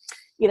color,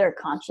 either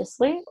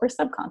consciously or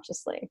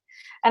subconsciously.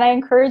 And I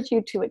encourage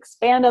you to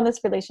expand on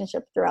this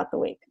relationship throughout the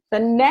week. The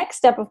next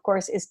step, of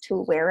course, is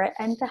to wear it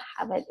and to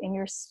have it in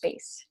your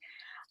space.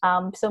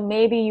 So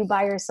maybe you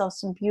buy yourself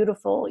some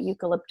beautiful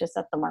eucalyptus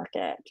at the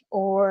market,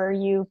 or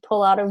you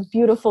pull out a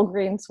beautiful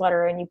green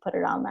sweater and you put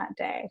it on that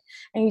day.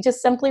 And you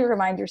just simply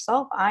remind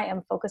yourself, I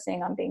am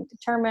focusing on being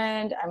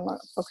determined. I'm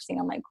focusing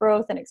on my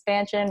growth and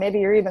expansion. Maybe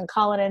you're even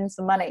calling in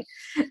some money.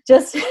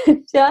 Just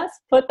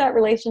put that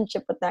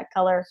relationship with that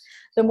color.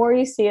 The more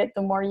you see it,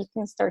 the more you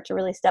can start to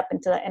really step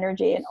into that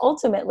energy and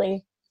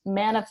ultimately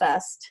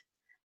manifest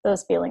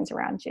those feelings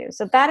around you.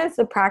 So that is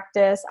the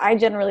practice. I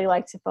generally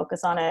like to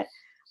focus on it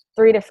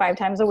 3 to 5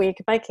 times a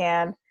week if I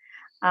can,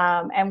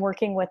 and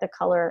working with a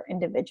color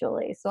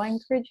individually. So I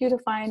encourage you to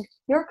find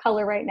your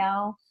color right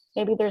now.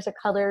 Maybe there's a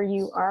color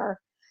you are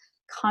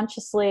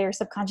consciously or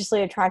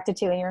subconsciously attracted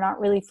to and you're not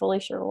really fully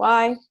sure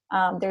why.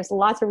 There's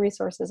lots of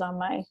resources on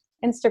my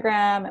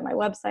Instagram and my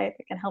website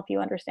that can help you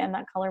understand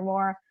that color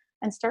more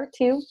and start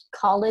to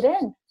call it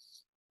in.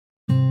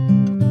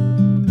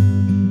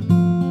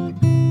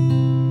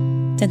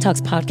 Den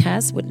Talks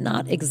podcast would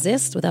not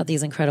exist without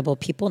these incredible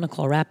people: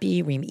 Nicole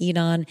Rappi, Reem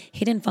Edon,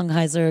 Hayden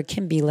Fungheiser,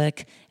 Kim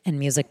Bielik, and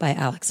music by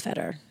Alex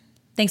Feder.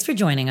 Thanks for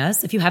joining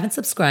us. If you haven't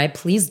subscribed,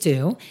 please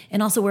do.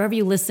 And also, wherever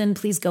you listen,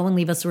 please go and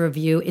leave us a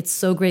review. It's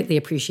so greatly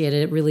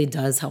appreciated. It really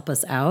does help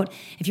us out.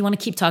 If you want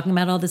to keep talking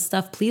about all this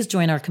stuff, please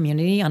join our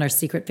community on our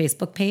secret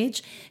Facebook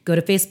page. Go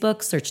to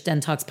Facebook, search Den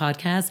Talks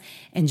Podcast,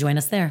 and join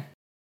us there.